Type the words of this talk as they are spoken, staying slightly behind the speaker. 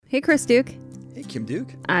Hey, Chris Duke. Hey, Kim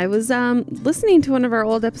Duke. I was listening to one of our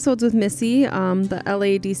old episodes with Missy, the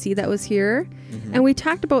LADC that was here, and we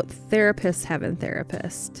talked about therapists having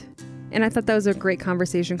therapists. And I thought that was a great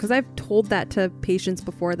conversation because I've told that to patients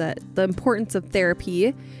before, that the importance of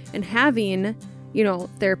therapy and having,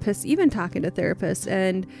 therapists, even talking to therapists.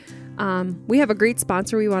 And we have a great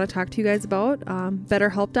sponsor we want to talk to you guys about,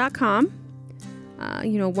 BetterHelp.com.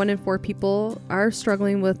 1 in 4 people are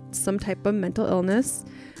struggling with some type of mental illness.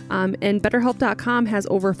 And BetterHelp.com has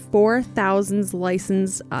over 4,000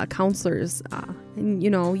 licensed counselors. And,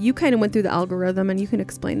 you kind of went through the algorithm, and you can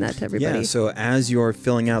explain that to everybody. Yeah, so as you're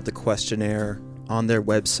filling out the questionnaire on their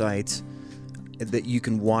website, that you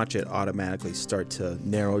can watch it automatically start to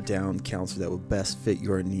narrow down the counselor that will best fit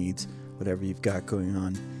your needs, whatever you've got going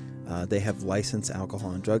on. They have licensed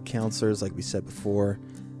alcohol and drug counselors, like we said before,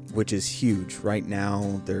 which is huge. Right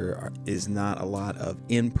now, there is not a lot of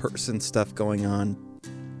in-person stuff going on,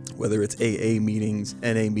 whether it's AA meetings,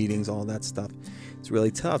 NA meetings, all that stuff. It's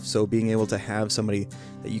really tough. So being able to have somebody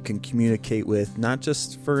that you can communicate with, not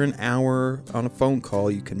just for an hour on a phone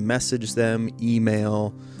call, you can message them,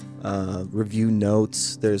 email, review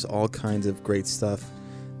notes. There's all kinds of great stuff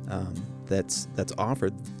that's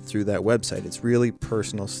offered through that website. It's really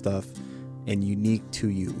personal stuff and unique to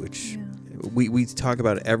you, which we talk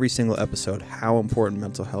about every single episode, how important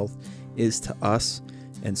mental health is to us.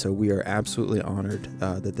 And so we are absolutely honored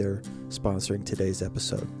that they're sponsoring today's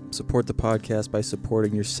episode. Support the podcast by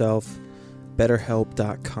supporting yourself.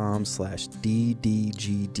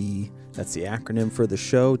 BetterHelp.com/DDGD. That's the acronym for the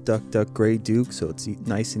show, Duck, Duck, Gray, Duke, so it's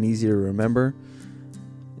nice and easy to remember.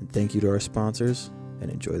 And thank you to our sponsors,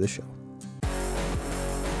 and enjoy the show.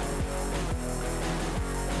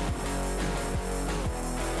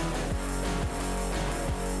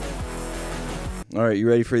 All right, you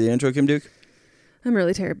ready for the intro, Kim Duke? I'm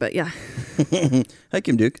really tired, but yeah. Hi,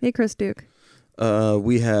 Kim Duke. Hey, Chris Duke.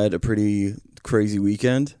 We had a pretty crazy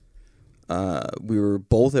weekend. We were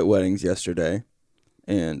both at weddings yesterday,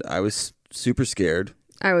 and I was super scared.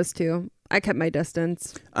 I was too. I kept my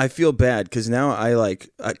distance. I feel bad because now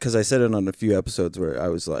because I said it on a few episodes where I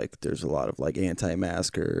was like, there's a lot of like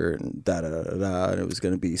anti-masker and da-da-da-da-da, and it was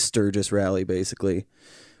going to be Sturgis rally basically.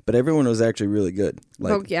 But everyone was actually really good.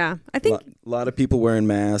 I think a lot of people wearing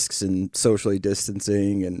masks and socially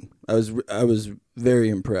distancing, and I was very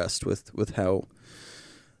impressed with how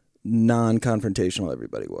non-confrontational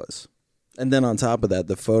everybody was. And then on top of that,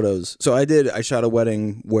 the photos. So I shot a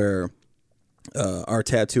wedding where our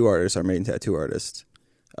tattoo artist, our main tattoo artist,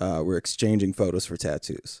 we're exchanging photos for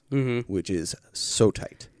tattoos, which is so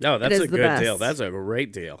tight. No, that's a good deal. That's a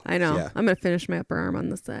great deal. I know. Yeah. I'm going to finish my upper arm on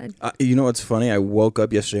the side. You know what's funny? I woke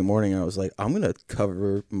up yesterday morning and I was like, I'm going to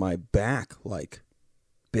cover my back like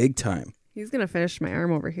big time. He's going to finish my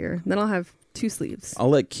arm over here. Then I'll have 2 sleeves. I'll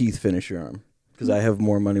let Keith finish your arm because I have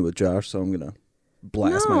more money with Josh, so I'm going to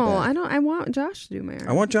blast my back. No, I want Josh to do my arm.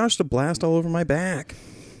 I want Josh to blast all over my back.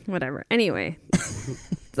 Whatever. Anyway.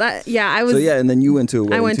 And then you went to a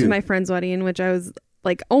wedding. I went to my friend's wedding, which I was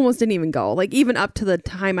like almost didn't even go. Like even up to the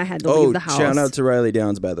time I had to leave the house. Shout out to Riley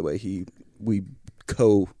Downs, by the way. We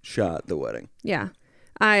co-shot the wedding. Yeah.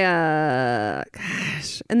 And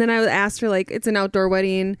then I asked her, like, it's an outdoor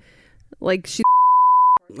wedding. Like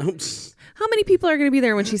Oops. How many people are going to be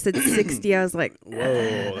there? When she said 60, I was like,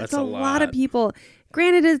 whoa, that's a lot of people.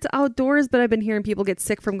 Granted, it's outdoors, but I've been hearing people get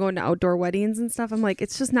sick from going to outdoor weddings and stuff. I'm like,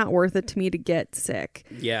 it's just not worth it to me to get sick.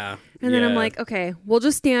 Yeah. And then I'm like, okay, we'll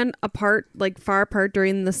just stand apart, like far apart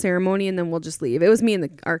during the ceremony, and then we'll just leave. It was me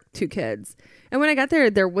and our 2 kids. And when I got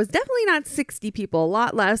there was definitely not 60 people, a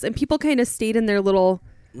lot less. And people kind of stayed in their little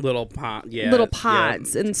pods. Yeah.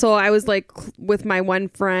 And so I was like with my one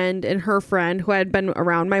friend and her friend who had been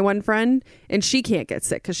around my one friend, and she can't get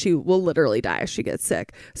sick because she will literally die if she gets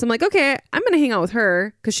sick. So I'm like, okay, I'm going to hang out with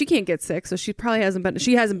her because she can't get sick. So she hasn't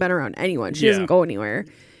been around anyone. She doesn't go anywhere.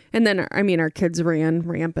 And then, our kids ran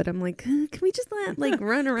rampant. I'm like, can we just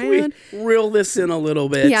run around? Can we reel this in a little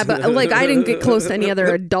bit? Yeah, but I didn't get close to any other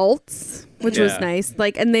adults, which was nice.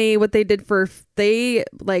 And they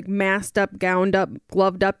masked up, gowned up,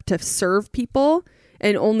 gloved up to serve people,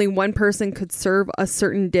 and only one person could serve a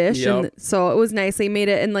certain dish. Yep. And so it was nice. They made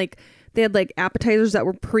it, and they had appetizers that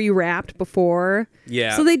were pre-wrapped before.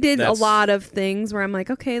 Yeah. So they did a lot of things where I'm like,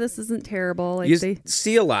 okay, this isn't terrible. You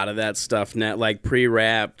see a lot of that stuff now, like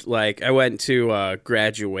pre-wrapped. Like I went to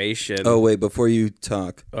graduation. Oh, wait, before you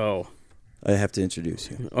talk. Oh. I have to introduce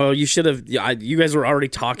you. Oh, you should have. You guys were already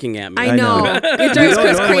talking at me. I know. It drives We don't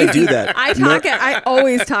Chris normally crazy. do that. I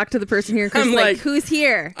always talk to the person here. Chris I'm is like, like, who's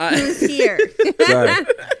here? Who's here? Sorry.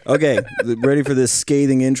 Okay, ready for this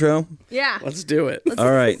scathing intro? Yeah. Let's do it.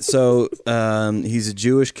 All right, so he's a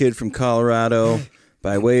Jewish kid from Colorado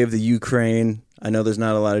by way of the Ukraine. I know there's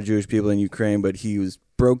not a lot of Jewish people in Ukraine, but he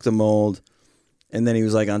broke the mold. And then he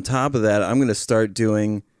was like, on top of that, I'm going to start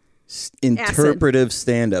doing interpretive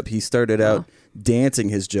stand-up. He started out dancing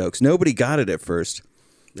his jokes. Nobody got it at first.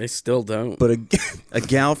 They still don't. But a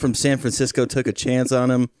gal from San Francisco took a chance on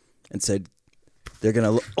him and said, they're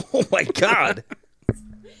going to... Oh, my God.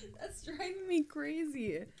 That's driving me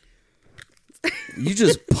crazy. You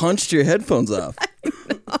just punched your headphones off.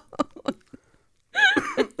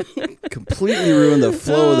 Completely ruined the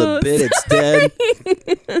flow of the bit. It's dead.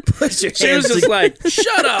 Push your She was hands just like,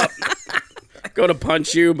 shut up. Go to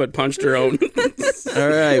punch you, but punched her own. All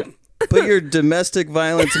right. Put your domestic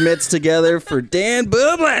violence mitts together for Dan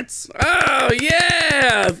Bublitz. Oh,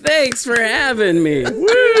 yeah. Thanks for having me.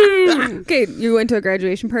 Woo. Okay, you went to a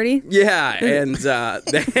graduation party? Yeah, and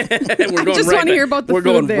we're going just right wanna hear about the We're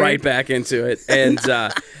food going there. right back into it. And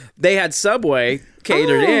they had Subway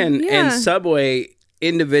catered in, yeah. and Subway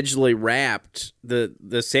individually wrapped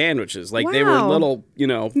the sandwiches. Like they were Wow. little, you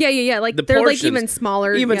know. Yeah. Like the they're portions, like even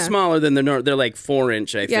smaller. Even yeah. smaller than they're like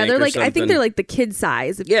 4-inch, I think. Yeah, they're or like I think something. they're like the kid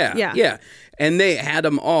size. Yeah. And they had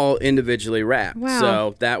them all individually wrapped. Wow.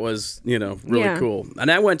 So that was, really Yeah. cool.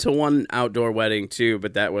 And I went to one outdoor wedding too,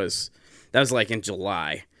 but that was like in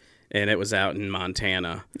July, and it was out in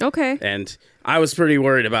Montana. Okay. And I was pretty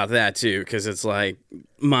worried about that too, because it's like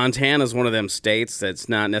Montana's one of them states that's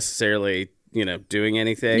not necessarily, doing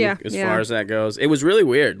anything as far as that goes. It was really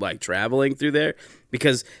weird, like traveling through there,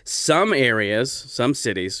 because some areas, some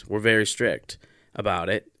cities were very strict about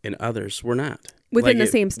it, and others were not. Within the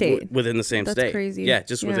same state. Within the same That's state. crazy. Yeah,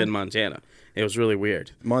 just Yeah. within Montana. It was really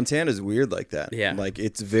weird. Montana's weird like that. Yeah. Like,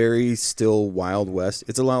 it's very still Wild West.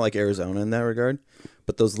 It's a lot like Arizona in that regard.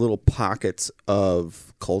 But those little pockets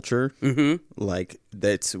of culture, like,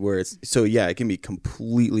 that's where it's... So, yeah, it can be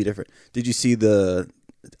completely different. Did you see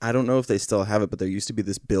I don't know if they still have it, but there used to be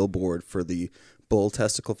this billboard for the Bull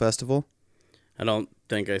Testicle Festival. I don't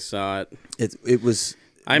think I saw it. It was...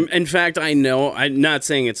 In fact, I know. I'm not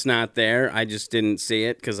saying it's not there. I just didn't see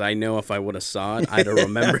it because I know if I would have saw it, I'd have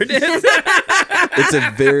remembered it.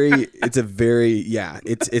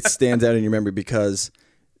 It stands out in your memory because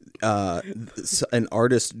an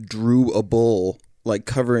artist drew a bull like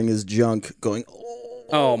covering his junk, going,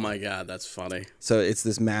 Oh my God, that's funny. So it's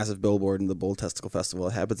this massive billboard in the Bull Testicle Festival.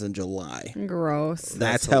 It happens in July. Gross.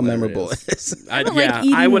 That's how memorable it is. I like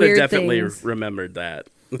eating I would have weird definitely things. remembered that.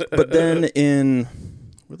 But then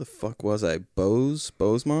where the fuck was I?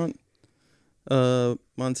 Bozeman,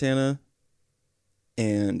 Montana.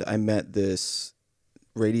 And I met this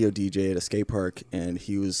radio DJ at a skate park, and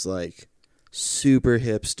he was like super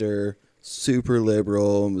hipster, super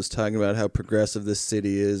liberal, and was talking about how progressive this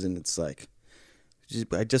city is. And it's like,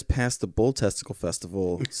 I just passed the Bull Testicle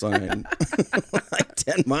Festival sign like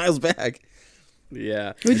 10 miles back.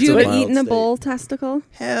 Yeah. Would It's you a have wild eaten a state. bull testicle?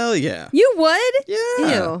 Hell yeah. You would?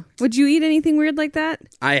 Yeah. Ew. Would you eat anything weird like that?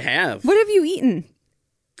 I have. What have you eaten?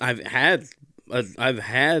 I've had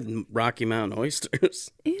Rocky Mountain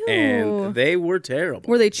oysters. Ew. And they were terrible.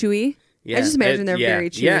 Were they chewy? Yeah, I just imagine they're very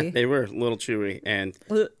chewy. Yeah, they were a little chewy, and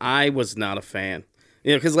I was not a fan.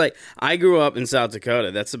 Because like I grew up in South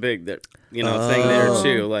Dakota. That's a big, thing there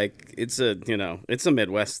too. Like it's a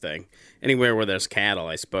Midwest thing. Anywhere where there's cattle,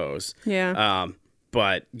 I suppose. Yeah.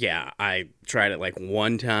 But yeah, I tried it like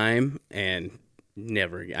one time and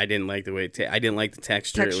never. I didn't like the way I didn't like the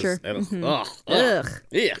texture. Texture. It was, Ugh.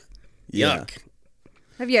 Yeah. Yeah. Yuck.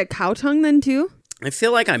 Have you had cow tongue then too? I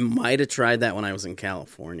feel like I might have tried that when I was in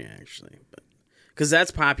California, actually, because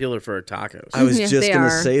that's popular for tacos. I was Yeah, just they going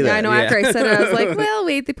to are. say that. Yeah, I know. After I said it, I was like, well,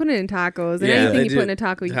 wait, they put it in tacos. And Yeah, anything they you do. put in a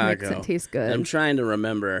taco, you can make Taco. it taste good. I'm trying to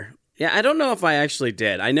remember. Yeah, I don't know if I actually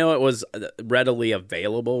did. I know it was readily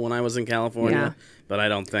available when I was in California, but I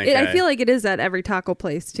don't think I feel like it is at every taco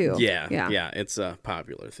place too. Yeah, it's a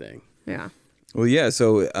popular thing. Yeah. Well, yeah.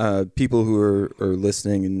 So people who are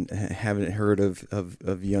listening and haven't heard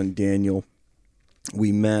of young Daniel,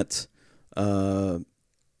 we met.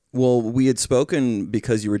 Well, we had spoken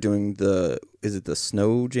because you were doing is it the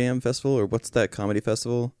Snow Jam Festival, or what's that comedy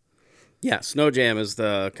festival? Yeah, Snow Jam is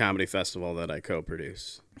the comedy festival that I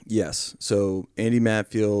co-produce. Yes. So Andy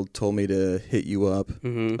Matfield told me to hit you up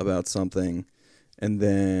about something, and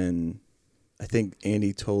then I think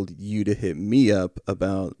Andy told you to hit me up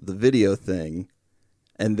about the video thing,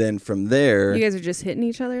 And then from there, you guys are just hitting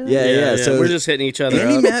each other. Though? Yeah. So we're just hitting each other.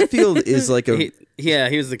 Andy Matfield is like a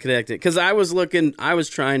he was the connected because I was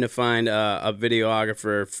trying to find a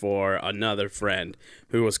videographer for another friend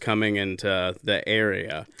who was coming into the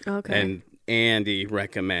area. Okay. And Andy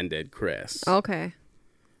recommended Chris. Okay.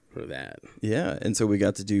 For that. Yeah, and so we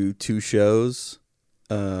got to do 2 shows.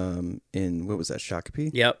 In what was that,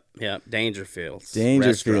 Shakopee? Yep.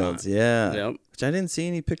 Dangerfields, yeah. Yep. Which I didn't see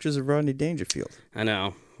any pictures of Rodney Dangerfield. I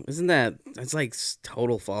know. That's like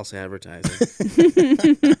total false advertising.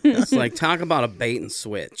 It's like, talk about a bait and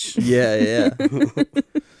switch. Yeah.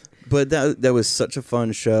 But that was such a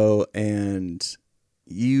fun show, and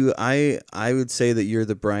I would say that you're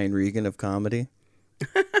the Brian Regan of comedy.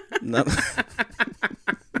 No.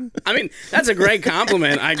 I mean, that's a great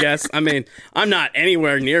compliment, I guess. I mean, I'm not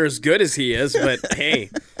anywhere near as good as he is, but hey,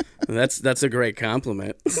 that's a great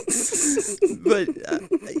compliment. But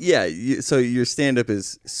yeah, so your stand-up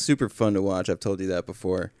is super fun to watch. I've told you that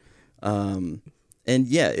before. And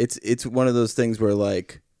yeah, it's one of those things where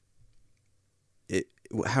like,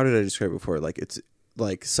 how did I describe it before? Like it's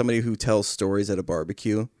like somebody who tells stories at a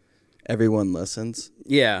barbecue. Everyone listens.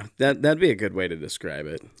 Yeah, that'd be a good way to describe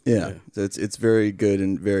it. Yeah. So it's very good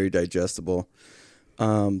and very digestible.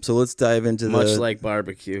 So let's dive into much like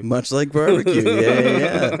barbecue. Much like barbecue.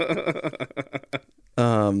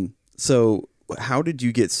 Yeah. So how did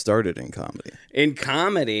you get started in comedy? In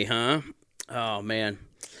comedy, huh? Oh man.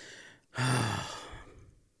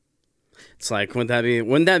 It's like, wouldn't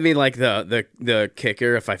that be like the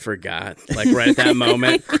kicker if I forgot? Like right at that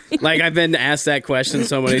moment. Like I've been asked that question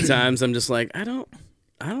so many times. I'm just like, I don't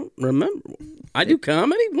remember. I do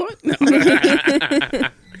comedy? What? No.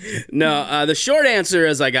 No, the short answer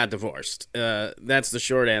is I got divorced. That's the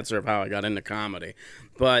short answer of how I got into comedy.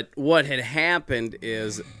 But what had happened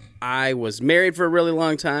is I was married for a really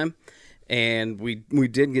long time, and we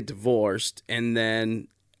did get divorced, and then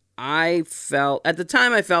at the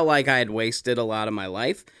time I felt like I had wasted a lot of my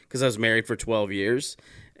life because I was married for 12 years,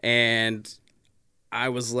 and I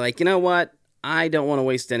was like, you know what? I don't want to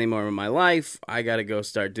waste any more of my life. I got to go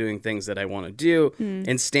start doing things that I want to do.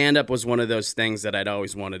 And stand-up was one of those things that I'd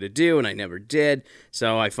always wanted to do, and I never did.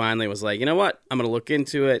 So I finally was like, you know what? I'm going to look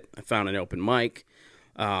into it. I found an open mic.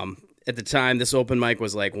 At the time, this open mic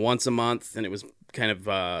was like once a month, and it was kind of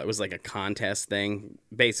it was like a contest thing,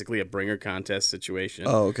 basically a bringer contest situation.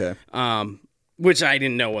 Oh, okay. Which I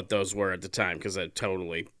didn't know what those were at the time because I'm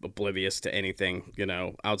totally oblivious to anything,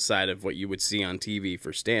 outside of what you would see on TV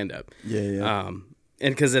for stand-up. Yeah.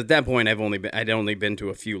 And because at that point I'd only been to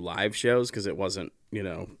a few live shows because it wasn't,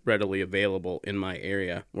 readily available in my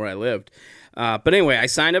area where I lived. But anyway, I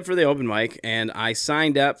signed up for the open mic, and I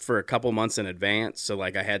signed up for a couple months in advance, so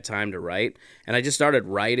like I had time to write, and I just started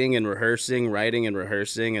writing and rehearsing,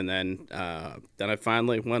 and then I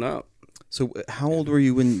finally went up. So how old were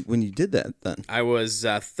you when you did that then? I was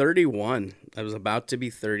 31. I was about to be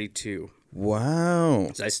 32.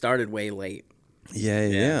 Wow. So I started way late.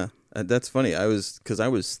 Yeah. That's funny. I was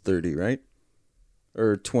 30, right?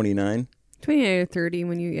 Or 29. 29 or 30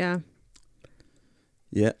 when you, yeah.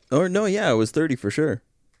 Yeah. Or no, yeah, I was 30 for sure.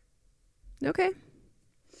 Okay.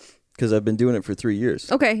 Because I've been doing it for 3 years.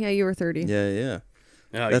 Okay, yeah, you were 30. Yeah.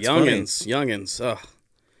 That's youngins. Oh.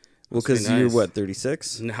 Well, because you're what,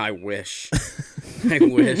 36? No, I wish. I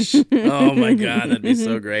wish. Oh my God, that'd be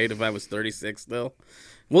so great if I was 36 still.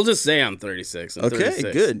 We'll just say I'm 36. I'm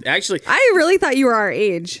 36. Good. Actually, I really thought you were our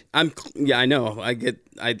age. Yeah, I know. I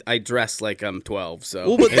dress like I'm 12. So.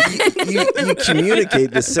 Well, but you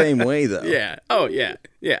communicate the same way though. Yeah. Oh yeah.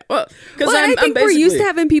 Yeah. Well, I think we're used to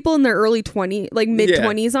having people in their early 20s, like mid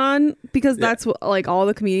 20s on, because that's what, like all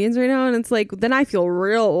the comedians right now, and it's like then I feel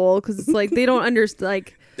real old because it's like they don't understand.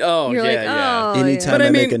 Like, oh you're yeah. Anytime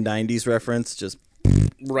I make a 90s reference, just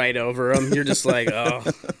right over them. You're just like, oh,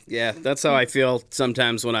 yeah. That's how I feel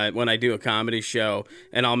sometimes when I do a comedy show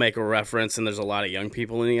and I'll make a reference and there's a lot of young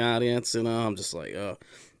people in the audience. I'm just like, oh,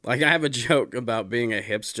 like I have a joke about being a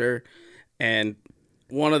hipster, and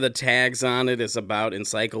one of the tags on it is about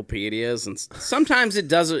encyclopedias, and sometimes it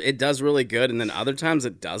does really good, and then other times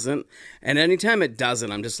it doesn't. And anytime it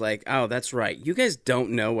doesn't, I'm just like, oh, that's right. You guys don't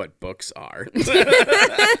know what books are.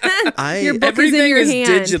 Your book everything is in your is hand.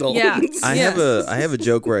 digital. Yeah. I have a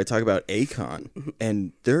joke where I talk about Akon,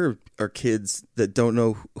 and there are kids that don't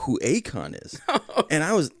know who Akon is, and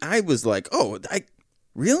I was like, oh,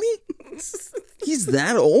 really? He's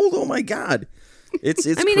that old? Oh my God. It's I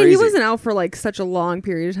mean, crazy. And he wasn't out for like such a long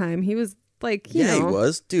period of time. He was like, you know. He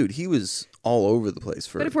was. Dude, he was all over the place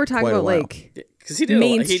for. But if we're talking about like, because he did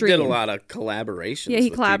a lot of collaborations. Yeah,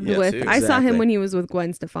 he collabed with. I saw him when he was with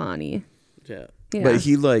Gwen Stefani. Yeah. Yeah. But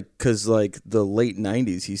he because the late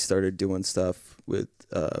 90s, he started doing stuff with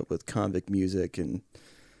convict music and.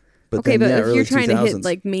 But okay, then, but if you're trying 2000s. to hit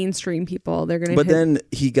like mainstream people, they're gonna. But then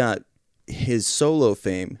he got his solo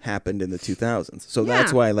fame happened in the 2000s, so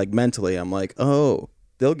that's why mentally I'm like, oh,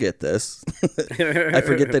 they'll get this. I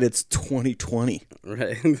forget that it's 2020.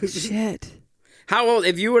 Right. Shit. How old?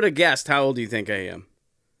 If you were to guess, how old do you think I am?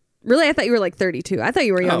 Really, I thought you were like 32. I thought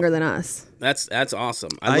you were younger than us. That's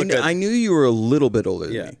awesome. I knew you were a little bit older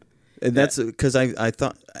than me, and that's Yeah. because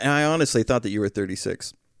I honestly thought that you were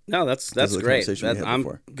 36. No, that's great.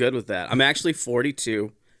 I'm good with that. I'm actually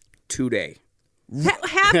 42 today.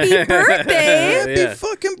 Happy birthday! Happy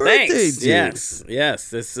fucking birthday, Thanks. dude. Yes.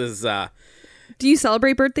 This is Do you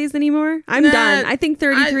celebrate birthdays anymore? I'm done. I think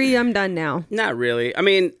 33. I'm done now. not really. I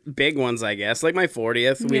mean, big ones, I guess. Like my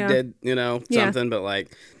 40th, we did, something. But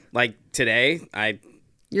like today,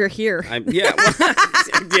 You're here. yeah,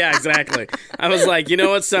 yeah, exactly. I was like, you know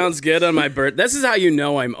what sounds good on my birthday? This is how you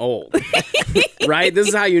know I'm old, right? This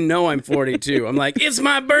is how you know I'm 42. I'm like, it's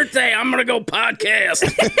my birthday. I'm gonna go podcast.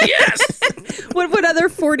 Yes. What would other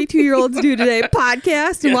 42-year-olds do today?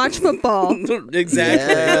 Podcast and watch football.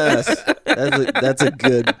 Exactly. Yes, that's a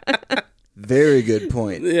good, very good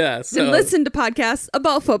point. Yeah. So And listen to podcasts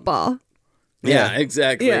about football. Yeah,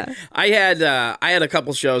 exactly. Yeah. I had a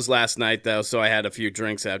couple shows last night though, so I had a few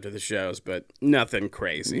drinks after the shows, but nothing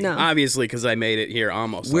crazy. No. Obviously, because I made it here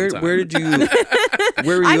almost. Where on time. where did you?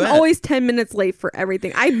 Where were you I'm at? always 10 minutes late for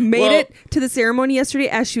everything. I made it to the ceremony yesterday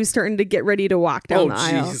as she was starting to get ready to walk down the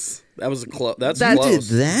aisle. jeez, that was a close. That's That- close.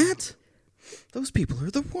 Did that? Those people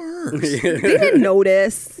are the worst. They didn't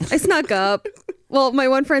notice. I snuck up. Well, my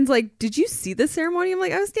one friend's like, "Did you see the ceremony?" I'm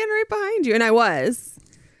like, "I was standing right behind you," and I was.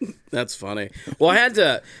 That's funny. Well, I had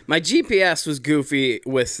to. My GPS was goofy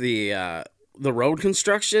with the road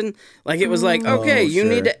construction. Like it was like, okay, you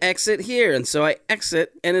need to exit here, and so I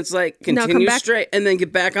exit, and it's like continue straight, and then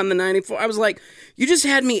get back on the 94. I was like, you just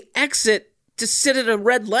had me exit to sit at a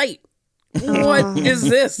red light. What is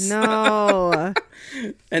this? No.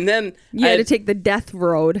 And then You had to take the death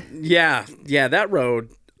road. Yeah, that road.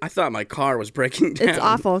 I thought my car was breaking down. It's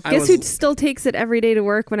awful. Guess who still takes it every day to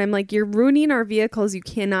work when I'm like, you're ruining our vehicles. You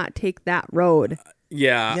cannot take that road.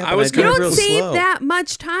 Yeah, Yeah, I but was. I You drive don't real save slow. that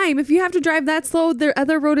much time. If you have to drive that slow, the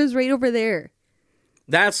other road is right over there.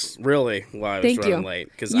 That's really why I was Thank running you. late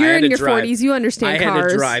because You're I had in to your drive. 40s. You understand I had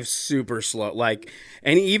cars. to drive super slow,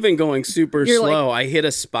 and even going super You're slow, I hit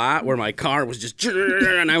a spot where my car was just,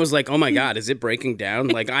 and I was like, "Oh my god, is it breaking down?"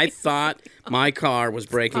 Like I thought my car was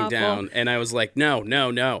breaking down, and I was like,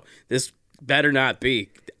 "No, this better not be."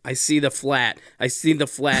 I see the flat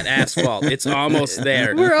asphalt. It's almost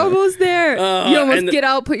there. We're almost there. You almost and get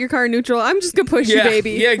out, put your car in neutral. I'm just going to push you,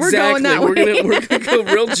 baby. Yeah, exactly. We're going that way. We're gonna go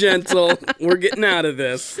real gentle. We're getting out of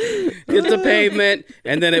this. Hit the pavement,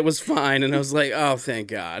 and then it was fine. And I was like, oh, thank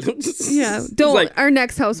God. Yeah. Our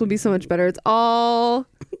next house will be so much better. It's all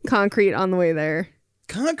concrete on the way there.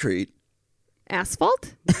 Concrete?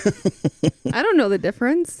 Asphalt? I don't know the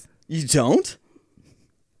difference. You don't?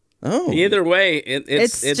 Oh. Either way,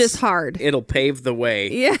 it's just hard. It'll pave the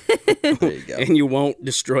way. Yeah. There you go. And you won't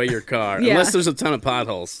destroy your car Yeah. unless there's a ton of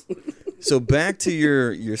potholes. So back to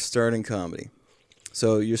your starting comedy.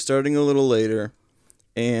 So you're starting a little later,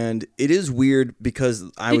 and it is weird because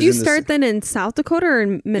Did you start then in South Dakota or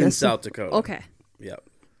in Minnesota? In South Dakota. Okay. Yep.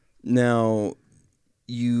 Now,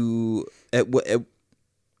 you at what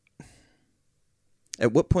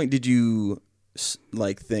point did you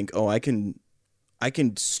think, oh, I can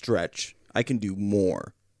stretch, I can do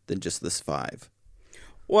more than just this 5?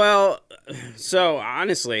 Well, so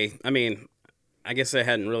honestly, I mean, I guess I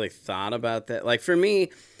hadn't really thought about that. Like for me,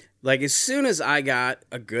 like as soon as I got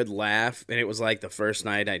a good laugh, and it was like the first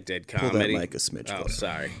night I did comedy. Pull that mic a smidge Oh, closer.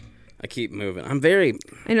 sorry. I keep moving. I'm very.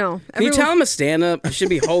 I know. Can you tell him a stand up? I should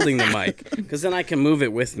be holding the mic because then I can move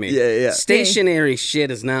it with me. Yeah. Stationary shit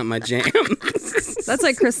is not my jam. That's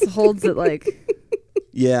like Chris holds it like.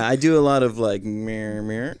 Yeah, I do a lot of like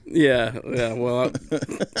mirror. Yeah. Well,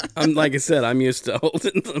 I'm like I said, I'm used to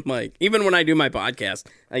holding the mic. Even when I do my podcast,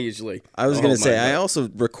 I usually. I was gonna say I mic. also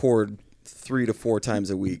record 3 to 4 times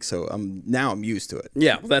a week, so I'm used to it.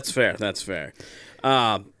 Yeah, well, that's fair. That's fair.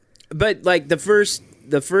 But like the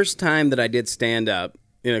first time that I did stand up,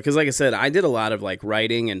 because like I said, I did a lot of like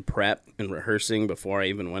writing and prep and rehearsing before I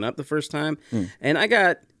even went up the first time,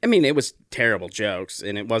 and it was terrible jokes,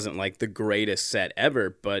 and it wasn't like the greatest set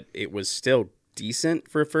ever, but it was still decent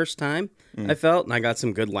for a first time. I felt, and I got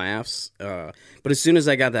some good laughs. But as soon as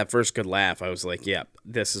I got that first good laugh, I was like, "Yep,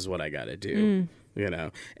 this is what I got to do."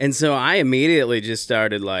 And so I immediately just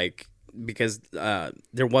started like because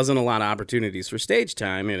there wasn't a lot of opportunities for stage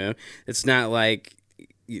time. It's not like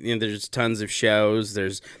there's tons of shows.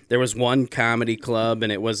 There was one comedy club,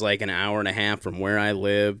 and it was like an hour and a half from where I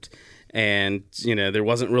lived. And, there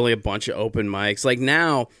wasn't really a bunch of open mics. Like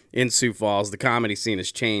now in Sioux Falls, the comedy scene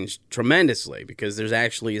has changed tremendously because there's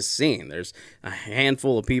actually a scene. There's a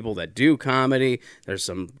handful of people that do comedy. There's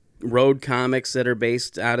some road comics that are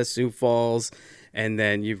based out of Sioux Falls. And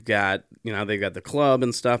then you've got, they've got the club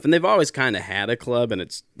and stuff. And they've always kind of had a club, and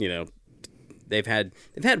it's, they've had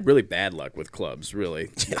really bad luck with clubs, really.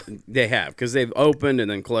 Yeah. They have, because they've opened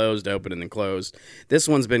and then closed, opened and then closed. This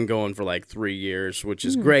one's been going for like 3 years, which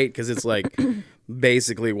is great because it's like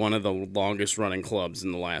basically one of the longest running clubs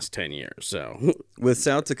in the last 10 years. So with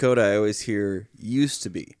South Dakota, I always hear used to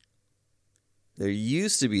be. There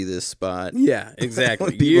used to be this spot. Yeah,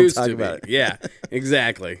 exactly. People talk about it. Yeah,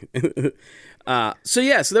 exactly. So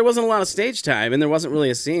there wasn't a lot of stage time, and there wasn't really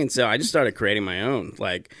a scene, so I just started creating my own.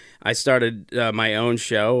 Like, I started my own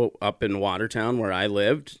show up in Watertown where I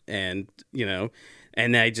lived, and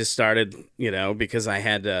I just started, because I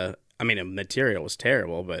had the material was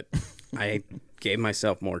terrible, but I gave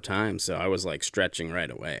myself more time, so I was, like, stretching right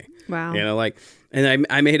away. Wow. And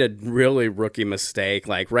I made a really rookie mistake,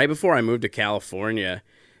 like, right before I moved to California,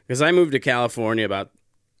 because I moved to California about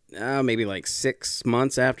maybe like 6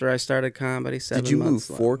 months after I started comedy. 7 months. Did you move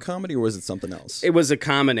for comedy, or was it something else? It was a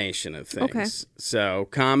combination of things. Okay. So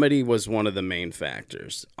comedy was one of the main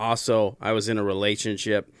factors. Also, I was in a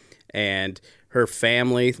relationship, and her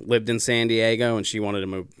family lived in San Diego, and she wanted to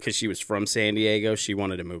move because she was from San Diego. She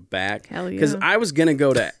wanted to move back. Hell yeah. Because I was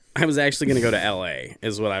actually going to go to L.A.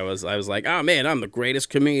 is what I was. I was like, oh, man, I'm the greatest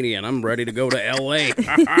comedian. I'm ready to go to L.A.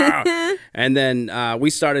 And then we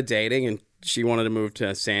started dating, and she wanted to move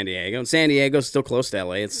to San Diego. And San Diego's still close to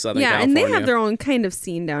L.A. It's Southern California. Yeah, and they have their own kind of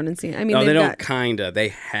scene down in San. No, they don't kinda. They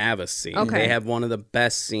have a scene. Okay. They have one of the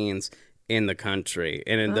best scenes in the country.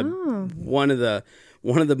 And one of the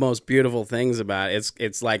most beautiful things about it,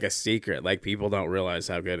 it's like a secret. Like, people don't realize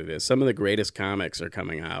how good it is. Some of the greatest comics are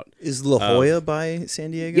coming out. Is La Jolla by San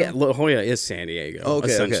Diego? Yeah, La Jolla is San Diego,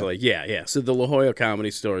 essentially. Okay. Yeah. So the La Jolla Comedy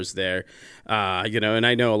Store is there, and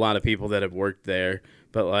I know a lot of people that have worked there.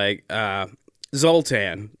 But, like,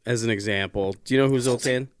 Zoltan, as an example. Do you know who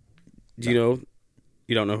Zoltan? Do you know?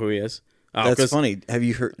 You don't know who he is? Oh, that's funny. Have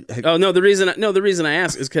you heard? No. The reason I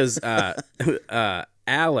ask is because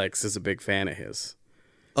Alex is a big fan of his.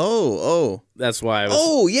 Oh. That's why I was.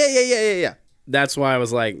 Oh, yeah. That's why I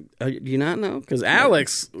was like, do you not know? Because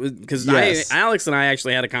Alex and I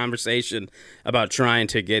actually had a conversation about trying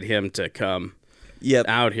to get him to come. Yep.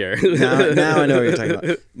 Out here. now I know what you're talking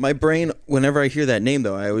about. My brain, whenever I hear that name,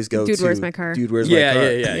 though, I always go Dude, where's my car? Dude, where's my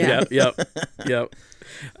car? Yeah. Yep.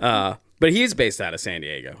 But he's based out of San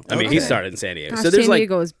Diego. I mean, he started in San Diego. Gosh, so there's San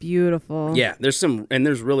Diego is beautiful. Yeah,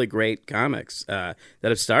 there's really great comics that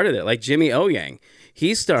have started it. Like Jimmy O Yang.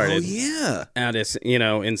 He started out of,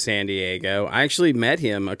 in San Diego. I actually met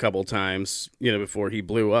him a couple times, before he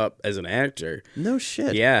blew up as an actor. No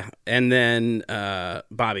shit. Yeah. And then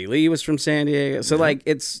Bobby Lee was from San Diego. So, like,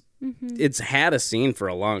 it's had a scene for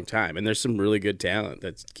a long time, and there's some really good talent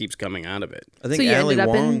that keeps coming out of it. I think Ali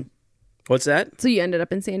Wong... What's that? So you ended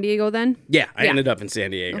up in San Diego then? Yeah, I ended up in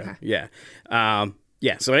San Diego. Okay. Yeah.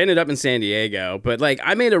 So I ended up in San Diego, but, like,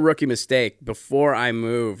 I made a rookie mistake. Before I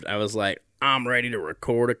moved, I was like, I'm ready to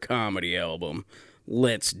record a comedy album.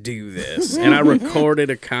 Let's do this. And I recorded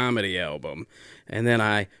a comedy album. And then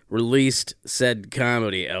I released said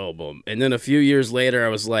comedy album. And then a few years later, I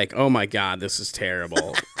was like, oh, my God, this is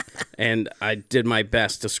terrible. And I did my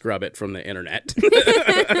best to scrub it from the internet.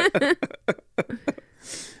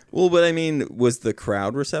 Well, but I mean, was the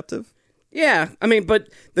crowd receptive? Yeah. I mean, but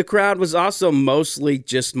the crowd was also mostly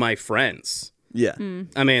just my friends. Yeah.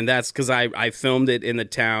 I mean, that's because I filmed it in the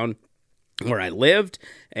town where I lived,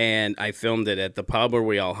 and I filmed it at the pub where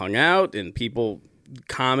we all hung out, and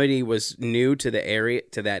comedy was new to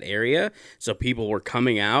that area, so people were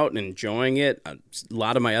coming out and enjoying it. A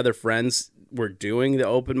lot of my other friends were doing the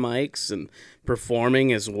open mics and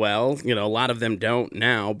performing as well. A lot of them don't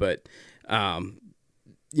now, but so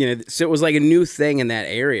it was like a new thing in that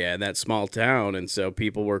area, in that small town, and so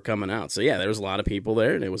people were coming out. So yeah, there was a lot of people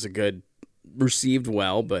there, and it was received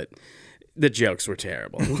well, but the jokes were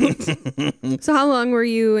terrible. So how long were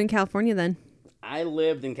you in California then? I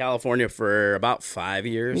lived in California for about 5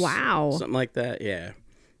 years. Wow. Something like that, yeah.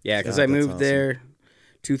 Yeah, because I moved there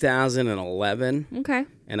 2011. Okay.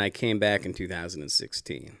 And I came back in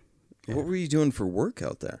 2016. What were you doing for work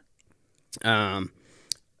out there?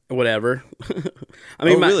 whatever. I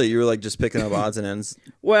mean, really? You were like just picking up odds and ends?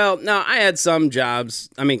 Well, no, I had some jobs.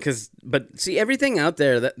 I mean, but see, everything out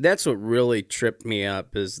there, that's what really tripped me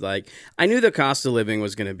up is like, I knew the cost of living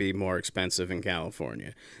was going to be more expensive in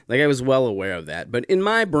California. Like, I was well aware of that. But in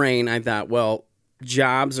my brain, I thought, well,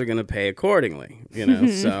 jobs are going to pay accordingly, you know?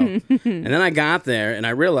 So, and then I got there and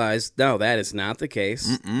I realized, no, that is not the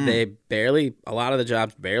case. A lot of the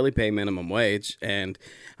jobs barely pay minimum wage. And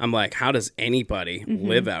I'm like, how does anybody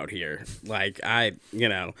live out here? Like, I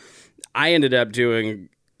ended up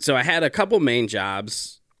so I had a couple main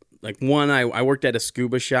jobs. Like one, I worked at a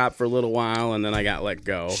scuba shop for a little while, and then I got let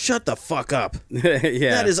go. Shut the fuck up! Yeah,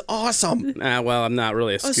 that is awesome. Well, I'm not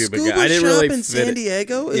really a scuba guy. I didn't really in San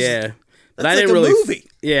Diego. Yeah, but that's I didn't like really. A movie.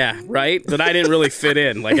 Yeah, right. But I didn't really fit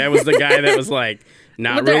in. Like I was the guy that was like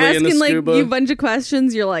not but they're really asking in the scuba. Like you a bunch of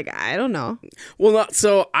questions. You're like, I don't know. Well,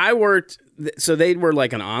 so I worked. So they were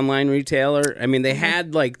like an online retailer. I mean, they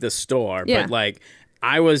had like the store, but like.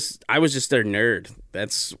 I was just their nerd.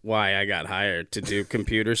 That's why I got hired to do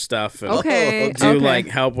computer stuff and do like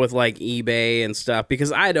help with like eBay and stuff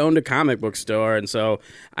because I had owned a comic book store and so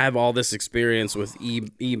I have all this experience with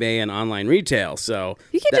eBay and online retail. So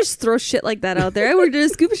you can't just throw shit like that out there. I worked at a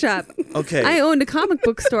scuba shop. Okay, I owned a comic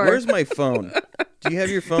book store. Where's my phone? Do you have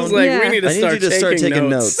your phone? Like, yeah. we need to I need you to start taking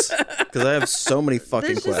notes because I have so many fucking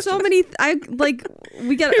There's questions. just so many.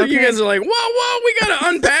 We got. Okay. You guys are like, whoa, we gotta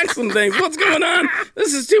unpack some things. What's going on?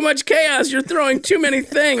 This is too much chaos. You're throwing too many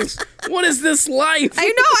things. What is this life? I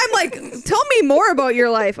know. I'm like, tell me more about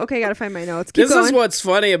your life. Okay, I gotta find my notes. Keep this going. Is what's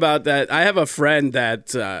funny about that. I have a friend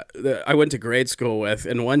that I went to grade school with,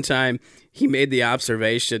 and one time he made the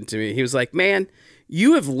observation to me. He was like, "Man,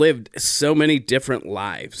 you have lived so many different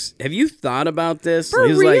lives. Have you thought about this?" For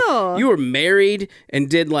he was real? like, you were married and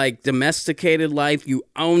did like domesticated life. You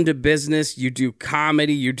owned a business. You do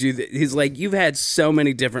comedy. You do. He's like, you've had so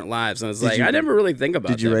many different lives. And I was like, I never really think about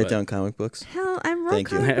that. Did you write down comic books? Hell, I wrote Thank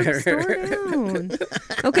comic you. book store down.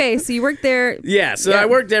 Okay, so you worked there. Yeah, so I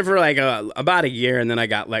worked there for like about a year, and then I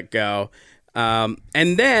got let go. And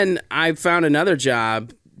then I found another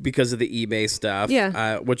job because of the eBay stuff,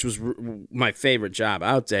 which was my favorite job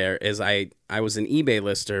out there. Is I was an eBay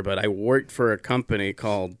lister, but I worked for a company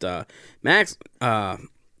called Matson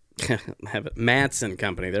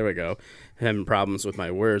Company. There we go. Having problems with my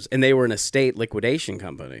words. And they were an estate liquidation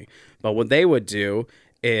company. But what they would do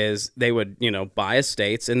is they would, buy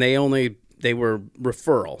estates, and they were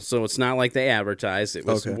referral. So it's not like they advertised. It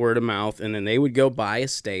was word of mouth. And then they would go buy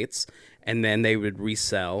estates, and then they would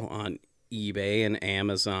resell on eBay and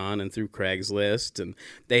Amazon and through Craigslist. And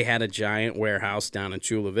they had a giant warehouse down in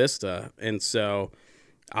Chula Vista. And so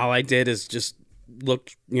all I did is just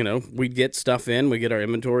look, we'd get stuff in, we get our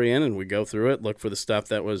inventory in, and we go through it, look for the stuff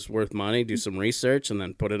that was worth money, do some research, and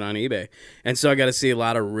then put it on eBay. And so I got to see a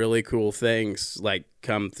lot of really cool things like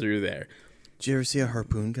come through there. Did you ever see a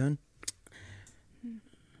harpoon gun?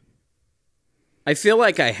 I feel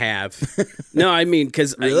like I have. No, I mean,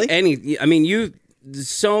 because really?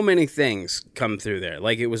 So many things come through there.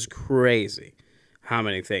 Like, it was crazy how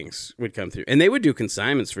many things would come through. And they would do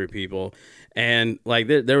consignments for people. And, like,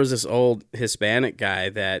 there was this old Hispanic guy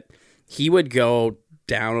that he would go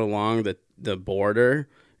down along the border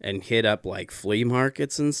and hit up, like, flea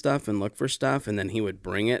markets and stuff and look for stuff. And then he would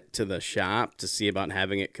bring it to the shop to see about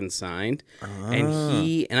having it consigned.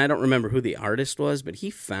 And I don't remember who the artist was, but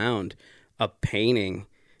he found a painting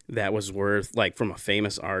that was worth, like, from a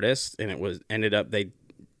famous artist, and they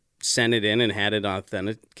sent it in and had it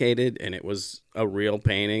authenticated, and it was a real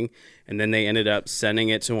painting. And then they ended up sending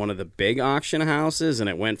it to one of the big auction houses, and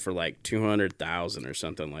it went for like $200,000 or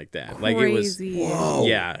something like that. Crazy. Like, it was, whoa.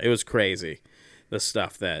 Yeah, it was crazy, the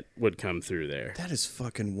stuff that would come through there. That is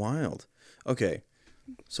fucking wild. Okay,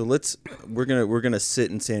 so we're gonna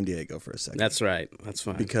sit in San Diego for a second. That's right. That's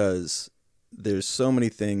fine. Because there's so many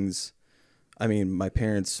things. I mean, my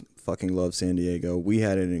parents fucking love San Diego. We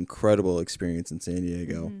had an incredible experience in San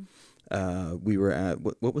Diego. Mm-hmm. We were at,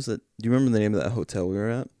 what was it? Do you remember the name of that hotel we were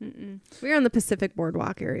at? Mm-mm. We were on the Pacific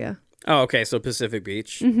Boardwalk area. Oh, okay. So Pacific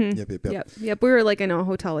Beach. Mm-hmm. Yep. We were like in a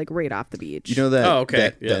hotel like right off the beach. You know that,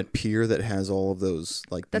 that pier that has all of those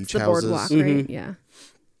like beach houses? That's the boardwalk, right? Yeah.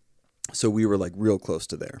 So we were like real close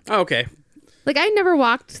to there. Oh, okay. Like, I never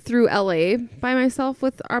walked through LA by myself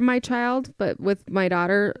with my child, but with my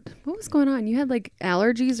daughter, what was going on? You had like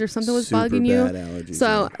allergies or something was bugging you. Super bad allergies.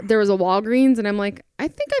 So there was a Walgreens, and I'm like, I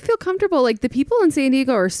think I feel comfortable. Like, the people in San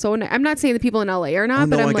Diego are so nice. I'm not saying the people in LA are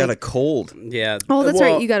not, but I'm I like, got a cold. Yeah. Oh, that's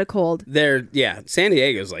right. You got a cold. San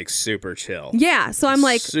Diego's like super chill. Yeah. So I'm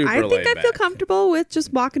like, Super I think I feel laid back. comfortable with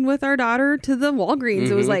just walking with our daughter to the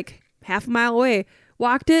Walgreens. It was like half a mile away.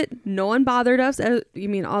 Walked it. No one bothered us. You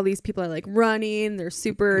mean all these people are like running. They're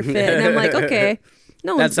super fit. And I'm like, okay.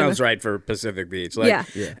 No, that sounds right for Pacific Beach. Like,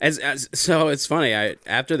 yeah. So it's funny.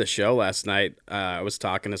 After the show last night, I was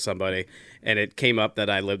talking to somebody, and it came up that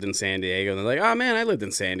I lived in San Diego. And they're like, "Oh man, I lived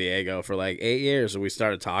in San Diego for like 8 years." And we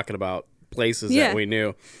started talking about places that we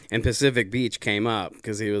knew, and Pacific Beach came up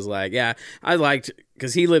because he was like, "Yeah, I liked."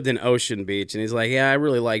 Because he lived in Ocean Beach, and he's like, "Yeah, I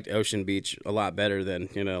really liked Ocean Beach a lot better than,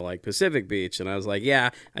 like Pacific Beach." And I was like, "Yeah,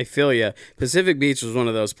 I feel you." Pacific Beach was one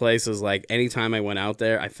of those places, like, anytime I went out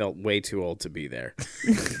there, I felt way too old to be there.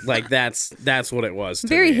 Like, that's what it was to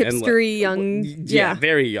very me. hipstery, young. Yeah,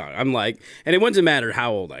 very young. I'm like, and it wouldn't matter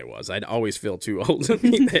how old I was. I'd always feel too old to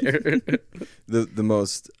be there.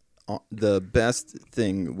 The best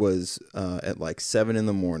thing was at like 7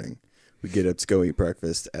 a.m. we get up to go eat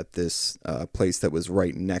breakfast at this place that was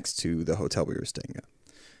right next to the hotel we were staying at.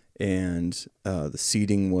 And the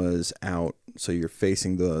seating was out, so you're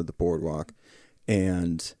facing the boardwalk.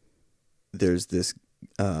 And there's this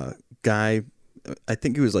guy, I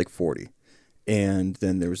think he was like 40. And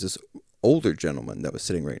then there was this older gentleman that was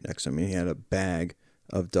sitting right next to him. He had a bag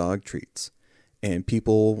of dog treats. And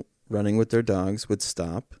people running with their dogs would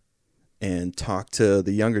stop and talk to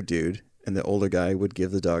the younger dude. And the older guy would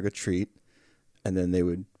give the dog a treat, and then they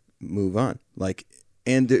would move on. Like,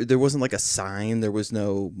 and there wasn't like a sign. There was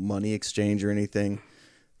no money exchange or anything.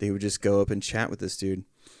 They would just go up and chat with this dude.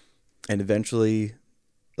 And eventually,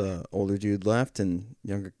 the older dude left, and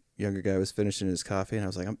younger guy was finishing his coffee. And I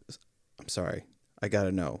was like, I'm sorry. I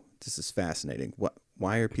gotta know. This is fascinating.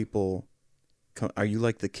 Why are people? Are you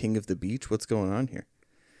like the king of the beach? What's going on here?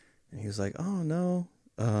 And he was like, "Oh no.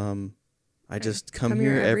 I just come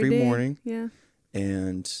here every morning." Yeah.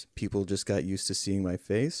 And people just got used to seeing my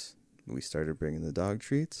face. We started bringing the dog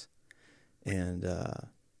treats. And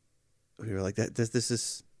we were like, this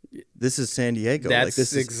is San Diego. That's like,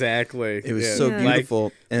 this exactly. It was so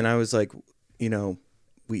beautiful. And I was like,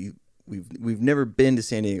 we've never been to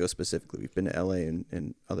San Diego specifically. We've been to LA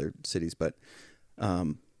and other cities, but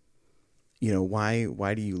why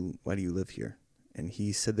do you live here? And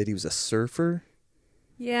he said that he was a surfer.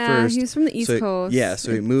 Yeah, first. he was from the East Coast. Yeah,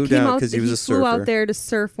 so he moved out because he was a surfer. He flew out there to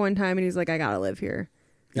surf one time, and he's like, "I gotta live here."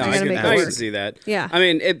 No, I can see that. Yeah, I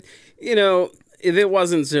mean, if it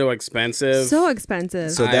wasn't so expensive. So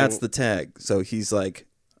that's the tag. So he's like,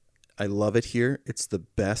 "I love it here. It's the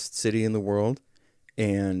best city in the world,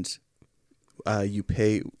 and you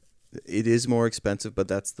pay. It is more expensive, but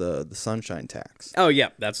that's the sunshine tax." Oh yeah,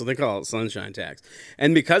 that's what they call it, sunshine tax.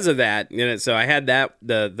 And because of that, so I had that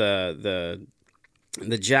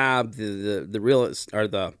the job, the real or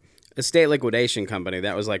the estate liquidation company.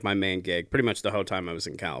 That was like my main gig, pretty much the whole time I was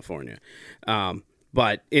in California.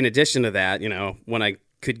 But in addition to that, when I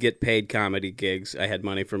could get paid comedy gigs, I had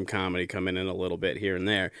money from comedy coming in a little bit here and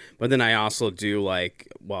there. But then I also do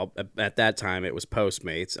at that time it was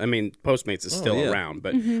Postmates. I mean, Postmates is still around,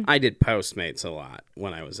 but I did Postmates a lot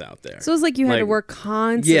when I was out there. So it was like you had to work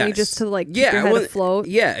constantly just to keep your head afloat.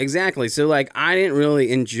 Yeah, exactly. So I didn't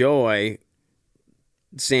really enjoy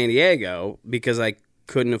San Diego because I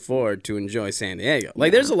couldn't afford to enjoy San Diego.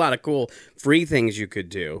 There's a lot of cool free things you could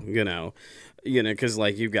do, because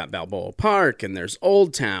you've got Balboa Park and there's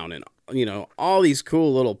Old Town and all these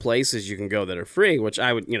cool little places you can go that are free, which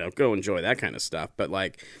I would go enjoy that kind of stuff. But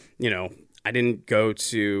I didn't go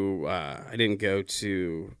to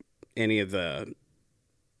any of the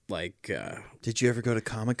Did you ever go to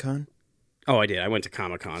Comic-Con? Oh, I did. I went to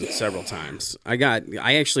Comic-Con several times.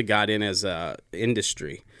 I actually got in as a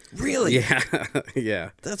industry. Really? Yeah. Yeah.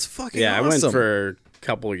 That's fucking awesome. I went for a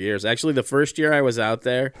couple of years. Actually, the first year I was out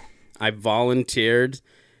there, I volunteered.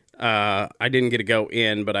 I didn't get to go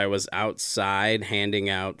in, but I was outside handing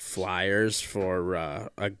out flyers for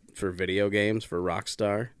video games for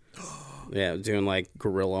Rockstar. Yeah, doing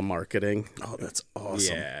guerrilla marketing. Oh, that's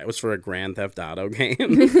awesome. Yeah, it was for a Grand Theft Auto game.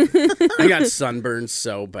 I got sunburned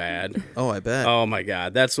so bad. Oh, I bet. Oh my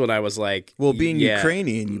God, that's what I was like. Well, being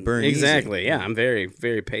Ukrainian, you burn exactly. Easy. Yeah, I'm very,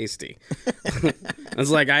 very pasty. I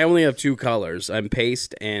was like, I only have two colors. I'm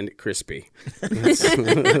paste and crispy.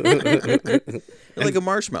 Like a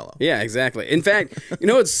marshmallow. Yeah, exactly. In fact,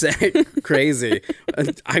 what's crazy?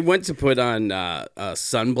 I went to put on a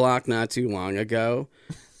sunblock not too long ago.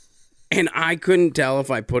 And I couldn't tell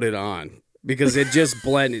if I put it on because it just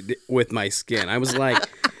blended with my skin. I was like,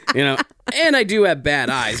 and I do have bad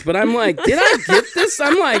eyes, but I'm like, did I get this?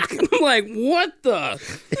 I'm like, what the?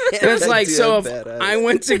 And it's like, so if I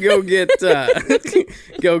went to go get, if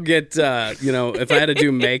I had to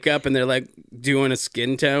do makeup and they're like doing a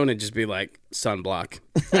skin tone, it'd just be like sunblock.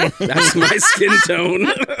 That's my skin tone.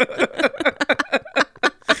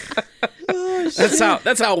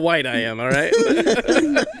 That's how white I am. All right.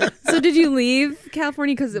 So did you leave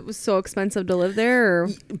California because it was so expensive to live there? Or?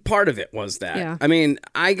 Part of it was that. Yeah. I mean,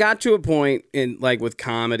 I got to a point in with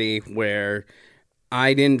comedy where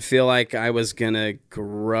I didn't feel like I was gonna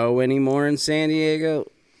grow anymore in San Diego.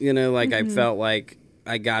 I felt like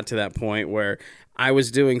I got to that point where I was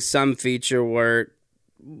doing some feature work.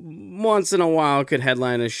 Once in a while could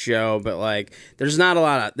headline a show, but there's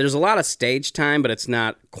a lot of stage time, but it's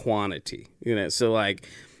not quantity, so a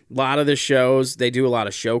lot of the shows, they do a lot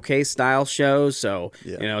of showcase style shows, so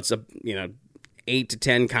it's 8 to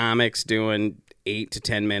 10 comics doing 8 to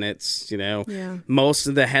 10 minutes. Most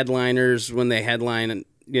of the headliners, when they headline,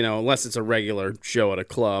 unless it's a regular show at a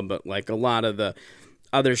club, but a lot of the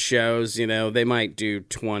other shows, they might do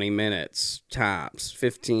 20 minutes tops,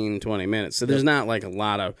 15, 20 minutes. So there's not a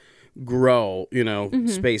lot of grow,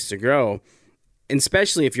 space to grow. And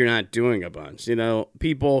especially if you're not doing a bunch.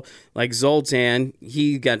 People like Zoltan,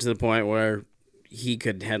 he got to the point where he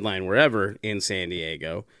could headline wherever in San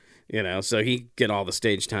Diego, so he get all the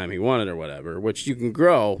stage time he wanted or whatever, which you can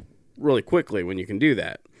grow really quickly when you can do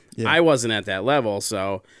that. Yeah. I wasn't at that level,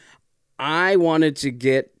 so I wanted to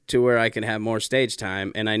get to where I can have more stage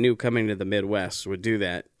time, and I knew coming to the Midwest would do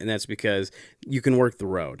that, and that's because you can work the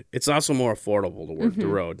road. It's also more affordable to work the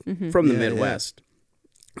road from the Midwest.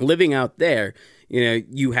 Yeah. Living out there,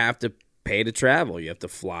 you have to pay to travel. You have to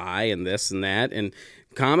fly and this and that, and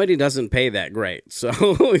comedy doesn't pay that great. So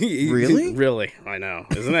Really? Really, I know.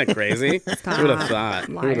 Isn't that crazy? Who would have thought?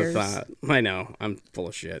 Who would have thought? I know. I'm full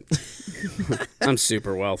of shit. I'm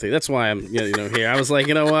super wealthy. That's why I'm here. I was like,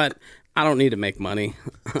 you know what? I don't need to make money.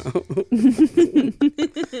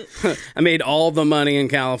 I made all the money in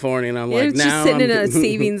California, and I'm now just sitting in a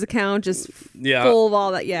savings account, just full of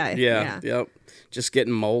all that. Yeah. Yep. Just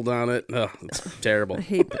getting mold on it. Oh, it's terrible. I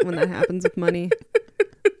hate when that happens with money.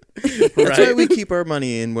 That's why we keep our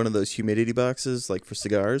money in one of those humidity boxes, for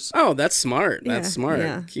cigars. Oh, that's smart. Yeah, that's smart.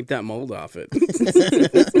 Yeah. Keep that mold off it.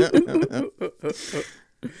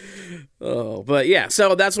 Oh, but yeah,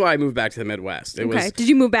 so that's why I moved back to the Midwest. Did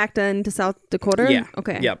you move back then to South Dakota? Yeah.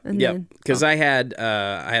 Okay. Yep. Because I had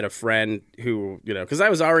a friend who, because I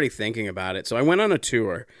was already thinking about it, so I went on a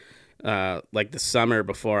tour, the summer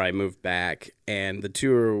before I moved back, and the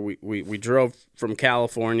tour we drove from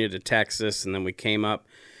California to Texas, and then we came up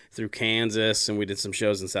through Kansas, and we did some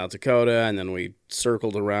shows in South Dakota, and then we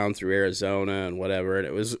circled around through Arizona and whatever, and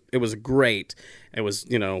it was great. It was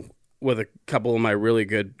with a couple of my really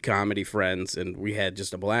good comedy friends, and we had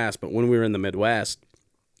just a blast. But when we were in the Midwest,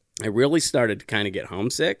 I really started to kind of get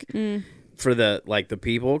homesick for the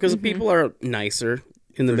people, because people are nicer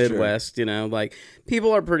in the Midwest. Sure.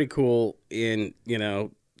 People are pretty cool in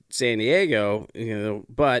San Diego,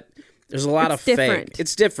 but there's a lot of different. fake.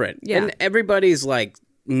 It's different, and everybody's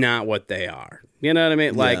not what they are. You know what I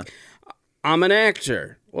mean? I'm an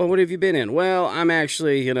actor. Well, what have you been in? Well, I'm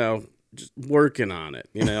actually just working on it.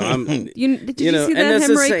 I'm. Did you see that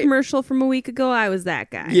hemorrhoid commercial from a week ago? I was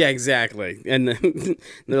that guy. Yeah, exactly. And then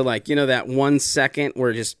they're like, that 1 second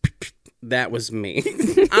where just that was me.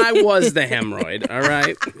 I was the hemorrhoid. All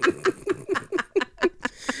right.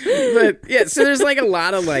 But yeah, so there's a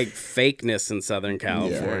lot of fakeness in Southern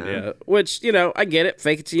California, which I get it.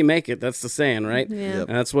 Fake it till you make it. That's the saying, right? Yeah. Yep.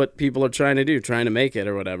 And that's what people are trying to do, trying to make it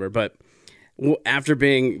or whatever. But after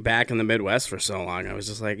being back in the Midwest for so long, I was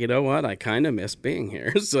just like, you know what? I kind of miss being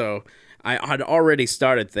here. So I had already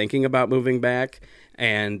started thinking about moving back,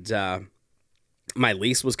 and my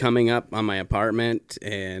lease was coming up on my apartment,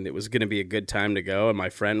 and it was going to be a good time to go. And my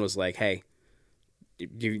friend was like, hey,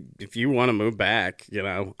 if you want to move back,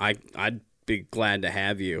 I'd be glad to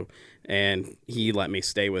have you. And he let me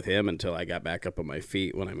stay with him until I got back up on my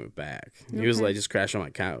feet when I moved back. Okay. He was just crash on my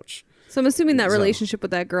couch. So I'm assuming that relationship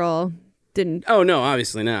with that girl didn't. Oh no,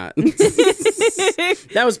 obviously not.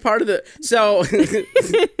 That was part of the. So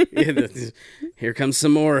here comes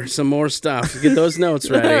some more stuff. Get those notes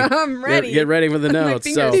ready. I'm ready. Get ready for the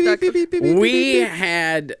notes. So we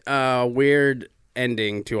had a weird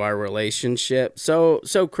ending to our relationship. So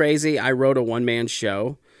crazy. I wrote a one-man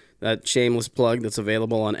show, that shameless plug, that's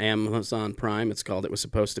available on Amazon Prime. It's called It Was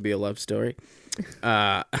Supposed to Be a Love Story.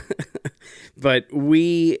 But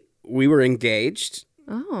we were engaged.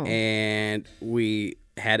 Oh. And we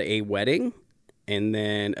had a wedding, and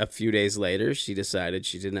then a few days later she decided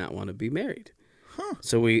she did not want to be married. Huh.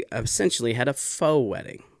 So we essentially had a faux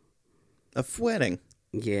wedding. A wedding?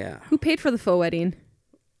 Yeah. Who paid for the faux wedding?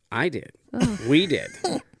 I did. Oh. We did.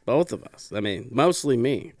 Both of us. I mean, mostly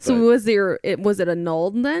me. So was it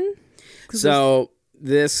annulled then? So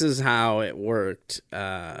this is how it worked.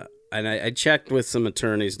 And I checked with some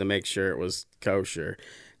attorneys to make sure it was kosher.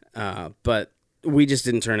 But We just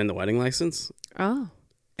didn't turn in the wedding license. Oh.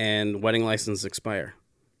 And wedding license expire.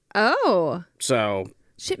 Oh. So.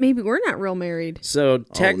 Shit, maybe we're not real married. So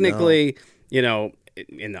technically, you know,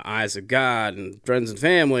 in the eyes of God and friends and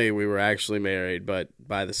family, we were actually married. But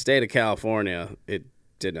by the state of California, it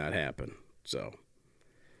did not happen. So.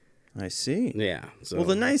 I see. Yeah. So. Well,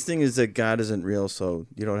 the nice thing is that God isn't real, so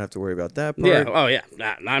you don't have to worry about that part. Yeah. Oh, yeah.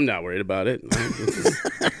 I'm not worried about it.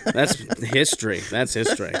 That's history. That's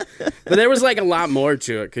history. But there was like a lot more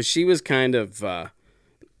to it because she was kind of,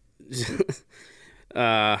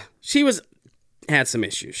 had some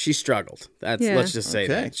issues. She struggled. Let's just say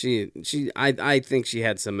that. I think she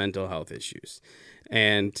had some mental health issues.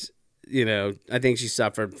 And, you know, I think she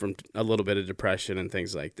suffered from a little bit of depression and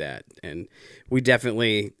things like that. And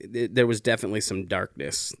there was definitely some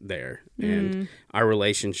darkness there. And our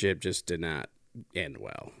relationship just did not end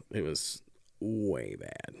well. It was way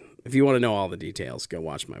bad. If you want to know all the details, go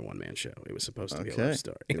watch my one-man show. It was supposed to be a love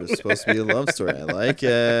story. It was supposed to be a love story. I like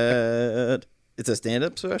it. It's a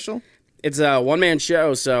stand-up special? It's a one-man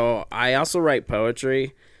show, so I also write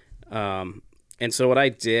poetry. And so what I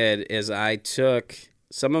did is I took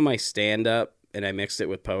some of my stand-up and I mixed it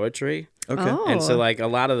with poetry. Okay. Oh. And so, like, a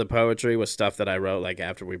lot of the poetry was stuff that I wrote, like,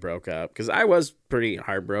 after we broke up. Because I was pretty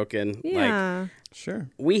heartbroken. Yeah. Like, sure.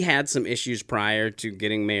 We had some issues prior to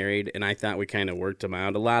getting married, and I thought we kind of worked them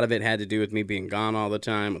out. A lot of it had to do with me being gone all the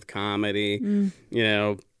time with comedy, you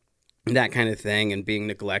know, that kind of thing, and being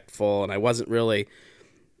neglectful. And I wasn't really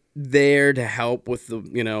there to help with the,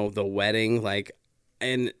 you know, the wedding, like,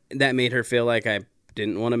 and that made her feel like I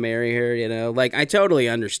didn't want to marry her, you know, like, I totally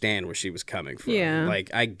understand where she was coming from. Yeah. Like,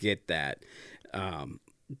 I get that. And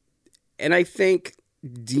I think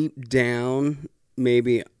deep down,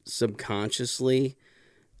 maybe subconsciously,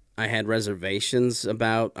 I had reservations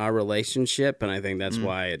about our relationship, and I think that's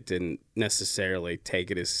why it didn't necessarily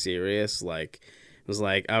take it as serious. Like, it was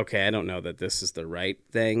like, okay, I don't know that this is the right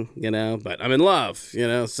thing, you know, but I'm in love, you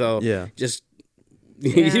know, so just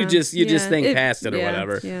you just think past it or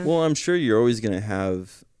whatever. Yeah. Well, I'm sure you're always going to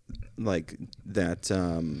have like that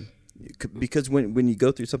because when you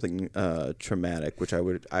go through something traumatic, which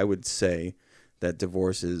I would say that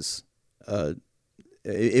divorce is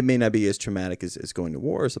it may not be as traumatic as going to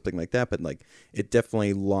war or something like that, but like it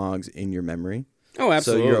definitely logs in your memory. Oh,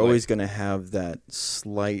 absolutely. So you're always going to have that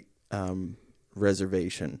slight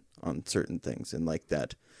reservation on certain things, and like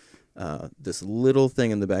that this little thing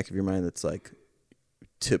in the back of your mind that's like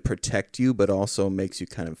to protect you, but also makes you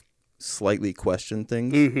kind of slightly question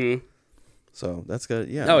things. Mm-hmm. So that's good.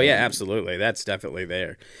 Yeah. Oh, yeah, absolutely. That's definitely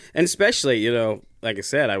there. And especially, you know, like I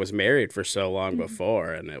said, I was married for so long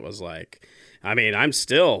before, and it was like, I mean, I'm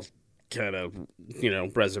still kind of, you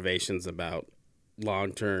know, reservations about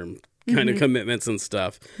long-term kind of commitments and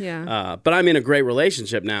stuff. Yeah. But I'm in a great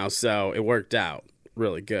relationship now, so it worked out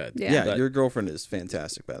really good. Yeah. Your girlfriend is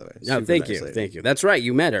fantastic, by the way. No, thank you. Thank you. That's right.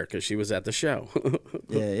 You met her because she was at the show.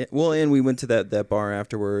 yeah. Well, and we went to that bar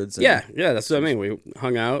afterwards. And yeah. That's what I mean. We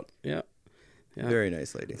hung out. Yeah. Very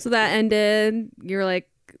nice lady. So that ended. You're like,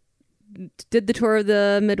 did the tour of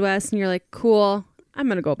the Midwest, and you're like, cool, I'm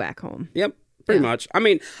going to go back home. Yep. Pretty much. I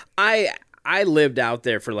mean, I lived out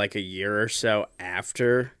there for like a year or so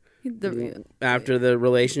after the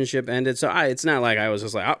relationship ended. So it's not like I was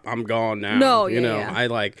just like, oh, I'm gone now. No, you know,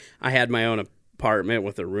 I had my own apartment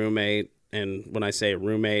with a roommate. And when I say a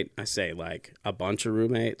roommate, I say like a bunch of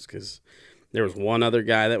roommates, because there was one other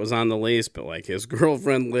guy that was on the lease, but like his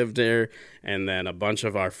girlfriend lived there, and then a bunch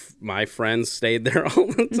of my friends stayed there all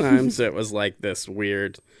the time. So it was like this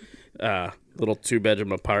weird little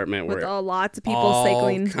 2-bedroom apartment with where lots of people all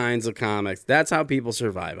cycling, kinds of comics. That's how people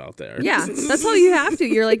survive out there. Yeah, that's how you have to.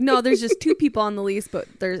 You're like, no, there's just 2 people on the lease, but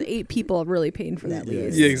there's 8 people really paying for that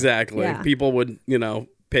lease. Yeah, exactly. Yeah. People would, you know,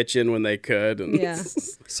 pitch in when they could, and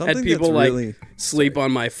Something had people that's like really... sleep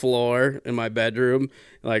on my floor in my bedroom.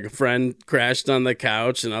 Like a friend crashed on the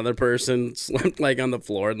couch, another person slept like on the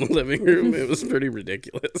floor in the living room. It was pretty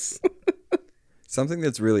ridiculous. Something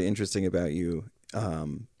that's really interesting about you,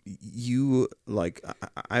 you like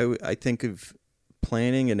I think of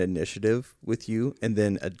planning an initiative with you and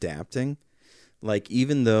then adapting. Like,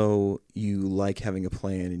 even though you like having a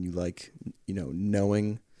plan and you like, you know,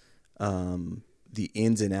 knowing the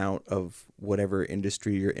ins and out of whatever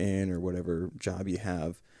industry you're in or whatever job you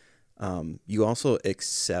have, you also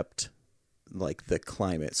accept like the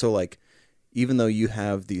climate. So like, even though you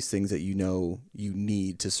have these things that you know you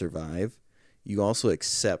need to survive, you also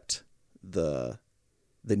accept the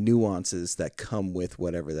the nuances that come with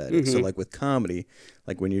whatever that is. So like with comedy,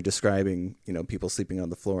 like when you're describing, people sleeping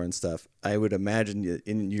on the floor and stuff, I would imagine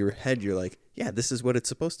in your head, you're like, yeah, this is what it's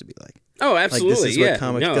supposed to be like. Oh, absolutely. Like, this is what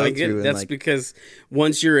comics go through. That's because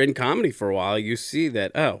once you're in comedy for a while, you see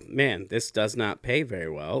that, oh man, this does not pay very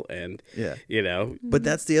well. And, But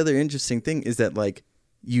that's the other interesting thing is that like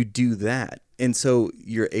you do that. And so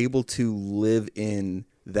you're able to live in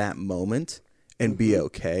that moment and be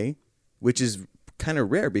okay, which is kind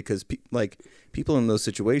of rare because people in those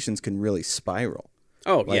situations can really spiral.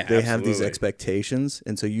 Oh, like they have these expectations,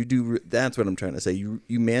 and so you do. That's what I'm trying to say. You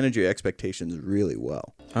manage your expectations really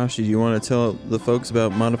well. Ashi, do you want to tell the folks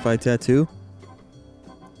about Modified Tattoo?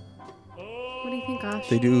 What do you think, Ash?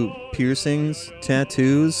 They do piercings,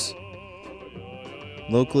 tattoos,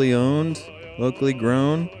 locally owned, locally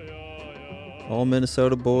grown, all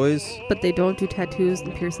Minnesota boys. But they don't do tattoos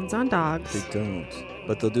and piercings on dogs. They don't.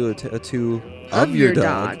 But they'll do a tattoo of your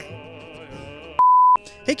dog.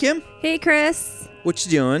 Hey, Kim. Hey, Chris. What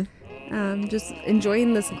you doing? Just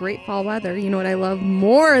enjoying this great fall weather. You know what I love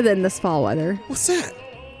more than this fall weather? What's that?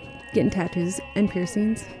 Getting tattoos and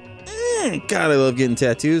piercings. God, I love getting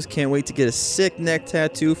tattoos. Can't wait to get a sick neck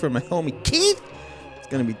tattoo from my homie Keith. It's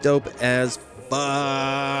going to be dope as fuck.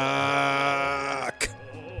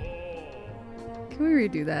 Can we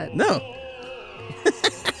redo that? No.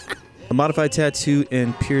 A Modified Tattoo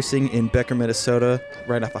and Piercing in Becker, Minnesota,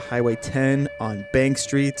 right off of Highway 10 on Bank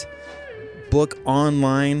Street. Book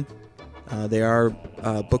online. They are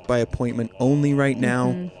book by appointment only right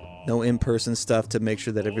now. No in-person stuff to make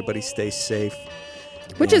sure that everybody stays safe.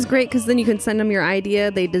 Which is great because then you can send them your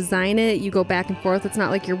idea. They design it. You go back and forth. It's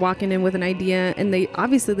not like you're walking in with an idea and they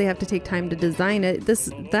have to take time to design it.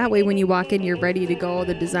 That way when you walk in, you're ready to go.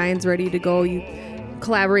 The design's ready to go. You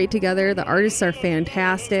collaborate together. The artists are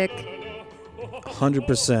fantastic.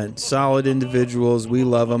 100% solid individuals. We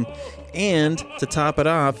love them. And to top it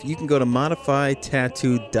off, you can go to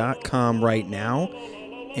modifiedtattoo.com right now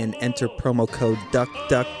and enter promo code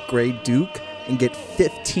DuckDuckGrayDuke and get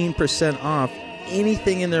 15% off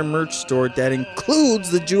anything in their merch store that includes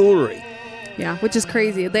the jewelry. Yeah, which is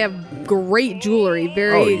crazy. They have great jewelry.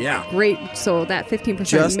 Very great. So that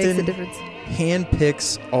 15% makes a difference.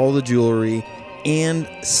 Handpicks all the jewelry and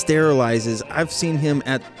sterilizes. I've seen him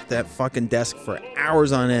at that fucking desk for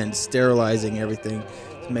hours on end sterilizing everything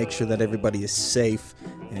to make sure that everybody is safe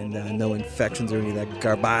and no infections or any of that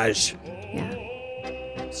garbage. Yeah.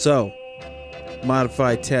 So,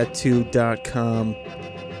 modifiedtattoo.com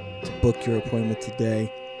to book your appointment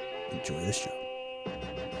today. Enjoy the show.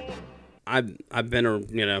 I've been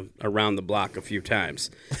around the block a few times.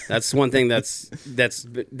 That's one thing that's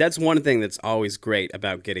one thing that's always great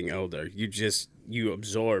about getting older. You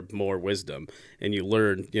absorb more wisdom and you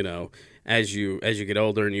learn, as you get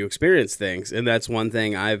older and you experience things. And that's one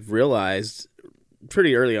thing I've realized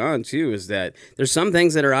pretty early on too, is that there's some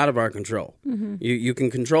things that are out of our control. Mm-hmm. You can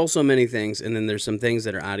control so many things, and then there's some things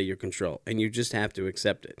that are out of your control, and you just have to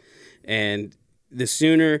accept it. And the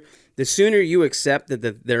sooner you accept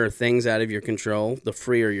that there are things out of your control, the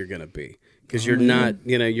freer you're going to be, because you're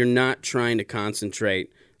not trying to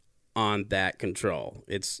concentrate on that control.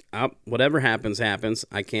 It's whatever happens.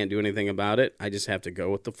 I can't do anything about it. I just have to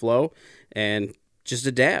go with the flow and just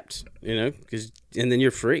adapt, and then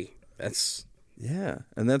you're free. Yeah,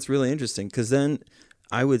 and that's really interesting, because then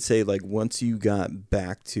I would say, like, once you got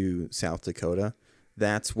back to South Dakota,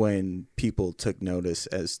 that's when people took notice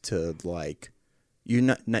as to, like, you're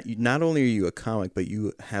not only are you a comic, but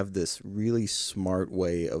you have this really smart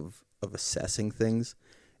way of assessing things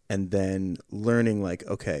and then learning, like,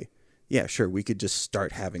 okay, yeah, sure, we could just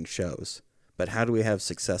start having shows, but how do we have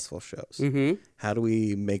successful shows? Mm-hmm. How do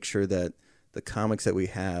we make sure that the comics that we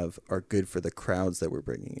have are good for the crowds that we're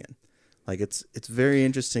bringing in? Like, it's very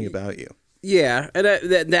interesting about you. Yeah, and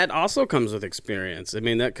that also comes with experience. I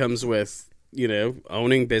mean, that comes with,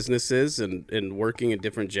 owning businesses and working at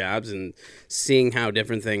different jobs and seeing how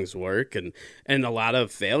different things work and a lot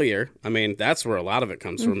of failure. I mean, that's where a lot of it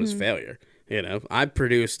comes from, is failure. I've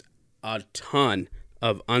produced a ton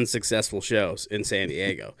of unsuccessful shows in San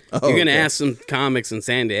Diego. You're going to ask some comics in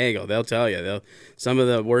San Diego, they'll tell you. Some of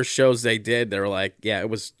the worst shows they did, they were like, yeah, it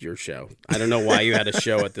was your show. I don't know why you had a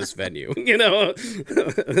show at this venue,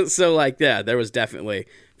 So, like, yeah, there was definitely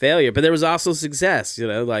failure, but there was also success,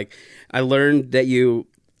 Like, I learned that to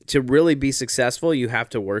really be successful, you have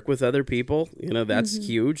to work with other people. That's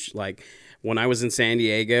huge. Like, when I was in San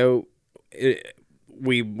Diego,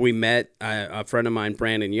 we met a friend of mine,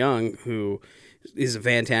 Brandon Young, who is a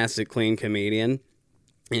fantastic, clean comedian,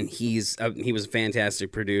 and he was a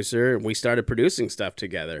fantastic producer. And we started producing stuff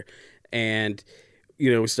together, and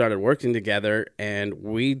we started working together, and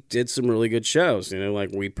we did some really good shows. Like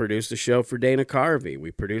we produced a show for Dana Carvey.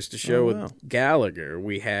 We produced a show with Gallagher.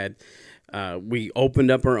 We had, we opened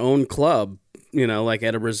up our own club, like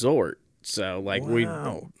at a resort. So like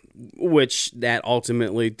which that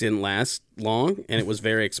ultimately didn't last long, and it was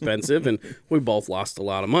very expensive, and we both lost a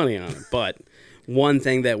lot of money on it. But one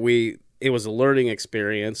thing that it was a learning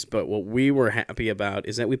experience, but what we were happy about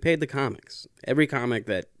is that we paid the comics. Every comic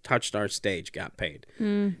that touched our stage got paid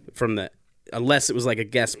unless it was like a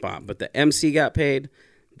guest spot, but the MC got paid,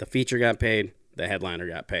 the feature got paid, the headliner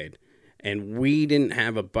got paid. And we didn't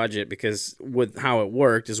have a budget because with how it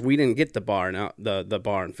worked is we didn't get the bar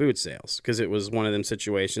and food sales, because it was one of them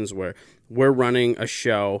situations where we're running a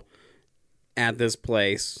show at this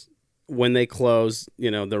place when they close,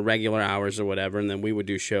 the regular hours or whatever, and then we would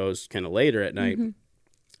do shows kind of later at night,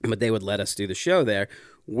 but they would let us do the show there.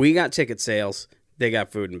 We got ticket sales, they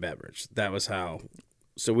got food and beverage. That was how.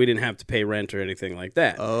 So we didn't have to pay rent or anything like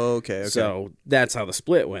that. Oh, okay. So that's how the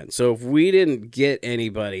split went. So if we didn't get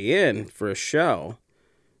anybody in for a show,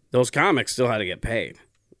 those comics still had to get paid,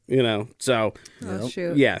 So,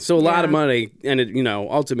 shoot. Yeah. So a lot of money. And,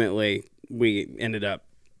 ultimately we ended up,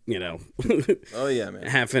 oh, yeah, man,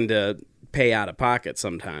 having to pay out of pocket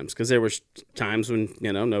sometimes, because there were times when,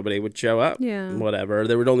 nobody would show up. Yeah. Whatever.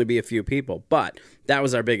 There would only be a few people. But that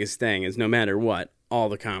was our biggest thing, is no matter what, all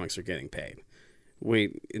the comics are getting paid.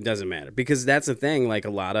 It doesn't matter, because that's the thing. Like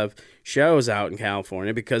a lot of shows out in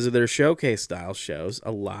California, because of their showcase style shows,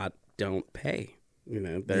 a lot don't pay.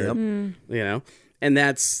 And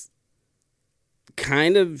that's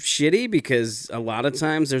kind of shitty, because a lot of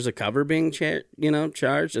times there's a cover being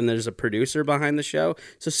charged, and there's a producer behind the show,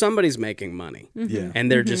 so somebody's making money,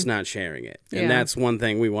 and they're just not sharing it. And that's one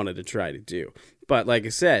thing we wanted to try to do. But like I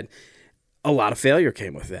said, a lot of failure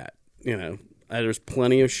came with that. There's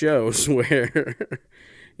plenty of shows where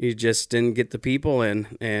you just didn't get the people in,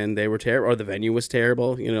 and they were terrible, or the venue was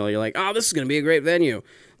terrible. You're like, oh, this is going to be a great venue.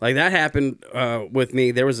 Like that happened with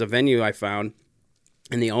me. There was a venue I found,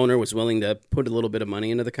 and the owner was willing to put a little bit of money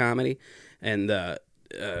into the comedy and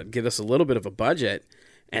give us a little bit of a budget.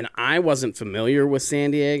 And I wasn't familiar with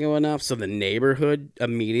San Diego enough, so the neighborhood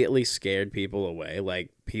immediately scared people away.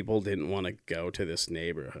 Like, people didn't want to go to this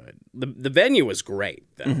neighborhood. The venue was great,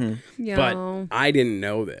 though, but I didn't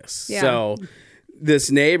know this. Yeah. So this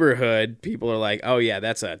neighborhood, people are like, oh, yeah,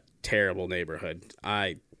 that's a terrible neighborhood.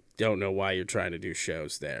 I don't know why you're trying to do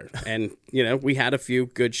shows there. And, we had a few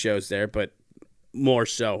good shows there, but more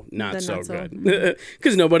so not so good.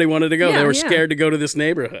 Because nobody wanted to go. They were scared to go to this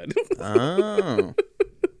neighborhood. Oh.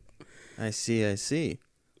 I see.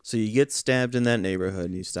 So you get stabbed in that neighborhood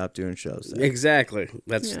and you stop doing shows there. Exactly.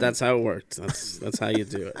 That's how it works. That's how you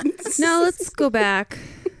do it. Now let's go back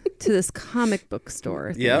to this comic book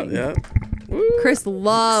store thing. Yeah. Chris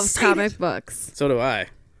loves comic books. So do I.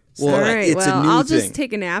 Well, all right. It's a new I'll thing. just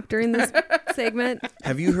take a nap during this segment.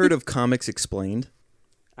 Have you heard of Comics Explained?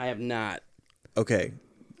 I have not. Okay.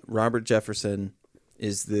 Robert Jefferson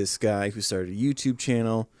is this guy who started a YouTube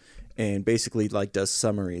channel and basically does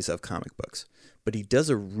summaries of comic books. But he does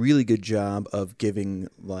a really good job of giving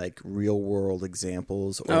real world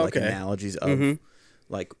examples or analogies of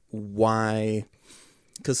why.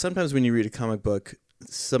 Because sometimes when you read a comic book,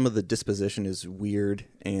 some of the disposition is weird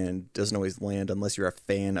and doesn't always land unless you're a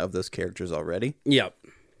fan of those characters already. Yep.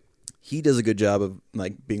 He does a good job of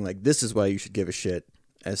being this is why you should give a shit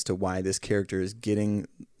as to why this character is getting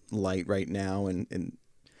light right now, and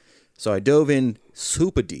so I dove in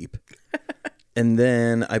super deep, and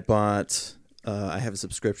then I bought. I have a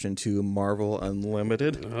subscription to Marvel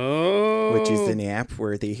Unlimited, which is an app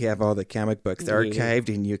where they have all the comic books archived,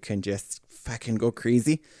 and you can just fucking go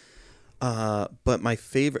crazy. But my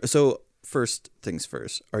favorite. So first things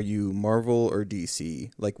first, are you Marvel or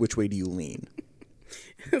DC? Which way do you lean?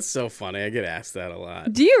 It's so funny. I get asked that a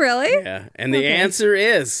lot. Do you really? Yeah, and the answer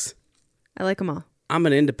is, I like them all. I'm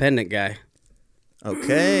an independent guy.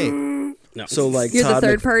 Okay. No. So you're the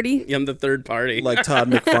third party? I'm the third party. Like Todd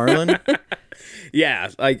McFarlane?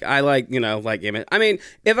 Yeah, I like Image. I mean,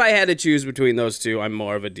 if I had to choose between those two, I'm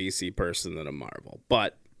more of a DC person than a Marvel.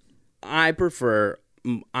 But I prefer,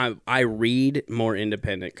 I read more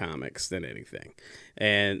independent comics than anything.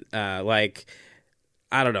 And I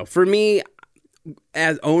don't know. For me,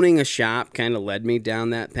 as owning a shop kind of led me down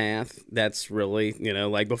that path. That's really,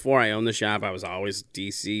 before I owned the shop, I was always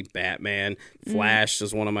DC, Batman, Flash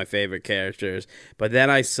is one of my favorite characters. But then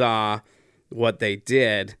I saw what they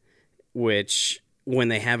did, which when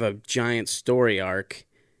they have a giant story arc,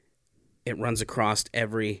 it runs across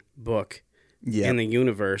every book in the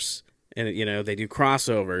universe. and they do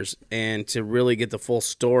crossovers, and to really get the full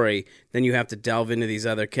story, then you have to delve into these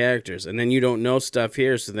other characters, and then you don't know stuff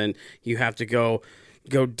here, so then you have to go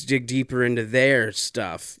dig deeper into their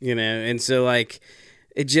stuff, and so like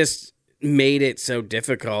it just made it so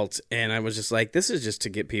difficult, and I was just like, this is just to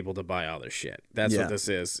get people to buy all their shit. That's what this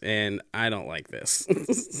is, and I don't like this.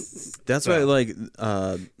 That's why like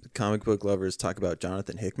comic book lovers talk about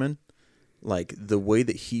Jonathan Hickman. Like the way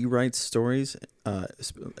that he writes stories,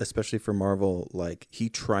 especially for Marvel, like he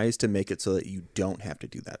tries to make it so that you don't have to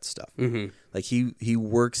do that stuff. Mm-hmm. Like he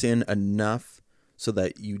works in enough so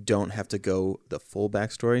that you don't have to go the full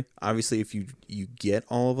backstory. Obviously, if you get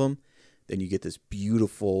all of them, then you get this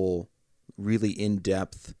beautiful, really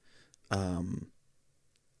in-depth,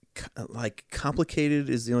 like complicated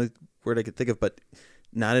is the only word I could think of, but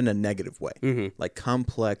not in a negative way. Mm-hmm. Like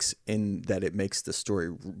complex in that it makes the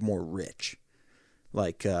story more rich.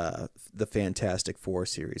 Like the Fantastic Four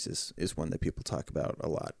series is one that people talk about a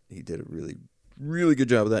lot. He did a really, really good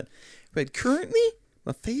job of that. But currently,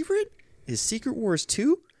 my favorite is Secret Wars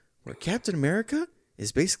 2, where Captain America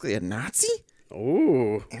is basically a Nazi.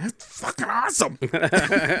 Ooh. And it's fucking awesome.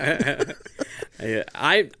 Yeah,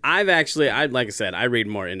 I've actually, like I said, I read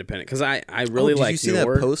more independent because I really like. Did you see that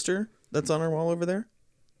poster that's on our wall over there?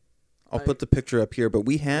 I'll put the picture up here, but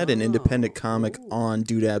we had an independent comic on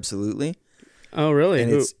Dude Absolutely. Oh, really?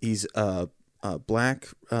 And he's a black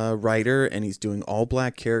writer, and he's doing all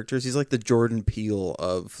black characters. He's like the Jordan Peele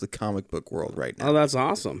of the comic book world right now. Oh, that's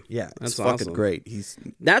awesome. Yeah, that's fucking awesome. Great.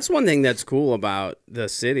 That's one thing that's cool about the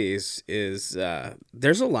cities is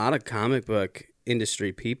there's a lot of comic book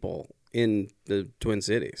industry people in the Twin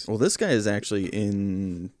Cities. Well, this guy is actually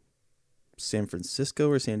in San Francisco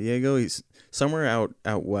or San Diego. He's somewhere out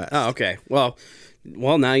west. Oh, okay. Well,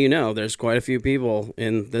 now you know there's quite a few people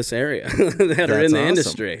in this area that are in the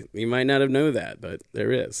industry. You might not have known that, but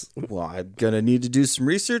there is. Well, I'm going to need to do some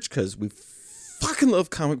research because we fucking love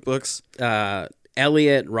comic books.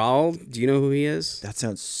 Elliot Rawl, do you know who he is? That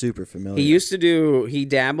sounds super familiar. He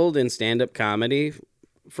dabbled in stand-up comedy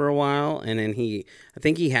for a while, and then I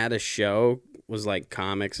think he had a show, was like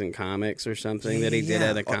Comics and Comics or something that he did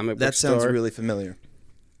at a comic book store. That sounds really familiar.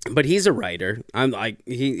 But he's a writer.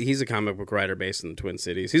 He's a comic book writer based in the Twin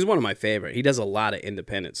Cities. He's one of my favorite. He does a lot of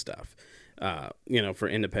independent stuff, for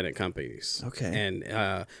independent companies. Okay.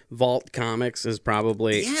 And Vault Comics is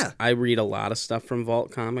probably... Yeah. I read a lot of stuff from Vault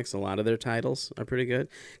Comics. A lot of their titles are pretty good.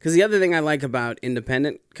 Because the other thing I like about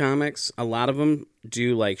independent comics, a lot of them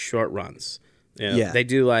do like short runs. Yeah. They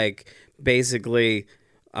do like basically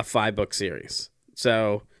a 5-book series.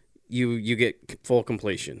 So you get full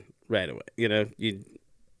completion right away.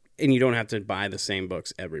 And you don't have to buy the same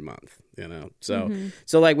books every month, So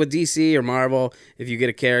like with DC or Marvel, if you get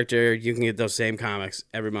a character, you can get those same comics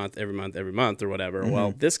every month or whatever. Mm-hmm.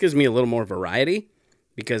 Well, this gives me a little more variety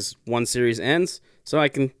because one series ends, so I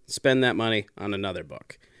can spend that money on another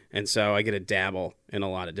book. And so I get to dabble in a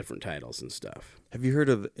lot of different titles and stuff. Have you heard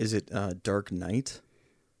of, is it Dark Knight?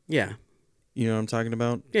 Yeah. You know what I'm talking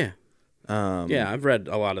about? Yeah. I've read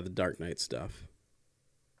a lot of the Dark Knight stuff.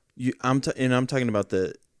 I'm talking about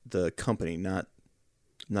the company, not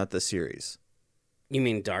the series. You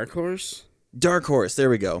mean Dark Horse? Dark Horse, there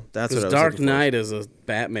we go. That's what I was Dark looking for. Knight is a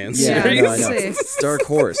Batman series. Yeah, I know. Dark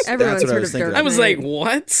Horse. That's what I was thinking. I was like,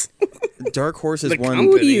 what? Dark Horse is one.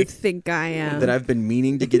 Who do you think I am? That I've been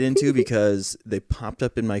meaning to get into because they popped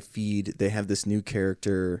up in my feed. They have this new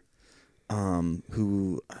character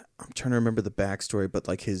who I'm trying to remember the backstory, but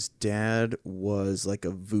like his dad was like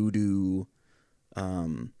a voodoo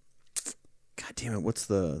God damn it, what's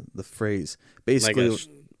the phrase? Basically like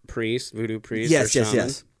a priest, voodoo priest.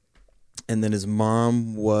 Yes. And then his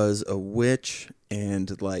mom was a witch,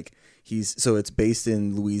 and like it's based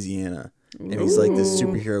in Louisiana. And he's like this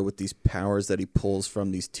superhero with these powers that he pulls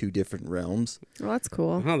from these two different realms. Well, that's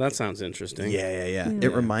cool. Oh, that sounds interesting. Yeah.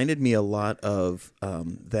 It reminded me a lot of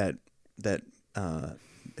that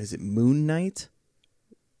is it Moon Knight?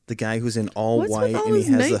 The guy who's in all white and he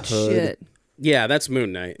has the hood. Shit? Yeah, that's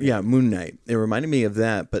Moon Knight. Yeah, Moon Knight. It reminded me of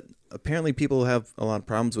that, but apparently people have a lot of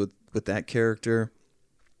problems with that character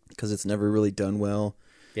because it's never really done well.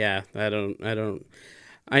 Yeah, I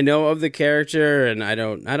know of the character, and I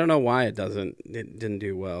don't know why it didn't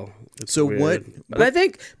do well. It's so weird. But I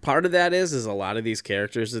think part of that is a lot of these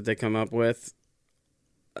characters that they come up with,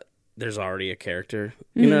 there's already a character.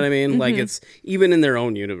 You know what I mean? Mm-hmm. Like it's even in their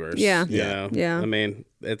own universe. Yeah. Yeah. I mean,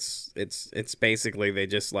 it's basically they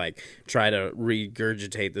just like try to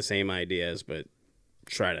regurgitate the same ideas, but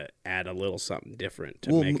try to add a little something different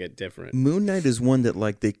to make it different. Moon Knight is one that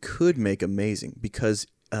like they could make amazing because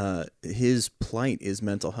his plight is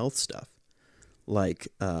mental health stuff. like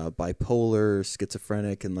bipolar,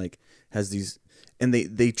 schizophrenic, and like has these. And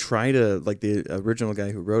they try to, like, the original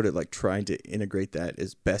guy who wrote it, like, tried to integrate that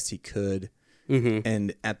as best he could. Mm-hmm.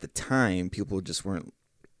 And at the time, people just weren't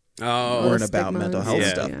about mental health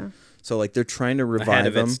stuff. Yeah. So, like, they're trying to revive ahead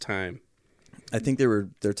of them. Its time. I think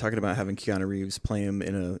they're talking about having Keanu Reeves play him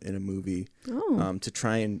in a movie to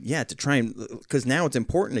try and because now it's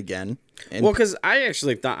important again. And well, because I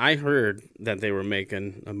actually thought I heard that they were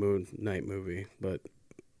making a Moon Knight movie, but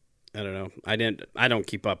I don't know. I don't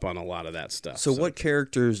keep up on a lot of that stuff. So what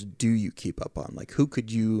characters do you keep up on? Like, who could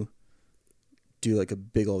you do like a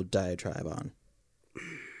big old diatribe on?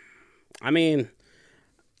 I mean,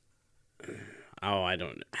 I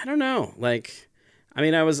don't know. Like, I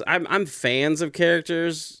mean, I'm fans of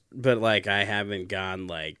characters, but like I haven't gone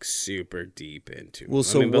like super deep into. Well,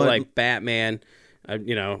 so but like Batman, I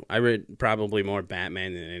read probably more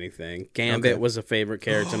Batman than anything. Gambit was a favorite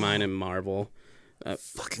character of mine in Marvel.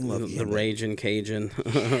 Fucking love the Raging Cajun.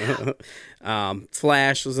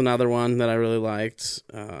 Flash was another one that I really liked.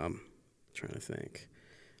 Trying to think,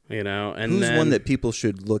 and who's then, one that people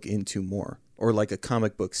should look into more, or like a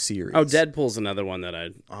comic book series? Oh, Deadpool's another one that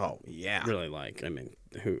I really like. I mean,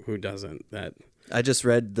 who doesn't? That I just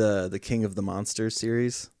read the King of the Monsters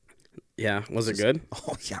series. Yeah, was it good?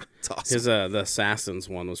 Oh yeah, it's awesome. His the Assassins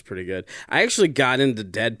one was pretty good. I actually got into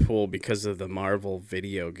Deadpool because of the Marvel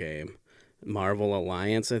video game. Marvel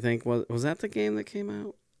Alliance, I think. Was that the game that came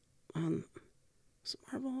out on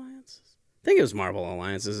Marvel Alliance? I think it was Marvel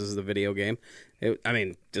Alliance. This is the video game.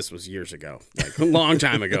 This was years ago, like a long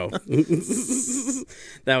time ago.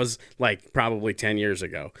 That was like probably 10 years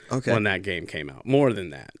ago when that game came out. More than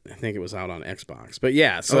that. I think it was out on Xbox. But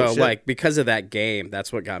yeah, so like because of that game,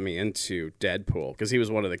 that's what got me into Deadpool, because he was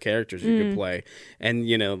one of the characters you could play. And,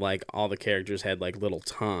 like all the characters had like little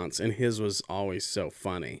taunts, and his was always so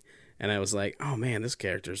funny. And I was like, oh man, this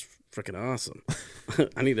character's freaking awesome.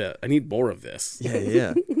 I need more of this.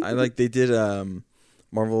 Yeah.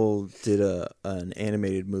 Marvel did an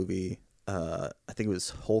animated movie. I think it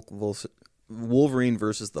was Wolverine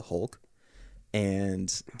versus the Hulk, and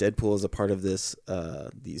Deadpool is a part of this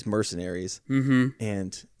these mercenaries. Mm-hmm.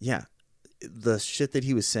 And yeah, the shit that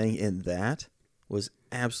he was saying in that was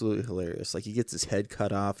absolutely hilarious. Like, he gets his head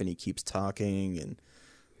cut off and he keeps talking, and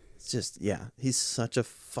it's just, he's such a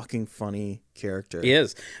fucking funny character. He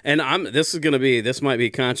is. And this might be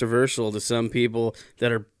controversial to some people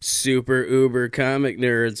that are super uber comic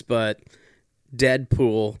nerds, but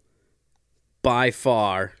Deadpool, by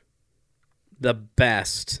far, the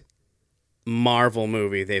best Marvel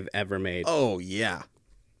movie they've ever made. Oh, yeah.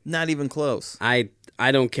 Not even close. I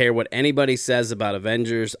don't care what anybody says about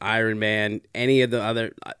Avengers, Iron Man, any of the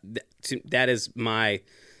other. That is my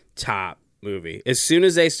top movie. As soon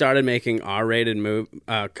as they started making R-rated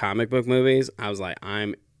comic book movies, I was like,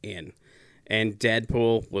 I'm in. And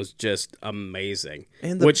Deadpool was just amazing,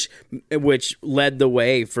 and which led the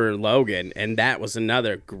way for Logan, and that was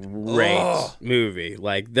another great movie.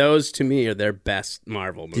 Like, those to me are their best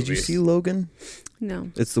Marvel movies. Did you see Logan?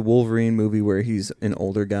 No. It's the Wolverine movie where he's an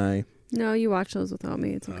older guy. No, you watch those without me.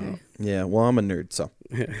 It's okay. Yeah, well, I'm a nerd, so.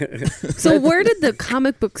 So where did the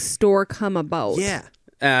comic book store come about? Yeah.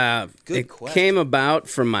 It came about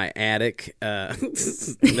from my attic. No.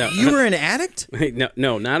 You were an addict?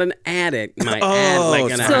 No, not an addict. My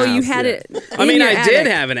attic. So house. You had it. I mean, I did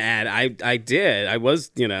have an ad. I did. I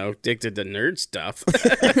was, addicted to nerd stuff. I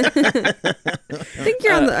think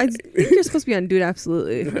you're supposed to be on Dude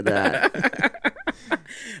Absolutely for that.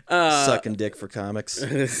 Sucking dick for comics.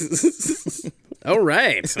 All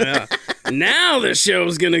right. Now the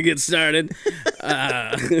show's gonna get started.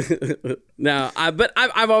 But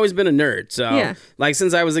I've always been a nerd. So, like,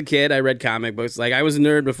 since I was a kid, I read comic books. Like, I was a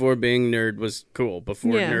nerd before being nerd was cool.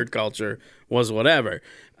 Before nerd culture was whatever.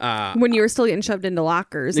 When you were still getting shoved into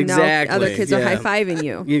lockers, and now other kids are high-fiving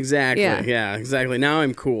you. Exactly. Yeah, exactly. Now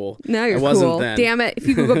I'm cool. Now you're cool. Then. Damn it. If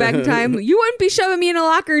you could go back in time, you wouldn't be shoving me in a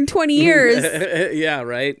locker in 20 years. Yeah,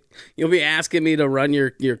 right? You'll be asking me to run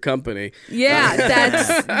your company. Yeah,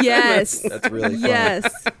 yes. That's really fun.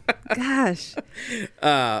 Yes. Gosh.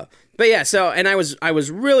 But yeah, and I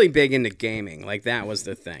was really big into gaming. Like, that was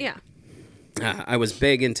the thing. Yeah. I was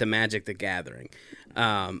big into Magic the Gathering.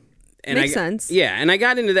 Makes sense. Yeah, and I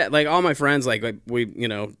got into that. Like, all my friends, like we,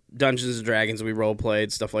 Dungeons and Dragons, we role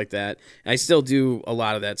played, stuff like that. I still do a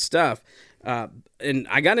lot of that stuff. And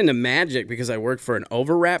I got into Magic because I worked for an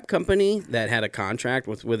overwrap company that had a contract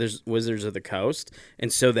with Wizards of the Coast,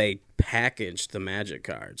 and so they packaged the Magic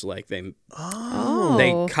cards. Like, they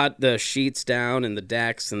cut the sheets down and the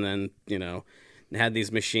decks, and then had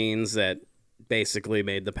these machines that basically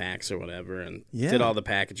made the packs or whatever and did all the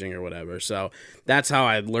packaging or whatever. So that's how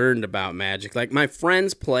I learned about Magic. Like, my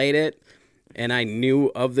friends played it, and I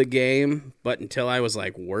knew of the game, but until I was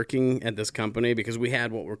like working at this company, because we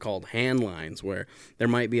had what were called hand lines, where there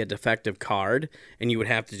might be a defective card, and you would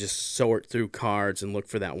have to just sort through cards and look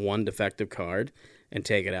for that one defective card and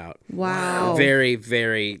take it out. Wow. Very,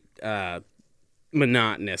 very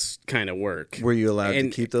monotonous kind of work. Were you allowed to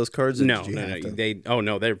keep those cards? Or No.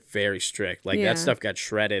 They're very strict. Like, that stuff got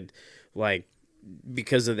shredded, like,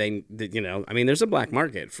 because of there's a black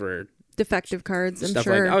market for defective cards, I'm stuff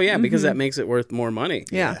sure. Because that makes it worth more money.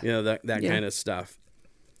 Yeah. That kind of stuff.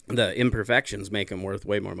 The imperfections make them worth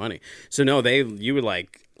way more money. So no, you would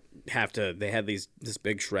like have to. They had this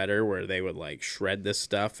big shredder where they would like shred this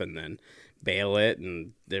stuff and then bale it,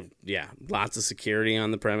 and lots of security on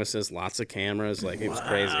the premises, lots of cameras. Like, it was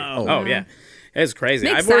crazy. Oh yeah, it's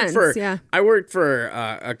crazy. Makes I worked for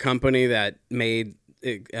a company that made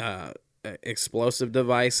explosive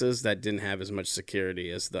devices that didn't have as much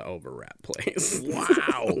security as the overwrap place.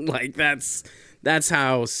 Wow. Like, that's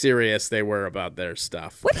how serious they were about their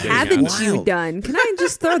stuff. What haven't you done? Can I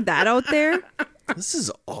just throw that out there? This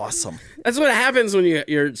is awesome. That's what happens when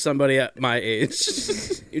you're somebody at my age.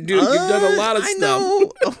 You've done a lot of stuff. I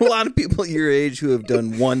know a lot of people your age who have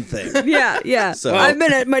done one thing. Yeah. So, I've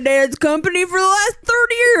been at my dad's company for the last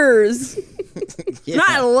 30 years. And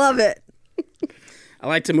I love it. I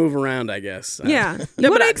like to move around, I guess. Yeah. You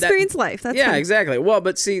want to experience life. That's fun. Exactly. Well,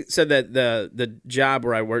 but see, so that the job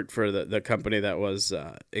where I worked for the company that was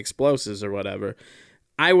explosives or whatever,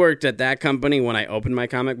 I worked at that company when I opened my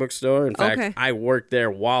comic book store. In fact, I worked there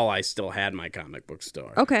while I still had my comic book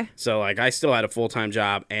store. Okay. So, like, I still had a full-time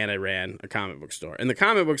job, and I ran a comic book store. And the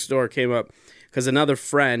comic book store came up because another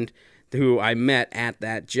friend who I met at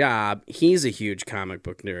that job, he's a huge comic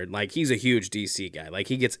book nerd. Like, he's a huge DC guy. Like,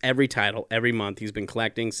 he gets every title every month. He's been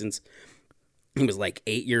collecting since he was like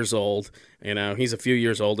 8 years old. You know, he's a few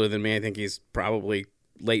years older than me. I think he's probably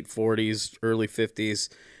late 40s, early 50s.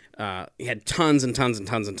 He had tons and tons and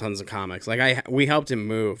tons and tons of comics. Like, we helped him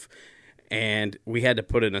move, and we had to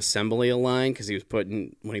put an assembly line because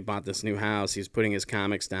when he bought this new house, he was putting his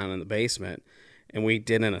comics down in the basement, and we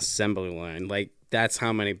did an assembly line. Like, that's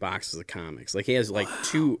how many boxes of comics. Like, he has like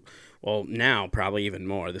now probably even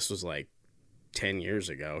more. This was like 10 years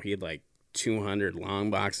ago. He had like 200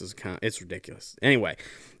 long boxes of comics. It's ridiculous. Anyway,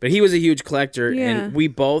 but he was a huge collector, and we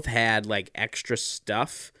both had like extra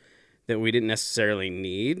stuff that we didn't necessarily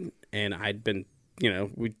need. And I'd been,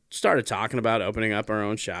 we started talking about opening up our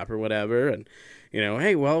own shop or whatever. And,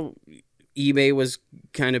 hey, well, eBay was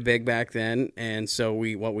kind of big back then. And so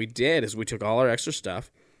what we did is we took all our extra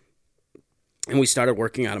stuff, and we started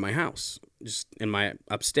working out of my house, just in my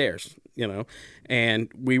upstairs,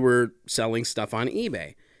 and we were selling stuff on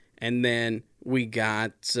eBay. And then we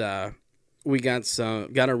got a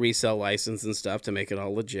resale license and stuff to make it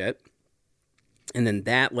all legit. And then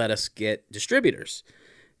that let us get distributors.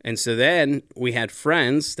 And so then we had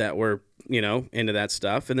friends that were, into that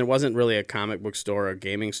stuff, and there wasn't really a comic book store or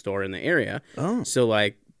gaming store in the area. Oh. So,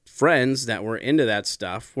 like, friends that were into that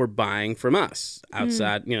stuff were buying from us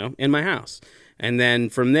outside, in my house. And then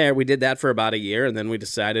from there, we did that for about a year, and then we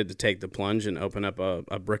decided to take the plunge and open up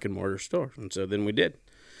a brick and mortar store. And so then we did.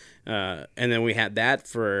 And then we had that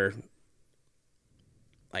for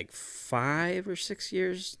like 5 or 6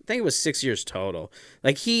 years. I think it was 6 years total.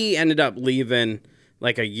 Like, he ended up leaving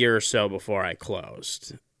like a year or so before I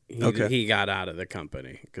closed. He got out of the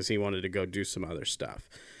company because he wanted to go do some other stuff.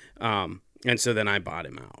 And so then I bought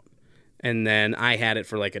him out. And then I had it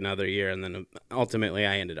for like another year, and then ultimately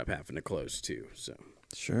I ended up having to close too. So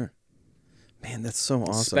sure, man, that's so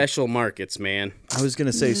awesome. Special markets, man. I was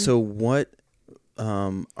gonna say, so what?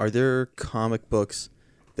 Are there comic books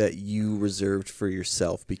that you reserved for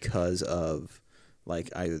yourself because of like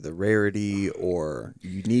either the rarity or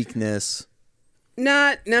uniqueness?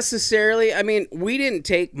 Not necessarily. I mean, we didn't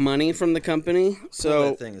take money from the company. So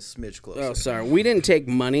that thing is smidge closer. Oh, sorry. We didn't take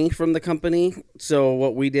money from the company. So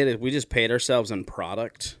what we did is we just paid ourselves in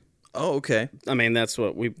product. Oh, okay. I mean, that's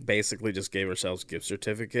what we basically just gave ourselves gift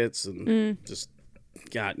certificates and just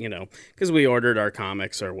got, because we ordered our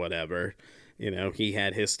comics or whatever. He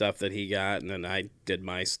had his stuff that he got, and then I did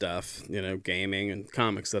my stuff, gaming and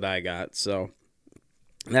comics that I got. So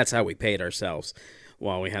that's how we paid ourselves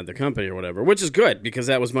while we had the company or whatever, which is good because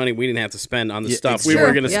that was money we didn't have to spend on the stuff we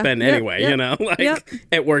were going to spend anyway,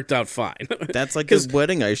 It worked out fine. That's like this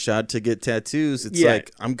wedding I shot to get tattoos. It's like,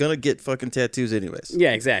 I'm going to get fucking tattoos anyways.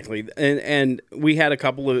 Yeah, exactly. And we had a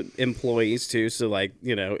couple of employees too. So like,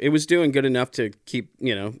 it was doing good enough to keep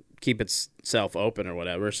keep itself open or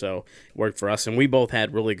whatever. So it worked for us, and we both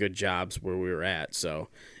had really good jobs where we were at. So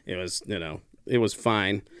it was, it was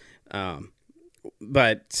fine.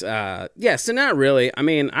 But so not really. I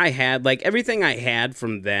mean, I had like everything I had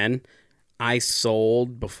from then, I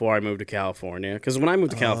sold before I moved to California. Because when I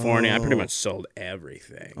moved to California, I pretty much sold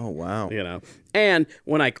everything. Oh, wow. And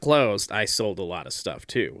when I closed, I sold a lot of stuff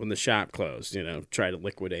too. When the shop closed, try to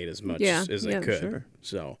liquidate as much as I could. Sure.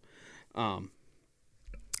 So, I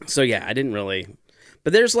didn't really.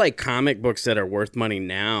 But there's like comic books that are worth money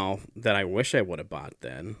now that I wish I would have bought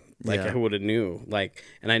then. Like I would have knew. Like,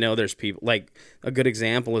 and I know there's people. Like a good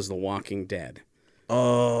example is The Walking Dead.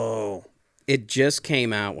 Oh. It just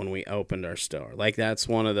came out when we opened our store. Like that's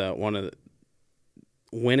one of the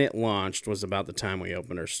when it launched was about the time we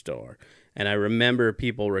opened our store. And I remember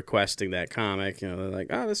people requesting that comic. They're like,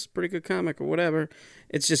 "Oh, this is a pretty good comic or whatever."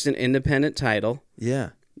 It's just an independent title. Yeah.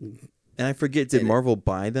 And I forget, did Marvel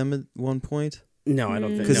buy them at one point? No, I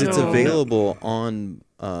don't think. Because it's available on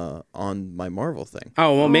my Marvel thing.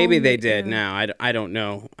 Oh well, maybe they did. Now I don't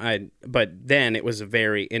know. But then it was a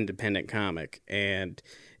very independent comic, and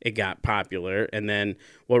it got popular. And then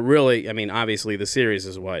obviously the series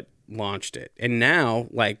is what launched it. And now,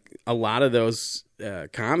 like a lot of those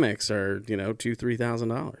comics are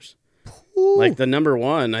 $2,000-$3,000. Like the number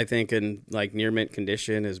one, I think in like near mint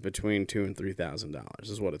condition is between $2,000 and $3,000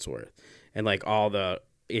 is what it's worth, and like all the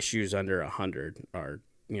issues under 100 are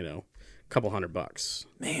a couple $100.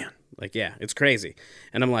 Man, like it's crazy.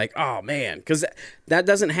 And I'm like, oh man, because that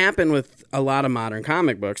doesn't happen with a lot of modern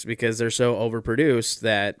comic books because they're so overproduced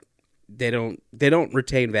that they don't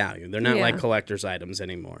retain value. They're not like collector's items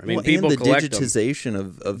anymore. I mean, people and the collect digitization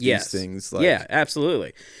them. of these things. Like... Yeah,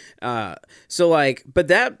 absolutely. But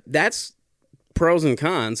that's pros and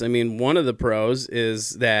cons. I mean, one of the pros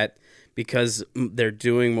is that because they're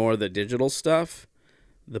doing more of the digital stuff,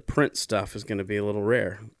 the print stuff is going to be a little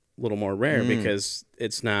more rare because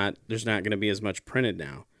there's not going to be as much printed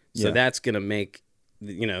now. So that's going to make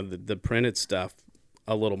the printed stuff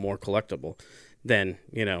a little more collectible than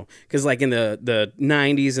because like in the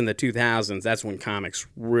 90s and the 2000s, that's when comics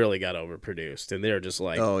really got overproduced and they're just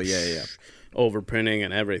like overprinting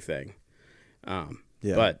and everything.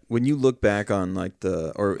 But when you look back on like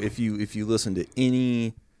if you listen to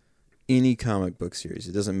any comic book series,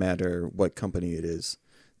 it doesn't matter what company it is,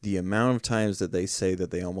 the amount of times that they say that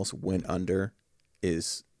they almost went under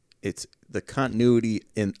it's the continuity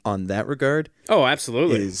on that regard. Oh,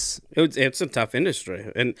 absolutely. It's a tough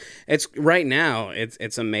industry, and it's right now.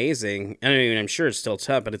 It's amazing. I mean, I'm sure it's still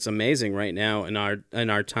tough, but it's amazing right now in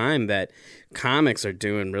our time that comics are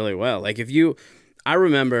doing really well. Like I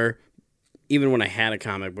remember even when I had a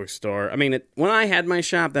comic book store. I mean, when I had my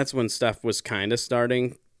shop, that's when stuff was kind of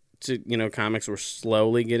starting to, comics were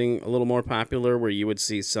slowly getting a little more popular, where you would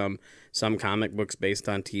see some comic books based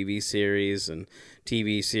on TV series, and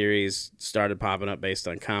TV series started popping up based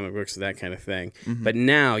on comic books, that kind of thing. Mm-hmm. But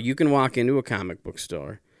now you can walk into a comic book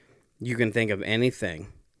store, you can think of anything,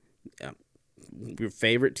 your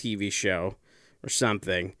favorite TV show or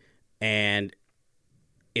something, and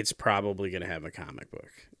it's probably going to have a comic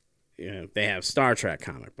book. They have Star Trek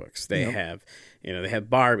comic books. They have, they have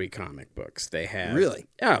Barbie comic books. They have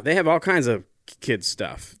they have all kinds of kids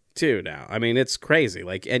stuff too now. I mean, it's crazy.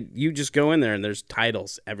 Like, and you just go in there and there's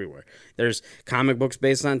titles everywhere. There's comic books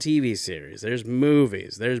based on TV series. There's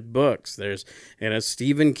movies. There's books. There's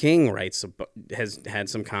Stephen King has had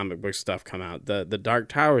some comic book stuff come out. The Dark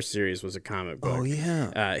Tower series was a comic book. Oh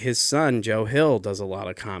yeah. His son Joe Hill does a lot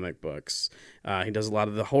of comic books. He does a lot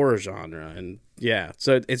of the horror genre, and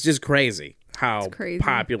so it's just crazy how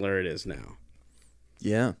popular it is now.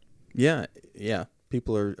 Yeah.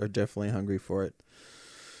 People are definitely hungry for it.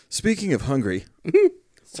 Speaking of hungry,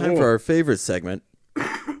 it's time for our favorite segment,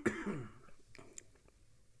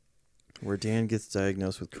 where Dan gets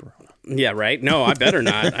diagnosed with corona. Yeah, right? No, I better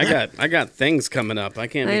not. I got things coming up. I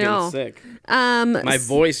can't be getting sick. My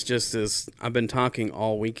voice just is. I've been talking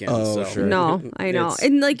all weekend. Oh, sure. No, I know.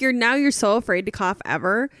 And like you're so afraid to cough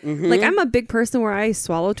ever. Mm-hmm. Like I'm a big person where I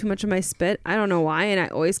swallow too much of my spit. I don't know why, and I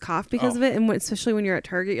always cough because of it. And especially when you're at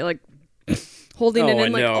Target, you're like holding it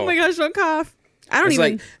in, like, oh my gosh, don't cough.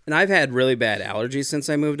 And I've had really bad allergies since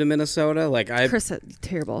I moved to Minnesota. Chris,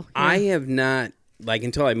 terrible. Yeah. I have not.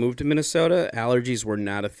 Until I moved to Minnesota, allergies were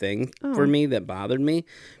not a thing for me that bothered me.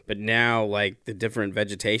 But now, the different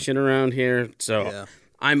vegetation around here,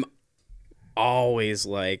 I'm always,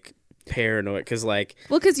 paranoid.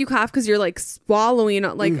 Because you cough because you're, swallowing,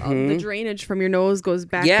 the drainage from your nose goes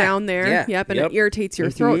back down there. Yeah, yep, and it irritates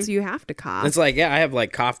your throat, so you have to cough. It's I have,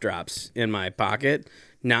 cough drops in my pocket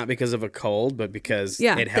not because of a cold, but because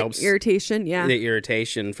it helps the irritation. Yeah, the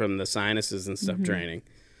irritation from the sinuses and stuff draining.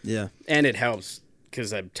 Yeah, and it helps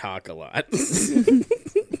because I talk a lot.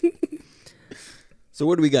 So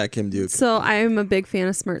what do we got, Kim Duke? So I'm a big fan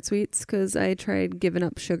of Smart Sweets because I tried giving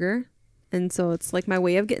up sugar, and so it's like my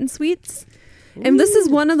way of getting sweets. Ooh. And this is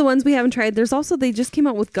one of the ones we haven't tried. There's also, they just came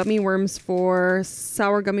out with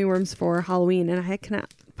sour gummy worms for Halloween, and I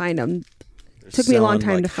cannot find them. It took me a long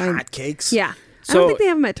time to find. Hotcakes. Yeah, so, I don't think they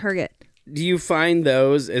have them at Target. Do you find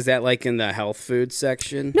those? Is that like in the health food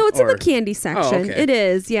section? No, it's in the candy section. Oh, okay. It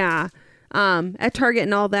is, yeah. At Target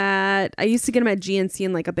and all that. I used to get them at GNC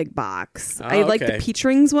in like a big box. I like the peach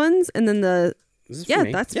rings ones, and then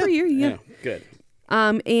that's for you. Yeah, good.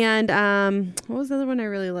 And what was the other one I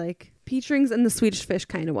really like? Peach rings and the Swedish fish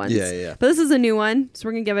kind of ones. Yeah. But this is a new one, so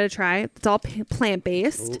we're gonna give it a try. It's all plant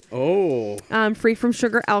based. Oh. Free from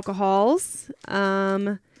sugar, alcohols.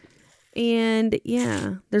 And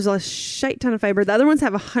yeah, there's a shite ton of fiber. The other ones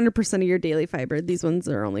have 100% of your daily fiber. These ones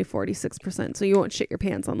are only 46%, so you won't shit your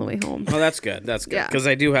pants on the way home. Oh, that's good. That's good. Because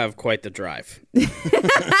I do have quite the drive.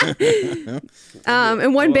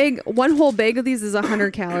 And one whole bag of these is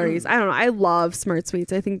 100 calories. I don't know. I love Smart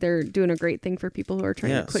Sweets. I think they're doing a great thing for people who are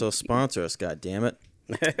trying to quit. So sponsor us, goddammit.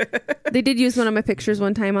 They did use one of my pictures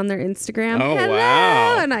one time on their Instagram. Oh, Hello!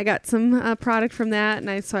 wow. And I got some product from that,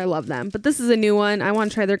 and so I love them. But this is a new one. I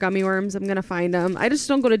want to try their gummy worms. I'm going to find them. I just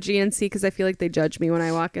don't go to GNC because I feel like they judge me when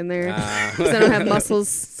I walk in there because I don't have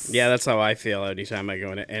muscles. Yeah, that's how I feel anytime I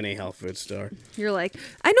go into any health food store. You're like,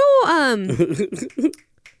 I know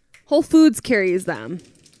Whole Foods carries them.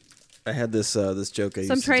 I had this joke I used to do.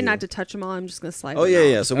 So I'm trying not to touch them all. I'm just going to slide them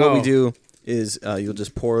yeah. So what we do is you'll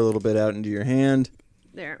just pour a little bit out into your hand.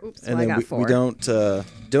 There. Oops. And well, then I got 4. we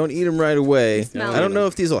don't eat them right away. I don't know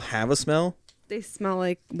if these will have a smell. They smell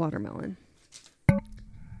like watermelon.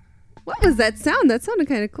 What was that sound? That sounded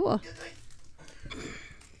kind of cool.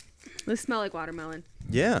 They smell like watermelon.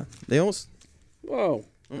 Yeah. They almost... Whoa.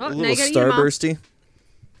 A little starbursty.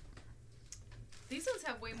 These ones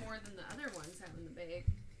have way more than the other ones have in the bag.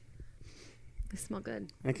 They smell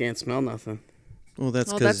good. I can't smell nothing. Well,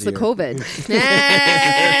 that's the COVID.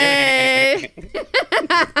 Hey!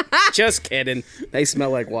 Just kidding. They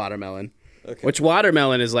smell like watermelon. Okay. Which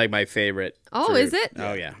watermelon is like my favorite. Oh, fruit. Is it?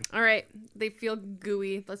 Oh, yeah. All right. They feel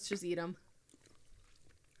gooey. Let's just eat them.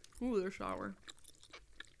 Ooh, they're sour.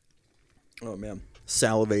 Oh, man.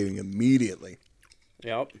 Salivating immediately.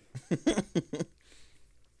 Yep.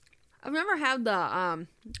 I've never had the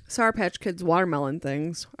Sour Patch Kids watermelon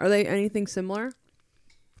things. Are they anything similar?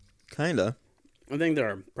 Kinda. I think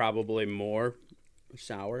they're probably more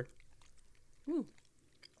sour. Ooh.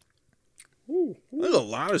 Ooh. There's a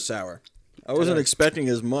lot of sour. I wasn't expecting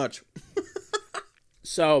as much.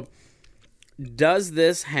 So, does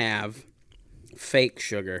this have fake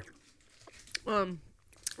sugar?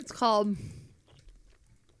 It's called...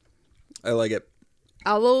 I like it.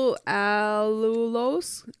 Allulose,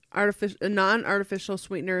 a non-artificial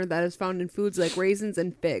sweetener that is found in foods like raisins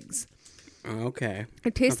and figs. Okay.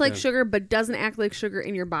 It tastes like sugar, but doesn't act like sugar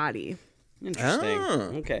in your body. Interesting.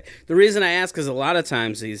 Oh. Okay. The reason I ask is a lot of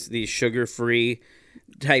times these sugar-free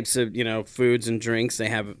types of foods and drinks, they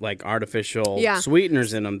have like artificial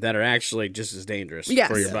sweeteners in them that are actually just as dangerous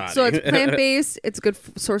for your body. So it's plant-based. It's a good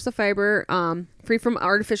source of fiber, free from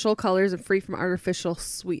artificial colors and free from artificial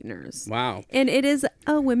sweeteners. Wow. And it is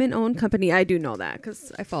a women-owned company. I do know that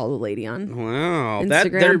because I follow the lady on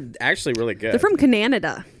Instagram. They're actually really good. They're from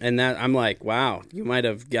Canada. And that I'm like, wow, you might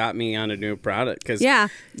have got me on a new product because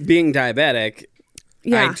being diabetic,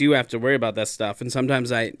 I do have to worry about that stuff. And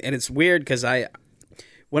sometimes and it's weird because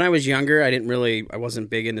when I was younger, I wasn't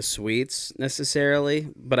big into sweets necessarily,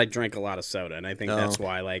 but I drank a lot of soda, and I think that's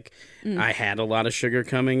why, I had a lot of sugar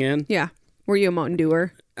coming in. Yeah. Were you a Mountain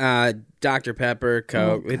Dewer? Dr. Pepper,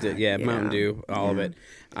 Coke, Mountain Dew, all of it.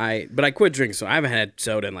 But I quit drinking soda. I haven't had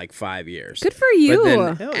soda in like 5 years. Good for you.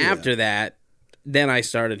 But then after that, then I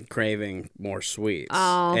started craving more sweets.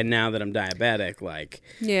 Oh. And now that I'm diabetic,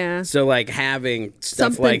 yeah. So having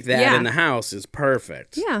stuff like that in the house is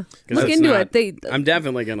perfect. Yeah. Look into it. I'm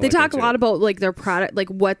definitely going to They talk a lot about their product,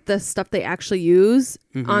 what the stuff they actually use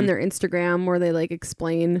on their Instagram, where they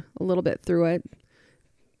explain a little bit through it.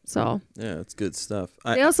 So. Yeah, it's good stuff.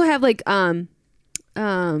 They also have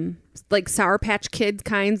Sour Patch Kids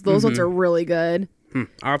kinds. Those ones are really good.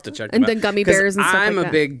 I'll have to check them out. And then gummy bears and stuff like that. I'm a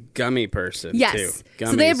big gummy person, too.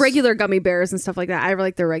 So they have regular gummy bears and stuff like that. I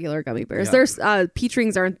like their regular gummy bears. There's peach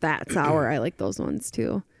rings aren't that sour. I like those ones,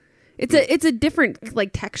 too. It's a different like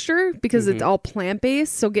texture because it's all plant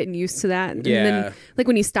based. So getting used to that, and then like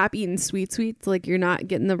when you stop eating sweets, like you're not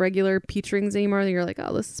getting the regular peach rings anymore. Then you're like,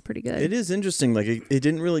 oh, this is pretty good. It is interesting. Like it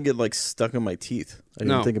didn't really get like stuck in my teeth. I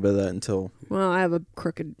didn't think about that until. Well, I have a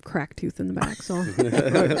crooked crack tooth in the back, so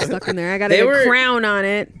stuck in there. I got a crown on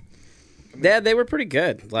it. Yeah, they were pretty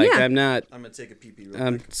good. Like I'm gonna take a pee-pee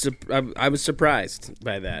real quick. I was surprised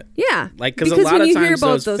by that. Yeah, like because a lot of times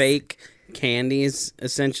those fake candies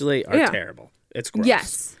essentially are terrible. It's gross.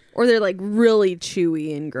 Yes, or they're like really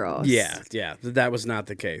chewy and gross. Yeah. That was not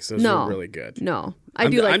the case. Those were really good. No, I'm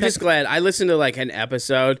just glad I listened to like an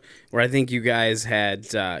episode where I think you guys had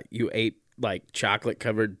you ate like chocolate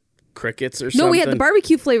covered crickets or something. No, we had the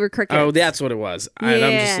barbecue flavored crickets. Oh, that's what it was. Yeah. And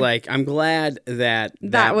I'm just like, I'm glad that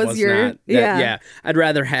was your not, yeah. I'd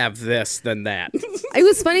rather have this than that. It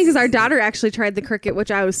was funny because our daughter actually tried the cricket, which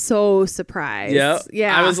I was so surprised.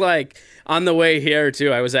 Yeah. I was like, on the way here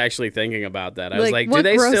too, I was actually thinking about that. I was like, do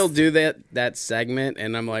they still do that segment?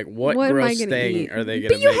 And I'm like, what gross thing are they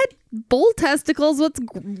going to make? But you had bull testicles. What's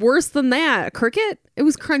worse than that? A cricket? It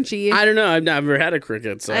was crunchy. I don't know. I've never had a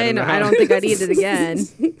cricket, so I don't know. I don't think I'd eat it again.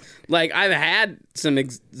 Like, I've had some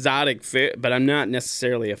exotic food, but I'm not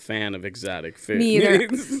necessarily a fan of exotic food. Me either.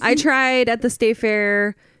 I tried at the state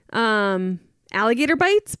fair alligator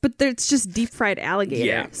bites, but it's just deep fried alligator.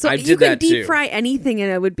 Yeah, so you could deep fry anything and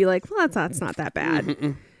it would be like, well, that's not that bad.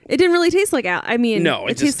 It didn't really taste like no,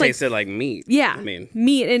 it just tasted like meat. Yeah,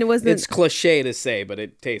 meat, and it wasn't. It's cliche to say, but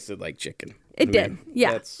it tasted like chicken. It did,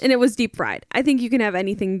 yeah, and it was deep fried. I think you can have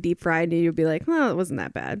anything deep fried, and you'd be like, well, it wasn't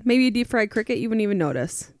that bad. Maybe a deep fried cricket, you wouldn't even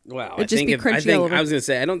notice. Well, it'd just be crunchy all over. I was gonna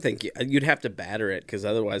say, I don't think you'd have to batter it because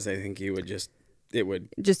otherwise, I think you would it would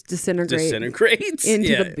just disintegrate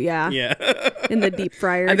into in the deep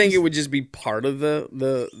fryer. I think it would just be part of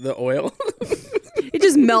the oil. It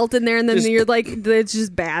just melt in there, and then you're like, it's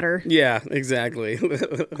just batter. Yeah, exactly.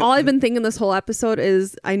 All I've been thinking this whole episode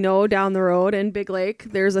is, I know down the road in Big Lake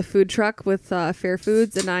there's a food truck with Fair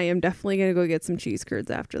Foods, and I am definitely gonna go get some cheese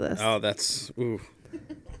curds after this. Oh, that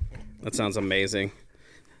sounds amazing.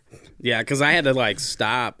 Yeah, because I had to like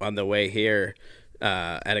stop on the way here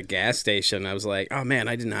at a gas station. I was like, oh man,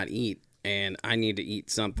 I did not eat, and I need to eat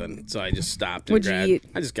something, so I just stopped and What'd you eat?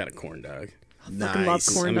 I just got a corn dog. I fucking love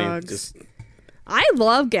corn dogs. I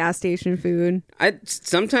love gas station food. I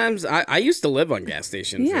used to live on gas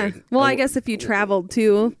station food. Well, I guess if you traveled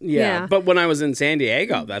too. Yeah. But when I was in San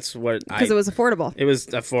Diego, that's what because it was affordable. It was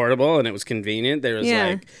affordable and it was convenient.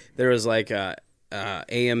 There was like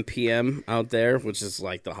AM PM out there, which is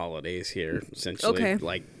like the holidays here, essentially,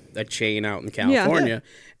 like a chain out in California.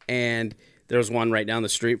 Yeah. And there was one right down the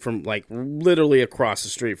street from, like, literally across the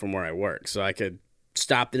street from where I work. So I could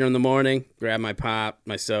stop there in the morning, grab my pop,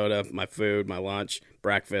 my soda, my food, my lunch,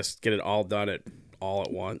 breakfast, get it all done all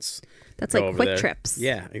at once. That's like quick trips.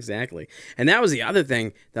 Yeah, exactly. And that was the other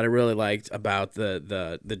thing that I really liked about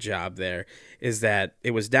the job there, is that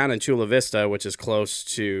it was down in Chula Vista, which is close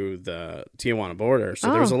to the Tijuana border.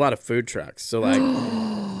 So there was a lot of food trucks. So like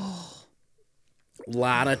a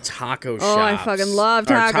lot of taco shops. Oh, I fucking love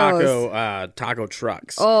tacos. Taco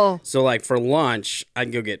trucks. Oh. So like for lunch,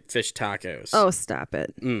 I'd go get fish tacos. Oh, stop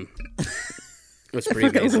it. It was pretty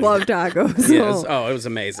amazing. Love tacos. Yes. Oh, it was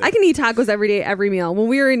amazing. I can eat tacos every day, every meal. When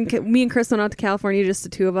we were me and Chris went out to California, just the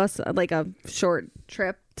two of us, like a short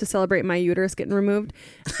trip to celebrate my uterus getting removed.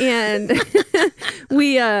 And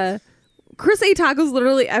Chris ate tacos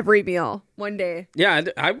literally every meal one day. Yeah.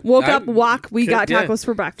 I woke up, we got tacos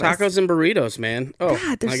for breakfast. Tacos and burritos, man. Oh,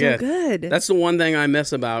 God, they're so good. That's the one thing I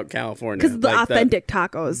miss about California. Because the authentic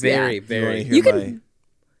tacos. Very, very. You can...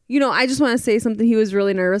 You know, I just want to say something. He was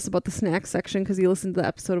really nervous about the snack section because he listened to the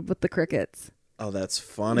episode with the crickets. Oh, that's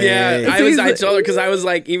funny. Yeah, I told her because I was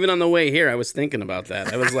like, even on the way here, I was thinking about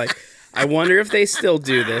that. I was like, I wonder if they still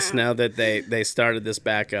do this now that they started this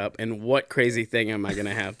back up, and what crazy thing am I going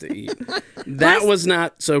to have to eat? That was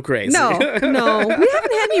not so crazy. No. We haven't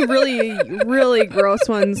had any really, really gross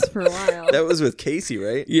ones for a while. That was with Casey,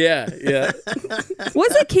 right? Yeah.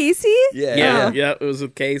 Was it Casey? Yeah. It was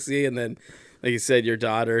with Casey, and then... Like you said, you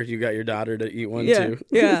got your daughter to eat one too.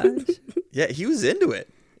 Yeah. Yeah, he was into it,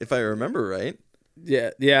 if I remember right.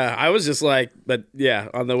 Yeah. I was just like, but yeah,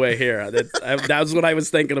 on the way here, that was what I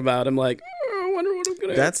was thinking about. I'm like, I wonder what I'm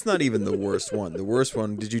gonna. That's not even the worst one. The worst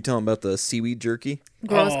one. Did you tell him about the seaweed jerky?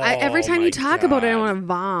 Gross. every time you talk about it, I want to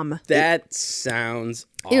vom. That sounds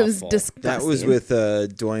awful. It was disgusting. That was with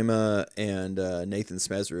Doima and Nathan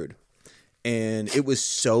Smezrud, and it was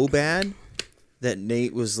so bad that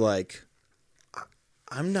Nate was like,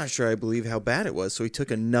 I'm not sure I believe how bad it was. So he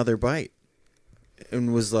took another bite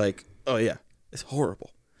and was like, oh, yeah, it's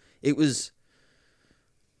horrible. It was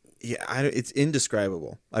Yeah, it's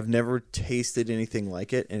indescribable. I've never tasted anything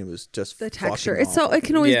like it, and it was just the texture. It's so it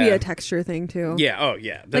can always be a texture thing too. Yeah. Oh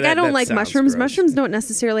yeah. Like I don't like mushrooms. Gross. Mushrooms don't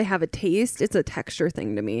necessarily have a taste. It's a texture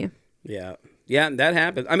thing to me. Yeah. Yeah, that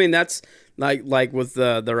happens. I mean, that's like with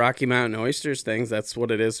the Rocky Mountain oysters things. That's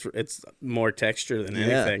what it is. It's more texture than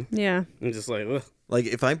anything. Yeah. I'm just like, ugh. Like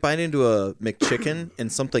if I bite into a McChicken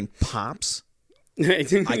and something pops, I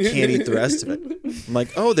can't eat the rest of it. I'm like,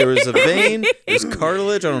 oh, there was a vein, there's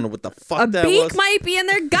cartilage. I don't know what the fuck that was. A beak might be in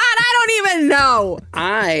there. God, I don't even know.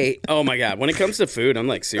 Oh my God, when it comes to food, I'm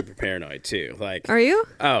like super paranoid too. Like, are you?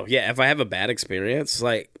 Oh yeah, if I have a bad experience,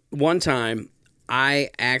 like one time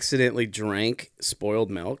I accidentally drank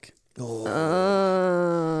spoiled milk. And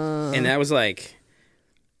that was like,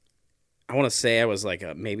 I want to say I was like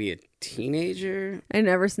maybe a teenager. And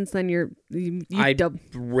ever since then, I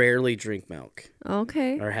rarely drink milk.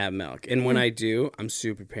 Okay. Or have milk. And when I do, I'm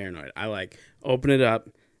super paranoid. I like open it up,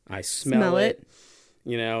 I smell it,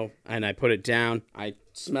 you know, and I put it down. I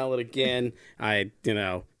smell it again. I, you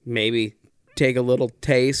know, maybe take a little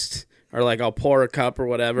taste, or like I'll pour a cup or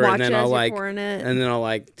whatever, Watch and then I'll like, pouring it. and then I'll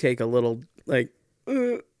like take a little like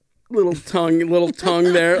little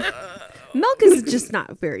tongue there. Milk is just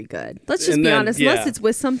not very good. Let's just be honest. Yeah. Unless it's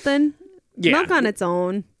with something, milk on its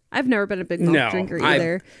own. I've never been a big milk drinker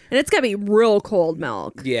either, and it's gotta be real cold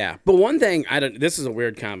milk. Yeah, but one thing this is a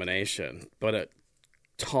weird combination, but a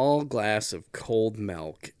tall glass of cold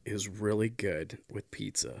milk is really good with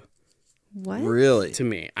pizza. What? Really? To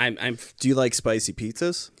me, I'm. Do you like spicy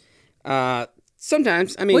pizzas?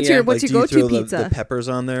 Sometimes. I mean, what's your go-to pizza? The peppers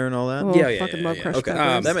on there and all that. Oh, yeah, fucking love crushed okay,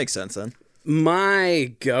 peppers. that makes sense then.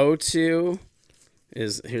 My go-to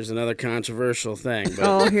is, here's another controversial thing. But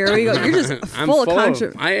oh, here we go. You're just full of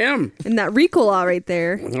controversy. I am. And that Ricola right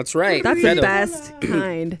there. That's right. That's the best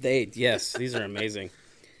kind. Yes, these are amazing.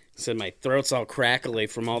 Said my throat's all crackly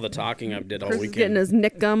from all the talking I've did all Chris weekend. is getting his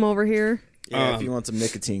Nick gum over here. Yeah, if you want some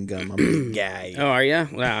nicotine gum, I'm a guy. Oh, are you?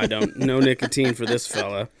 Wow, I don't. No nicotine for this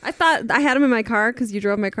fella. I thought I had him in my car because you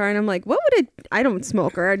drove my car, and I'm like, what would it? I don't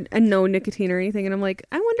smoke or no nicotine or anything, and I'm like,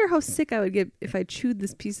 I wonder how sick I would get if I chewed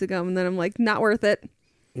this piece of gum, and then I'm like, not worth it.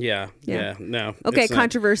 Yeah, no. Okay,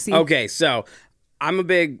 controversy. Okay, so I'm a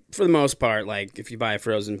big, for the most part, like if you buy a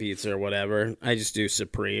frozen pizza or whatever, I just do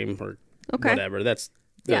Supreme or whatever. That's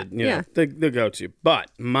the go-to.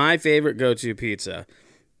 But my favorite go-to pizza,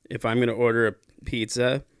 if I'm going to order a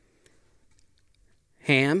pizza,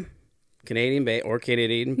 ham, Canadian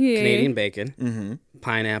bacon,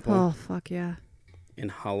 pineapple. Oh, fuck yeah.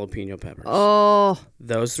 And jalapeno peppers. Oh.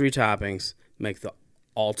 Those three toppings make the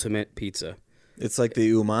ultimate pizza. It's like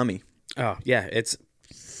the umami. Oh, yeah. It's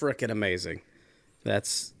freaking amazing.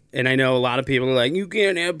 And I know a lot of people are like, you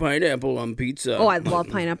can't have pineapple on pizza. Oh, I love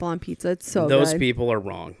pineapple on pizza. It's so good. Those people are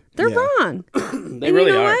wrong. They're wrong. They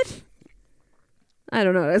really are. What? I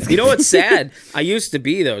don't know. You know what's sad? I used to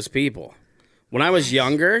be those people. When I was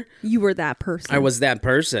younger, you were that person. I was that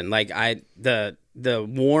person. Like the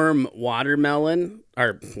warm watermelon.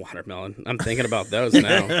 I'm thinking about those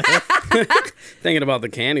now. Thinking about the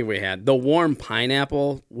candy we had. The warm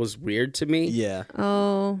pineapple was weird to me. Yeah.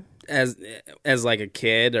 Oh. As like a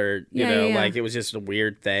kid, or you know, like it was just a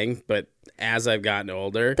weird thing. But as I've gotten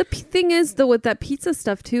older, the thing is though with that pizza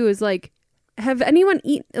stuff too is like, have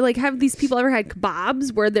these people ever had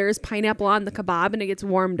kebabs where there's pineapple on the kebab and it gets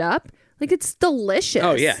warmed up? Like, it's delicious.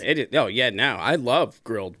 Oh, yeah. It is. Oh, yeah. Now, I love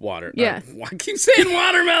grilled water. Yeah. I keep saying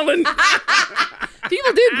watermelon.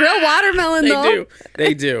 People do grill watermelon, though.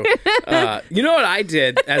 They do. You know what I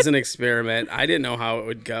did as an experiment? I didn't know how it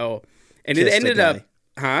would go. And it ended up...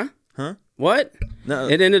 Huh? What? No.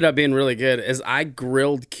 It ended up being really good, as I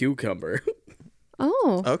grilled cucumber.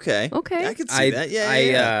 Oh. Okay. I could see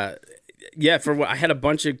that. I had a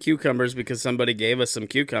bunch of cucumbers because somebody gave us some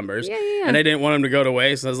cucumbers. And I didn't want them to go to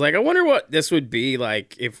waste. I was like, I wonder what this would be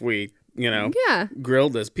like if we,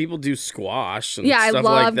 grilled this. People do squash and stuff like that. Yeah, I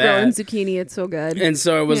love grilling zucchini. It's so good. And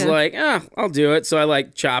so it was like, I'll do it. So I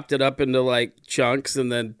like chopped it up into like chunks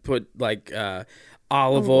and then put like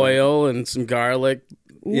olive oil and some garlic,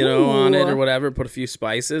 on it or whatever. Put a few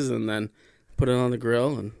spices and then put it on the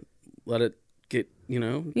grill and let it get,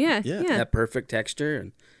 that perfect texture.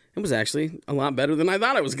 And it was actually a lot better than I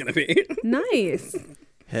thought it was going to be. Nice.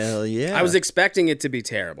 Hell yeah. I was expecting it to be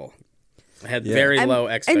terrible. I had very low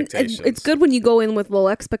expectations. And it's good when you go in with low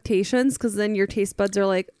expectations because then your taste buds are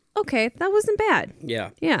like, okay, that wasn't bad. Yeah.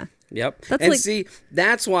 Yeah. Yep. See,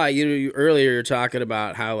 that's why you earlier you're talking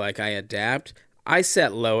about how like I adapt. I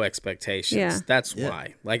set low expectations. Yeah. That's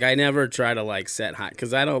why. Like I never try to like set high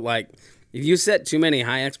because I don't like If you set too many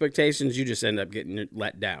high expectations, you just end up getting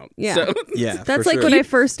let down. Yeah. So, Yeah, That's for like sure. when I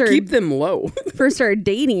first started keep them low.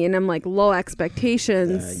 dating, and I'm like low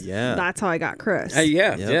expectations. Yeah. That's how I got Chris.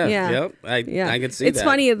 Yeah. I could see it's that.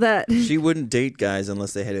 funny that She wouldn't date guys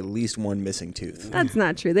unless they had at least one missing tooth. that's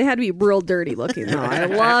not true. They had to be real dirty looking though. I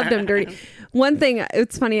loved them dirty. One thing,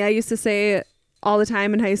 it's funny. I used to say all the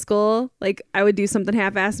time in high school, like I would do something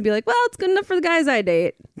half-assed and be like, well, it's good enough for the guys I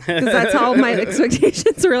date. Because that's how my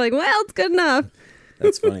expectations were like, well, it's good enough.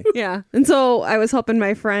 That's funny. Yeah. And so I was helping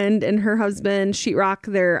my friend and her husband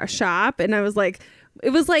sheetrock their shop. And I was like, it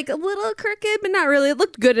was like a little crooked, but not really. It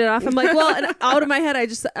looked good enough. I'm like, well, and out of my head,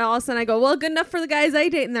 all of a sudden I go, well, good enough for the guys I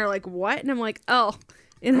date. And they're like, what? And I'm like, oh,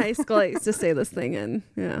 in high school, I used to say this thing. And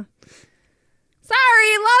yeah.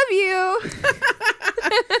 Sorry, love you.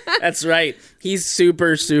 That's right. He's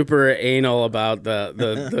super, super anal about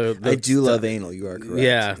the I do love anal. You are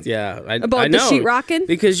correct. Yeah. I About the know, sheetrocking?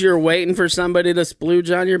 because you're waiting for somebody to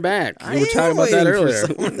splooge on your back. I We were talking am about that waiting for earlier.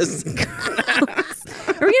 someone to-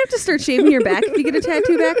 Are we going to have to start shaving your back if you get a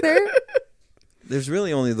tattoo back there? There's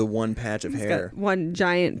really only the one patch of It's hair got one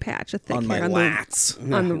giant patch of thick on my hair lats.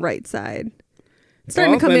 on the right side. It's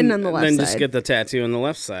starting to come in on the left Then side. just get the tattoo on the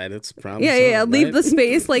left side. It's probably Yeah. Leave right? the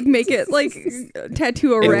space, like make it like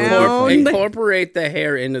tattoo around. Incorporate the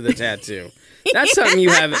hair into the tattoo. That's something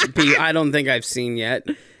you haven't. I don't think I've seen yet.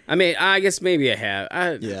 I mean, I guess maybe I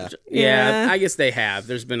have. Yeah. I guess they have.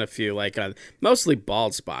 There's been a few, like on mostly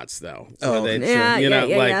bald spots though. Oh, where they, Yeah,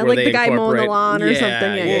 where like they the guy mowing the incorporate- lawn or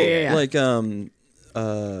something. Yeah. Like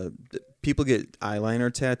people get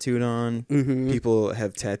eyeliner tattooed on. Mm-hmm. People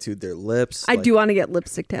have tattooed their lips. I do want to get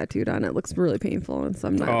lipstick tattooed on. It looks really painful, and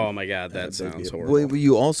some. Oh my god, that sounds horrible. Well,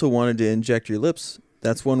 you also wanted to inject your lips.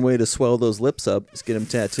 That's one way to swell those lips up. Is get them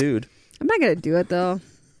tattooed. I'm not gonna do it though.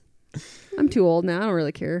 I'm too old now. I don't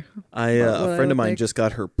really care. A friend of mine just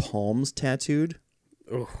got her palms tattooed.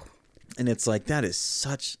 Ugh. And it's like, that is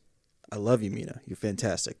such... I love you, Mina. You're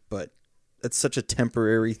fantastic. But that's such a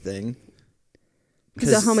temporary thing.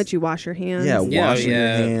 Because of how much you wash your hands. Yeah, washing your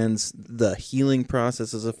yeah. hands. The healing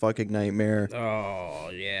process is a fucking nightmare. Oh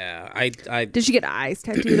yeah, I Did she get eyes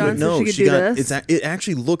tattooed on No, so she could do this? it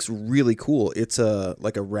actually looks really cool. It's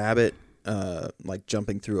like a rabbit like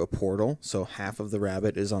jumping through a portal. So half of the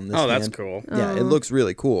rabbit is on this hand. that's cool. Yeah, it looks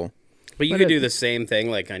really cool. But you could do the same thing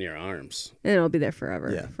like on your arms. And it'll be there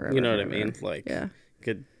forever. Yeah. Forever. You know what I forever. mean? Like, Yeah.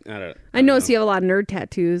 could I noticed you have a lot of nerd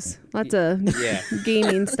tattoos. Lots of Yeah.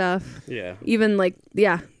 gaming stuff. Yeah. Even like,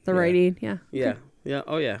 the writing. Yeah. Yeah. Yeah.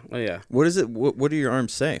 Oh yeah. Oh yeah. What is it? What do your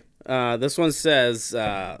arms say? This one says,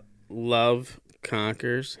 "Love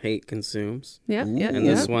conquers, hate consumes," Yeah. Yeah. and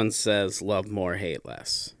Yeah. this one says, "Love more, hate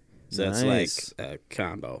less." So Nice. it's like a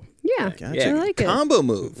combo. Yeah. Gotcha. I like it. Combo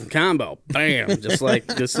move. Combo, bam! just like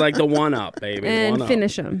the one up, baby. And one up.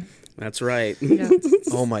 finish them. That's right. Yeah.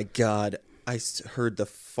 Oh my god! I heard the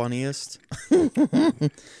funniest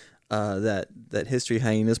that History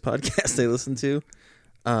Hyenas podcast I listened to.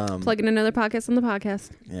 Plugging another podcast on the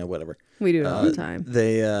podcast. Yeah, whatever. We do it all the time.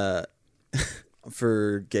 They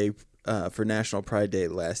for National Pride Day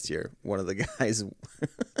last year, one of the guys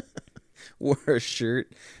wore a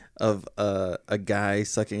shirt of a guy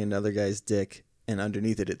sucking another guy's dick, and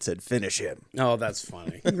underneath it said "Finish him." Oh, that's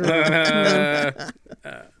funny.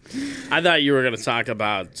 I thought you were going to talk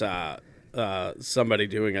about somebody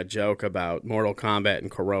doing a joke about Mortal Kombat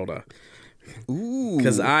and Corona. Ooh,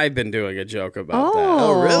 Because I've been doing a joke about that.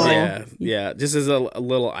 Oh, really? Yeah. Just as a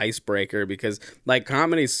little icebreaker, because like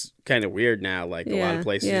comedy's kind of weird now. Like a lot of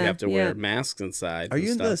places you have to wear masks inside. Are you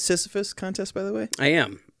in stuff. the Sisyphus contest, by the way? I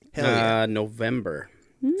am. Hell yeah. November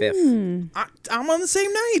 5th. I'm on the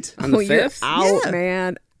same night. On the You're 5th? out, Yeah.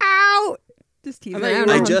 man. Out. Just teasing. I thought you don't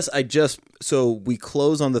were- know. I just so we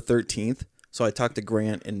close on the 13th. So I talked to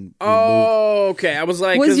Grant and we moved Oh, okay. I was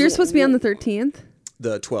like, Was 'cause yours supposed to be on the 13th?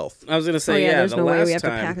 the 12th. I was gonna Oh, say, yeah, there's the no way last we have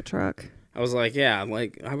time, to pack a truck. I was like, I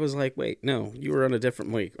was like, wait, no, you were on a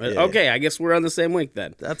different week. Yeah. Okay, I guess we're on the same week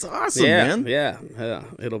then. That's awesome, Yeah, man. yeah.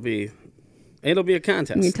 It'll be a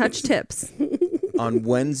contest. You touch tips. On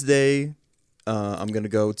Wednesday, I'm gonna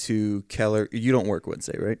go to Keller. You don't work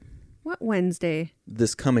Wednesday, right? What Wednesday?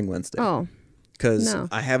 This coming Wednesday. Oh. Because No.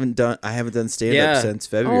 I haven't done stand up Yeah. since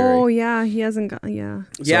February. Oh, yeah. He hasn't got. Yeah.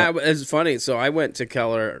 Yeah, it's funny. So I went to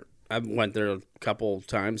Keller. I went there a couple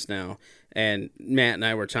times now, and Matt and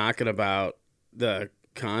I were talking about the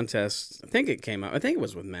contest. I think it came out. I think it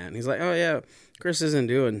was with Matt. And he's like, "Oh yeah, Chris isn't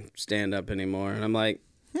doing stand up anymore." And I'm like,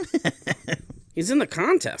 "He's in the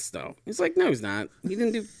contest though." He's like, "No, he's not. He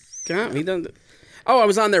didn't do. He doesn't." Oh, I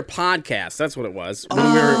was on their podcast. That's what it was. When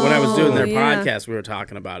I was doing their yeah. podcast, we were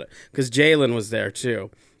talking about it because Jalen was there too,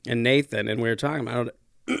 and Nathan, and we were talking about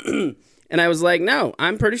it. And I was like, no,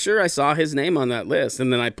 I'm pretty sure I saw his name on that list.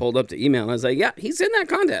 And then I pulled up the email and I was like, yeah, he's in that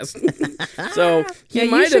contest. So he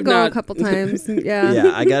might you should have go not... a couple times. Yeah.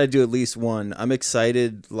 Yeah, I got to do at least one. I'm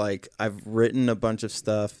excited. Like, I've written a bunch of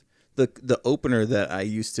stuff. The opener that I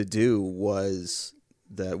used to do was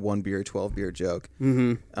that 1 beer, 12 beer joke.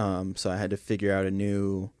 Mm-hmm. So I had to figure out a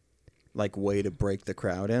new way to break the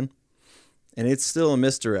crowd in. And it's still a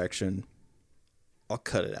misdirection. I'll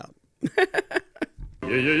cut it out.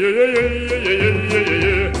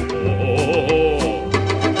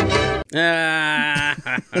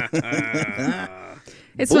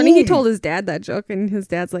 It's funny, he told his dad that joke, and his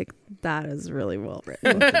dad's like, that is really well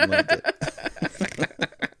written. I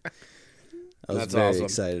was very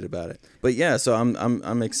excited about it. But yeah, so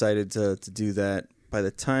I'm excited to do that. By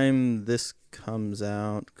the time this comes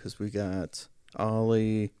out, because we got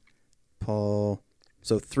Ollie, Paul,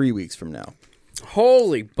 so 3 weeks from now.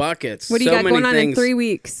 Holy buckets. What do you got going on in 3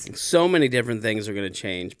 weeks? So many different things are going to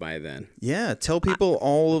change by then. Yeah, tell people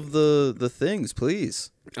all of the things, please.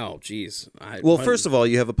 Oh, geez. First of all,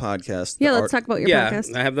 you have a podcast. Yeah, let's talk about your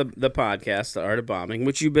podcast. Yeah, I have the podcast, The Art of Bombing,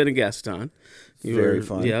 which you've been a guest on. Very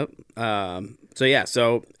fun. Yep.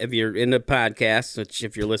 So if you're into podcasts, which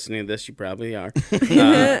if you're listening to this, you probably are.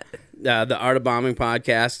 The Art of Bombing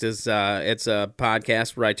podcast is it's a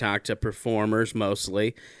podcast where I talk to performers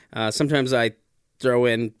mostly. Sometimes I throw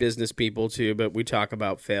in business people too, but we talk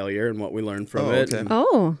about failure and what we learned from it.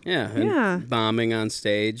 Okay. And bombing on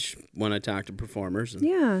stage when I talk to performers.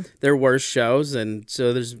 And their worst shows, and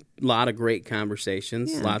so there's a lot of great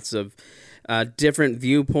conversations, lots of different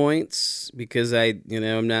viewpoints, because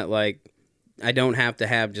I'm not I don't have to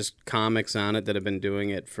have just comics on it that have been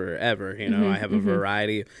doing it forever. I have a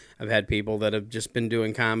variety. I've had people that have just been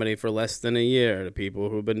doing comedy for less than a year, to people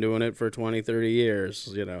who've been doing it for 20, 30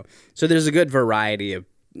 years, So there's a good variety of,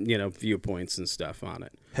 viewpoints and stuff on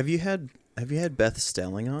it. Have you had Beth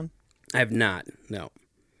Stelling on? I have not, no.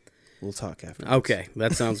 We'll talk after. Okay,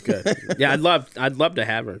 that sounds good. Yeah, I'd love to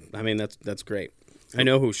have her. I mean, that's great. I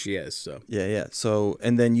know who she is, so. Yeah. So,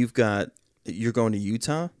 and then you're going to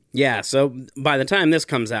Utah? Yeah, so by the time this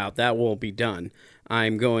comes out, that will be done.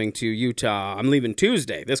 I'm going to Utah. I'm leaving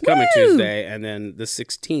Tuesday, this coming Tuesday, and then the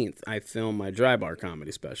 16th, I film my Dry Bar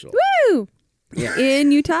comedy special. Woo! Yeah.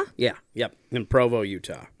 In Utah? Yeah, yep, in Provo,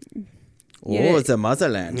 Utah. Oh, it's a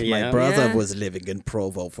motherland. Yeah. My brother was living in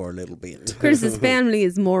Provo for a little bit. Chris's family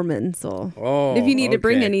is Mormon, so if you need to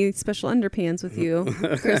bring any special underpants with you,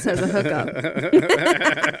 Chris has a hookup.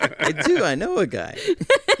 I do. I know a guy.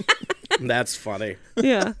 That's funny.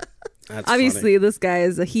 Yeah. Obviously, this guy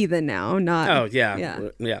is a heathen now, not... Oh, yeah.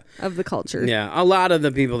 Of the culture. Yeah, a lot of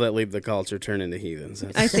the people that leave the culture turn into heathens.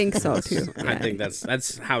 I think so, too. I think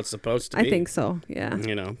that's how it's supposed to be. I think so, yeah.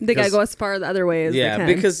 They got to go as far the other way as they can.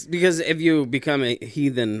 Because if you become a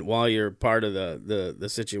heathen while you're part of the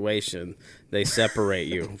situation, they separate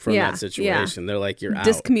you from that situation. They're like, you're out.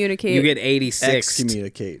 Discommunicate. You get 86.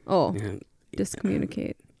 Excommunicate. Oh,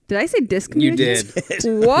 discommunicate. Did I say discommunicate?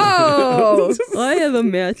 You did. Whoa! I have a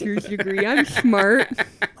master's degree. I'm smart.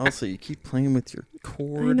 Also, you keep playing with your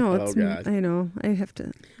cord. I know. God. I know. I have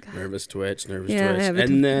to. God. Nervous twitch.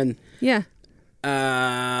 And then. Yeah.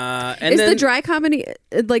 And is then, the dry comedy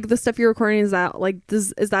the stuff you're recording? Is that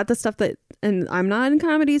is that the stuff that? And I'm not in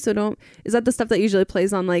comedy, so don't. Is that the stuff that usually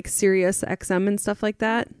plays on Sirius XM and stuff like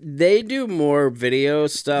that? They do more video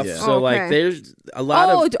stuff, so there's a lot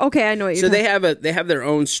of. Oh, okay, I know what you're. So they have their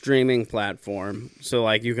own streaming platform, so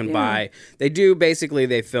you can buy. They film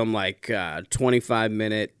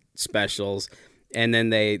 25-minute specials, and then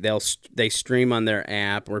they stream on their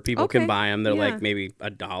app where people can buy them. They're maybe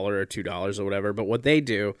 $1 or $2 or whatever. But what they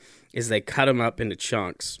do is they cut them up into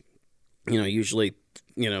chunks. Usually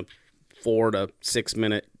 4 to 6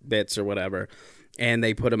 minute bits or whatever, and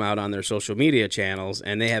they put them out on their social media channels,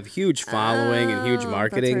 and they have huge following and huge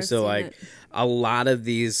marketing. So a lot of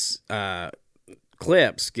these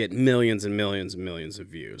clips get millions and millions and millions of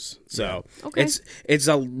views. So it's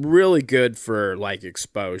a really good for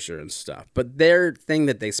exposure and stuff. But their thing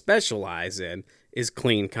that they specialize in is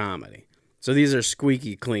clean comedy. So these are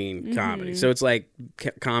squeaky clean comedy. So it's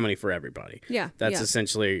comedy for everybody. Yeah. That's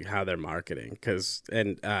essentially how they're marketing. So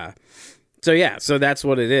that's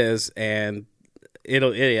what it is. And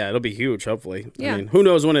it'll be huge, hopefully. Yeah. I mean, who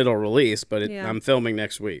knows when it'll release, but I'm filming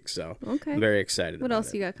next week. So I'm very excited. What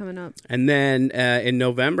else you got coming up? And then in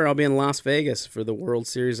November, I'll be in Las Vegas for the World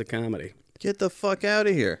Series of Comedy. Get the fuck out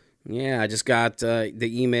of here. Yeah, I just got the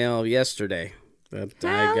email yesterday that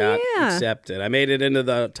I got accepted. I made it into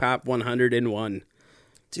the top 101.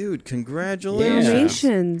 Dude, congratulations.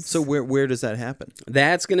 Yeah. So where does that happen?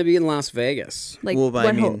 That's going to be in Las Vegas. What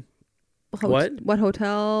what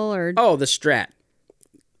hotel or? Oh, the Strat.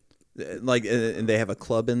 Like, and they have a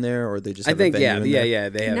club in there, or they just have I think a venue in there? yeah.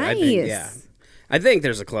 They have. Nice. I think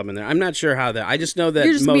there's a club in there. I'm not sure how that. I just know that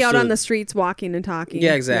you're just gonna be out on the streets walking and talking.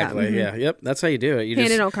 Yeah, exactly. Yeah, yep. That's how you do it. You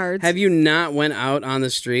handing just out cards. Have you not went out on the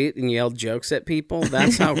street and yelled jokes at people?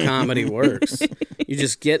 That's how comedy works. You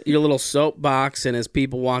just get your little soapbox, and as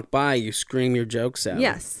people walk by, you scream your jokes out.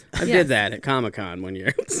 Yes, I did that at Comic-Con one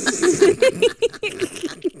year.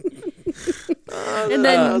 And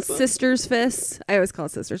then Sisters Fists. I always call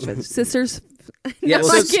it Sisters Fists. Sisters. Yeah,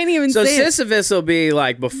 I can't even say it. So Sisyphus will be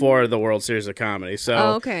like before the World Series of Comedy.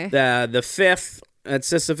 So okay. The 5th at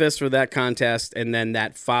Sisyphus for that contest, and then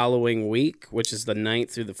that following week, which is the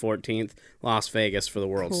 9th through the 14th, Las Vegas for the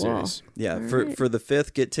World Series. Yeah, for the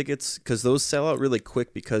 5th, get tickets because those sell out really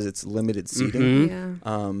quick because it's limited seating.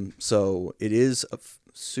 Yeah. So it is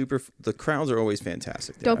super. The crowds are always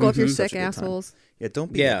fantastic. Don't go if you're sick, assholes. Yeah,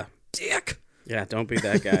 don't be a dick. Yeah, don't be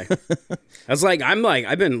that guy.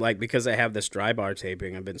 I've been like, because I have this dry bar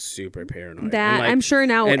taping, I've been super paranoid. I'm sure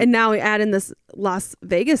now, and now adding this Las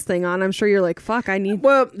Vegas thing on, I'm sure you're like, fuck, I need.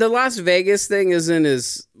 Well, the Las Vegas thing isn't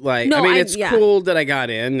as like, no, it's cool that I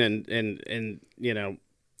got in and you know,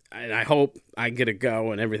 and I hope I get to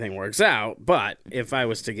go and everything works out. But if I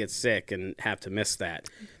was to get sick and have to miss that,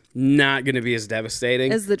 not going to be as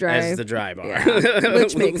devastating as the dry bar. Yeah.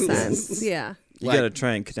 Which makes sense. Yeah. You got to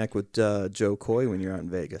try and connect with Joe Coy when you're out in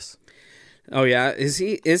Vegas. Oh yeah, is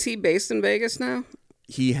he based in Vegas now?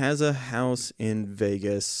 He has a house in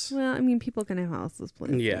Vegas. Well, I mean, people can have houses,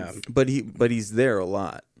 places. Yeah, but he's there a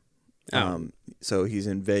lot. Oh. So he's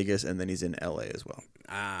in Vegas and then he's in LA as well.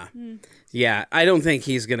 Yeah, I don't think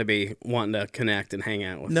he's going to be wanting to connect and hang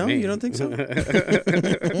out with me. No, you don't think so?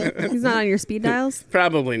 He's not on your speed dials?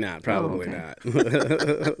 Probably not. Not.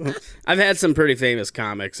 I've had some pretty famous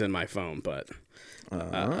comics in my phone, but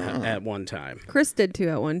at one time. Chris did too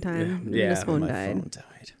at one time. Yeah. His phone my died. phone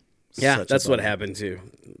died. Yeah, that's what happened too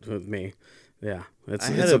with me. Yeah, it's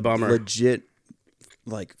a bummer. Legit,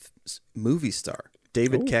 like, movie star.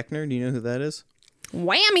 David Koechner, do you know who that is?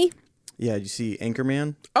 Whammy. Yeah, you see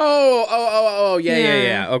Anchorman? Oh,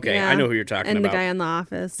 yeah. Okay, yeah. I know who you're talking about. about. And the guy in the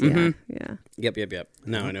office. Mm-hmm. Yeah. Yep.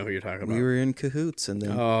 Now I know who you're talking about. We were in cahoots, and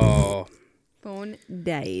then phone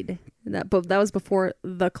died. That was before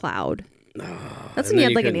the cloud. Oh, that's when you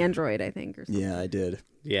had like an Android, I think, or something. Yeah, I did.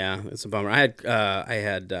 Yeah, it's a bummer. I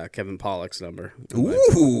had Kevin Pollak's number.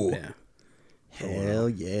 Ooh. Yeah. Hell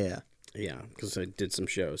yeah. Yeah, because I did some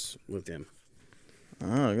shows with him. Oh,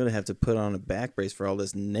 I'm going to have to put on a back brace for all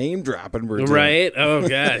this name dropping we're doing. Right? Oh,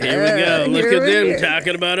 God. Here we go. Look at them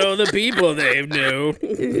talking about all the people they knew.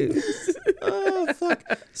 Oh, fuck.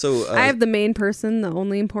 So I have the main person, the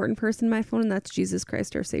only important person in my phone, and that's Jesus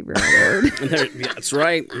Christ, our Savior, our Lord. Yeah, that's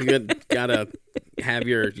right. You got to have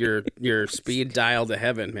your speed dial to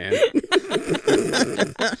heaven, man.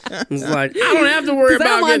 It's like, I don't have to worry about I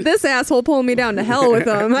don't want this asshole pulling me down to hell with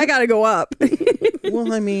him. I got to go up.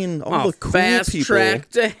 Well, I mean, all the cool fast people. Track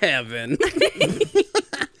to heaven. Do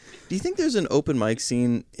you think there's an open mic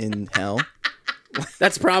scene in hell?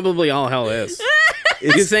 That's probably all hell is.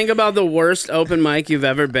 You think about the worst open mic you've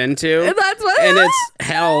ever been to, and it's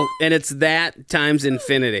hell, and it's that times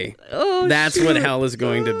infinity. Oh, that's what hell is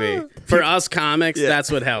going to be. For us comics,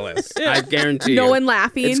 that's what hell is. I guarantee you. No one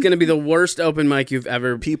laughing. It's going to be the worst open mic you've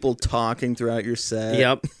ever... People talking throughout your set.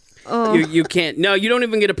 Yep. Oh. You can't... No, you don't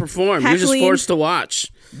even get to perform. Heckling. You're just forced to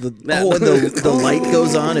watch. The light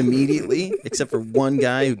goes on immediately, except for one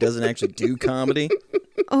guy who doesn't actually do comedy.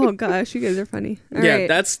 Oh gosh, you guys are funny. All yeah,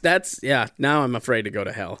 right. that's yeah. Now I'm afraid to go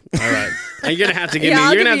to hell. All right, and you're gonna have to give me.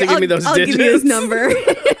 You're gonna have to give me those digits. I'll give you his number.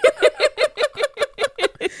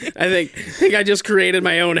 I think I just created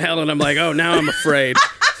my own hell, and I'm like, oh, now I'm afraid.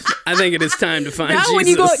 I think it is time to find Jesus. When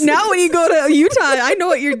you go to Utah, I know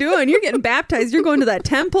what you're doing. You're getting baptized. You're going to that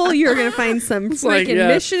temple. You're going to find some freaking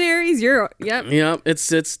missionaries. Yep.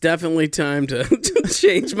 It's definitely time to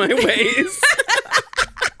change my ways.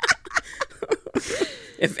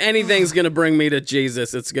 If anything's going to bring me to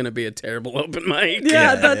Jesus, it's going to be a terrible open mic.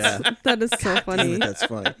 Yeah, that is so funny. That's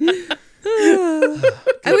funny.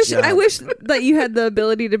 I wish that you had the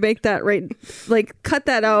ability to make that cut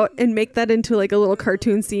that out and make that into like a little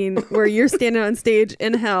cartoon scene where you're standing on stage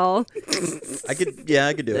in hell. I could do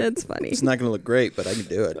it. It's funny. It's not going to look great, but I can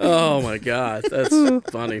do it. Oh my God, that's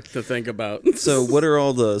funny to think about. So, what are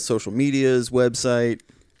all the social medias, website?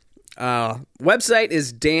 Website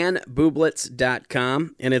is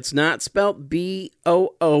danbublitz.com, and it's not spelled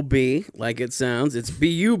B-O-O-B like it sounds. It's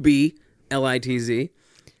B-U-B-L-I-T-Z.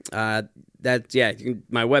 My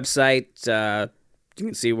website, you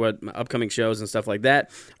can see what my upcoming shows and stuff like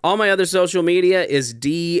that. All my other social media is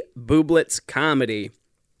D Bublitz Comedy.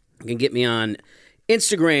 You can get me on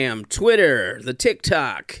Instagram, Twitter, the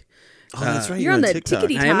TikTok. Oh, that's right. You're on the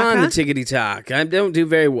Tickety Talk. I am on the Tickety Talk. I don't do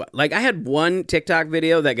very well. Like, I had one TikTok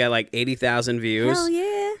video that got like 80,000 views. Hell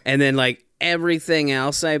yeah. And then like everything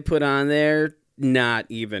else I put on there, not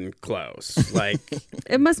even close. Like,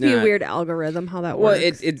 it must be a weird algorithm how that works.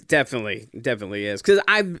 Well, it definitely is.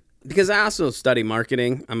 Because I also study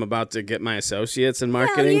marketing. I'm about to get my associates in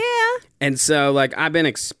marketing. Hell yeah. And so, like, I've been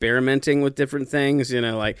experimenting with different things,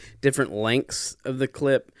 like different lengths of the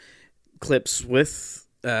clips with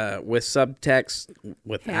subtext,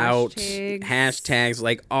 without hashtags,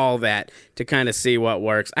 like all that, to kind of see what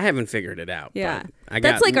works. I haven't figured it out. Yeah.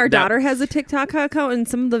 That's like our daughter has a TikTok account, and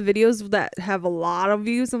some of the videos that have a lot of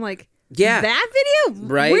views, I'm like, yeah, that video?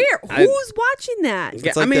 Right? Where? Who's watching that?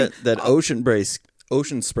 It's like that Ocean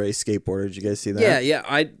Spray skateboarder. Did you guys see that? Yeah.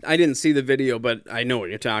 I didn't see the video, but I know what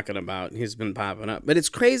you're talking about. He's been popping up. But it's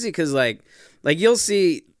crazy because like you'll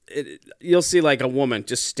see like a woman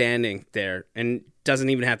just standing there and doesn't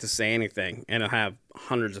even have to say anything, and it'll have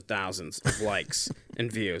hundreds of thousands of likes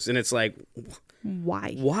and views. And it's like,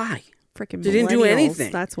 why? They Freaking didn't do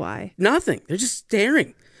anything. That's why. Nothing. They're just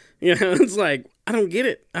staring. It's like, I don't get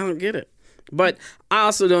it. But I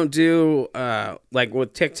also don't do, like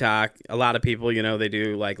with TikTok, a lot of people, they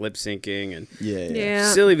do like lip syncing and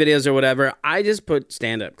silly videos or whatever. I just put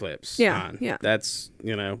stand-up clips on. Yeah. That's,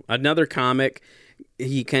 another comic.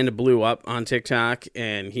 He kind of blew up on TikTok,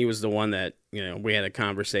 and he was the one that, we had a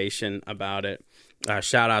conversation about it.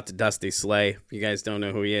 Shout out to Dusty Slay. If you guys don't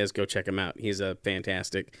know who he is, go check him out. He's a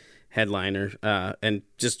fantastic headliner and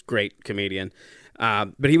just great comedian.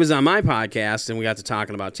 But he was on my podcast, and we got to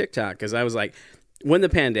talking about TikTok, because I was like, when the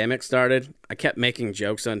pandemic started, I kept making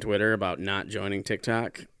jokes on Twitter about not joining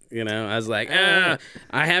TikTok. I was like, I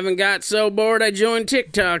haven't got so bored I joined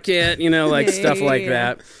TikTok yet, stuff like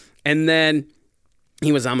that. And then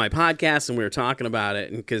he was on my podcast, and we were talking about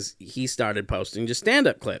it, and because he started posting just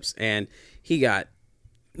stand-up clips, and he got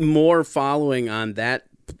more following on that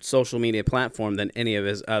social media platform than any of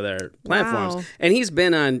his other platforms. Wow. And he's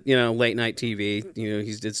been on, late night TV,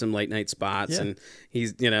 he's did some late night spots, and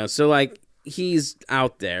he's, so like he's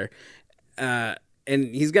out there,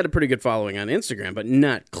 and he's got a pretty good following on Instagram, but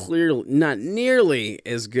not nearly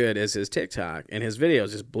as good as his TikTok, and his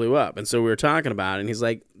videos just blew up. And so we were talking about it, and he's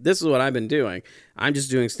like, this is what I've been doing. I'm just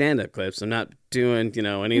doing stand-up clips. I'm not doing,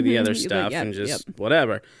 any of the other stuff, and just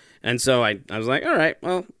whatever. And so I was like, all right,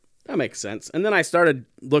 well, that makes sense. And then I started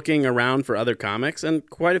looking around for other comics, and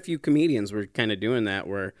quite a few comedians were kind of doing that,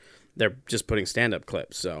 where they're just putting stand-up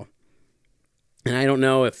clips. So, and I don't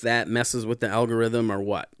know if that messes with the algorithm or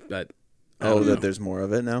what, but that there's more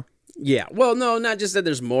of it now? Yeah. Well, no, not just that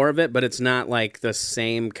there's more of it, but it's not like the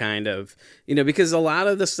same kind of, because a lot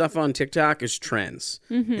of the stuff on TikTok is trends.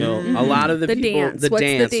 Mm-hmm. A lot of the people, dance.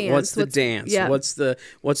 What's the dance? Yeah. What's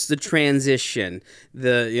the transition?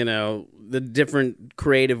 The different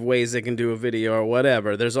creative ways they can do a video or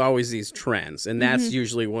whatever. There's always these trends, and that's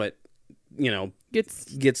usually what,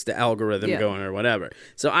 gets the algorithm going or whatever.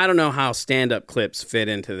 So I don't know how stand-up clips fit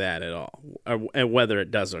into that at all, and whether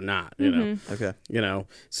it does or not, Okay.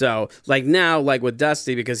 So like now, like with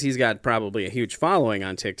Dusty, because he's got probably a huge following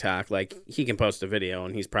on TikTok, like he can post a video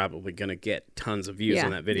and he's probably going to get tons of views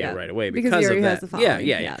on that video right away because of that.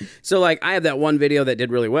 Yeah. So like I have that one video that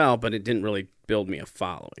did really well, but it didn't really build me a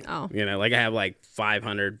following. Oh. Like I have like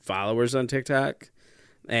 500 followers on TikTok,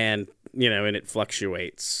 and and it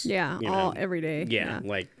fluctuates. Yeah, every day. Yeah,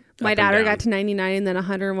 like my daughter got to 99 and then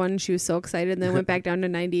 101. And she was so excited, and then went back down to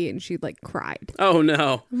 98, and she like cried. Oh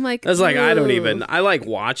no! I'm like, I was like, I like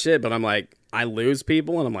watch it, but I'm like, I lose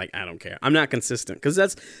people, and I'm like, I don't care. I'm not consistent, because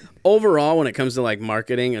that's overall when it comes to like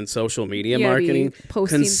marketing and social media marketing,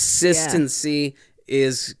 consistency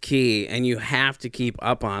is key, and you have to keep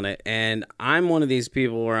up on it. And I'm one of these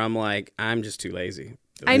people where I'm like, I'm just too lazy.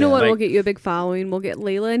 I know what will get you a big following. We'll get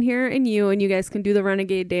Layla in here and you guys can do the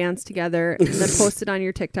Renegade dance together and then post it on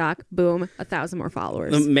your TikTok. Boom, 1,000 more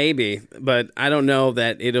followers. Maybe, but I don't know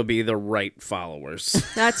that it'll be the right followers.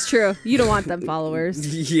 That's true. You don't want them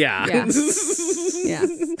followers. Yeah. That's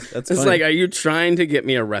it's like, are you trying to get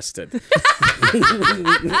me arrested?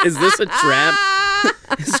 Is this a trap?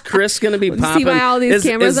 Is Chris going to be popping? See why all these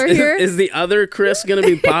cameras are here? Is the other Chris going to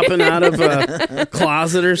be popping out of a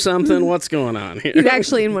closet or something? What's going on here? He's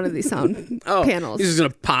actually in one of these sound panels. He's just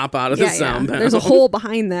going to pop out of the sound panel. There's a hole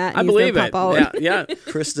behind that. I believe it. Yeah.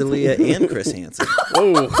 Chris D'Elia and Chris Hansen.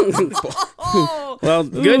 Oh. Well,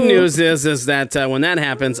 good news is that when that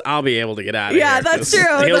happens, I'll be able to get out of here. Yeah, that's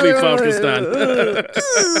true. He'll be focused on.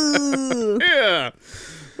 Yeah.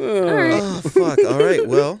 All right. Oh, fuck. All right.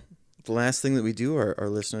 Well, the last thing that we do, our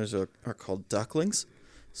listeners are called ducklings.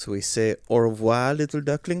 So we say, au revoir, little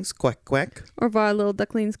ducklings, quack, quack. Au revoir, little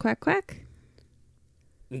ducklings, quack, quack.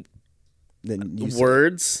 Then you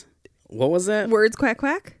Words. What was that? Words, quack,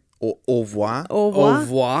 quack. Au revoir. Au revoir. Au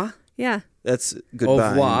revoir. Yeah. That's goodbye. Au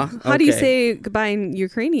revoir. How do you say goodbye in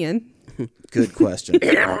Ukrainian? Good question.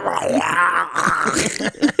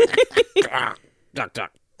 Duck,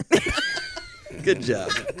 duck. Good job.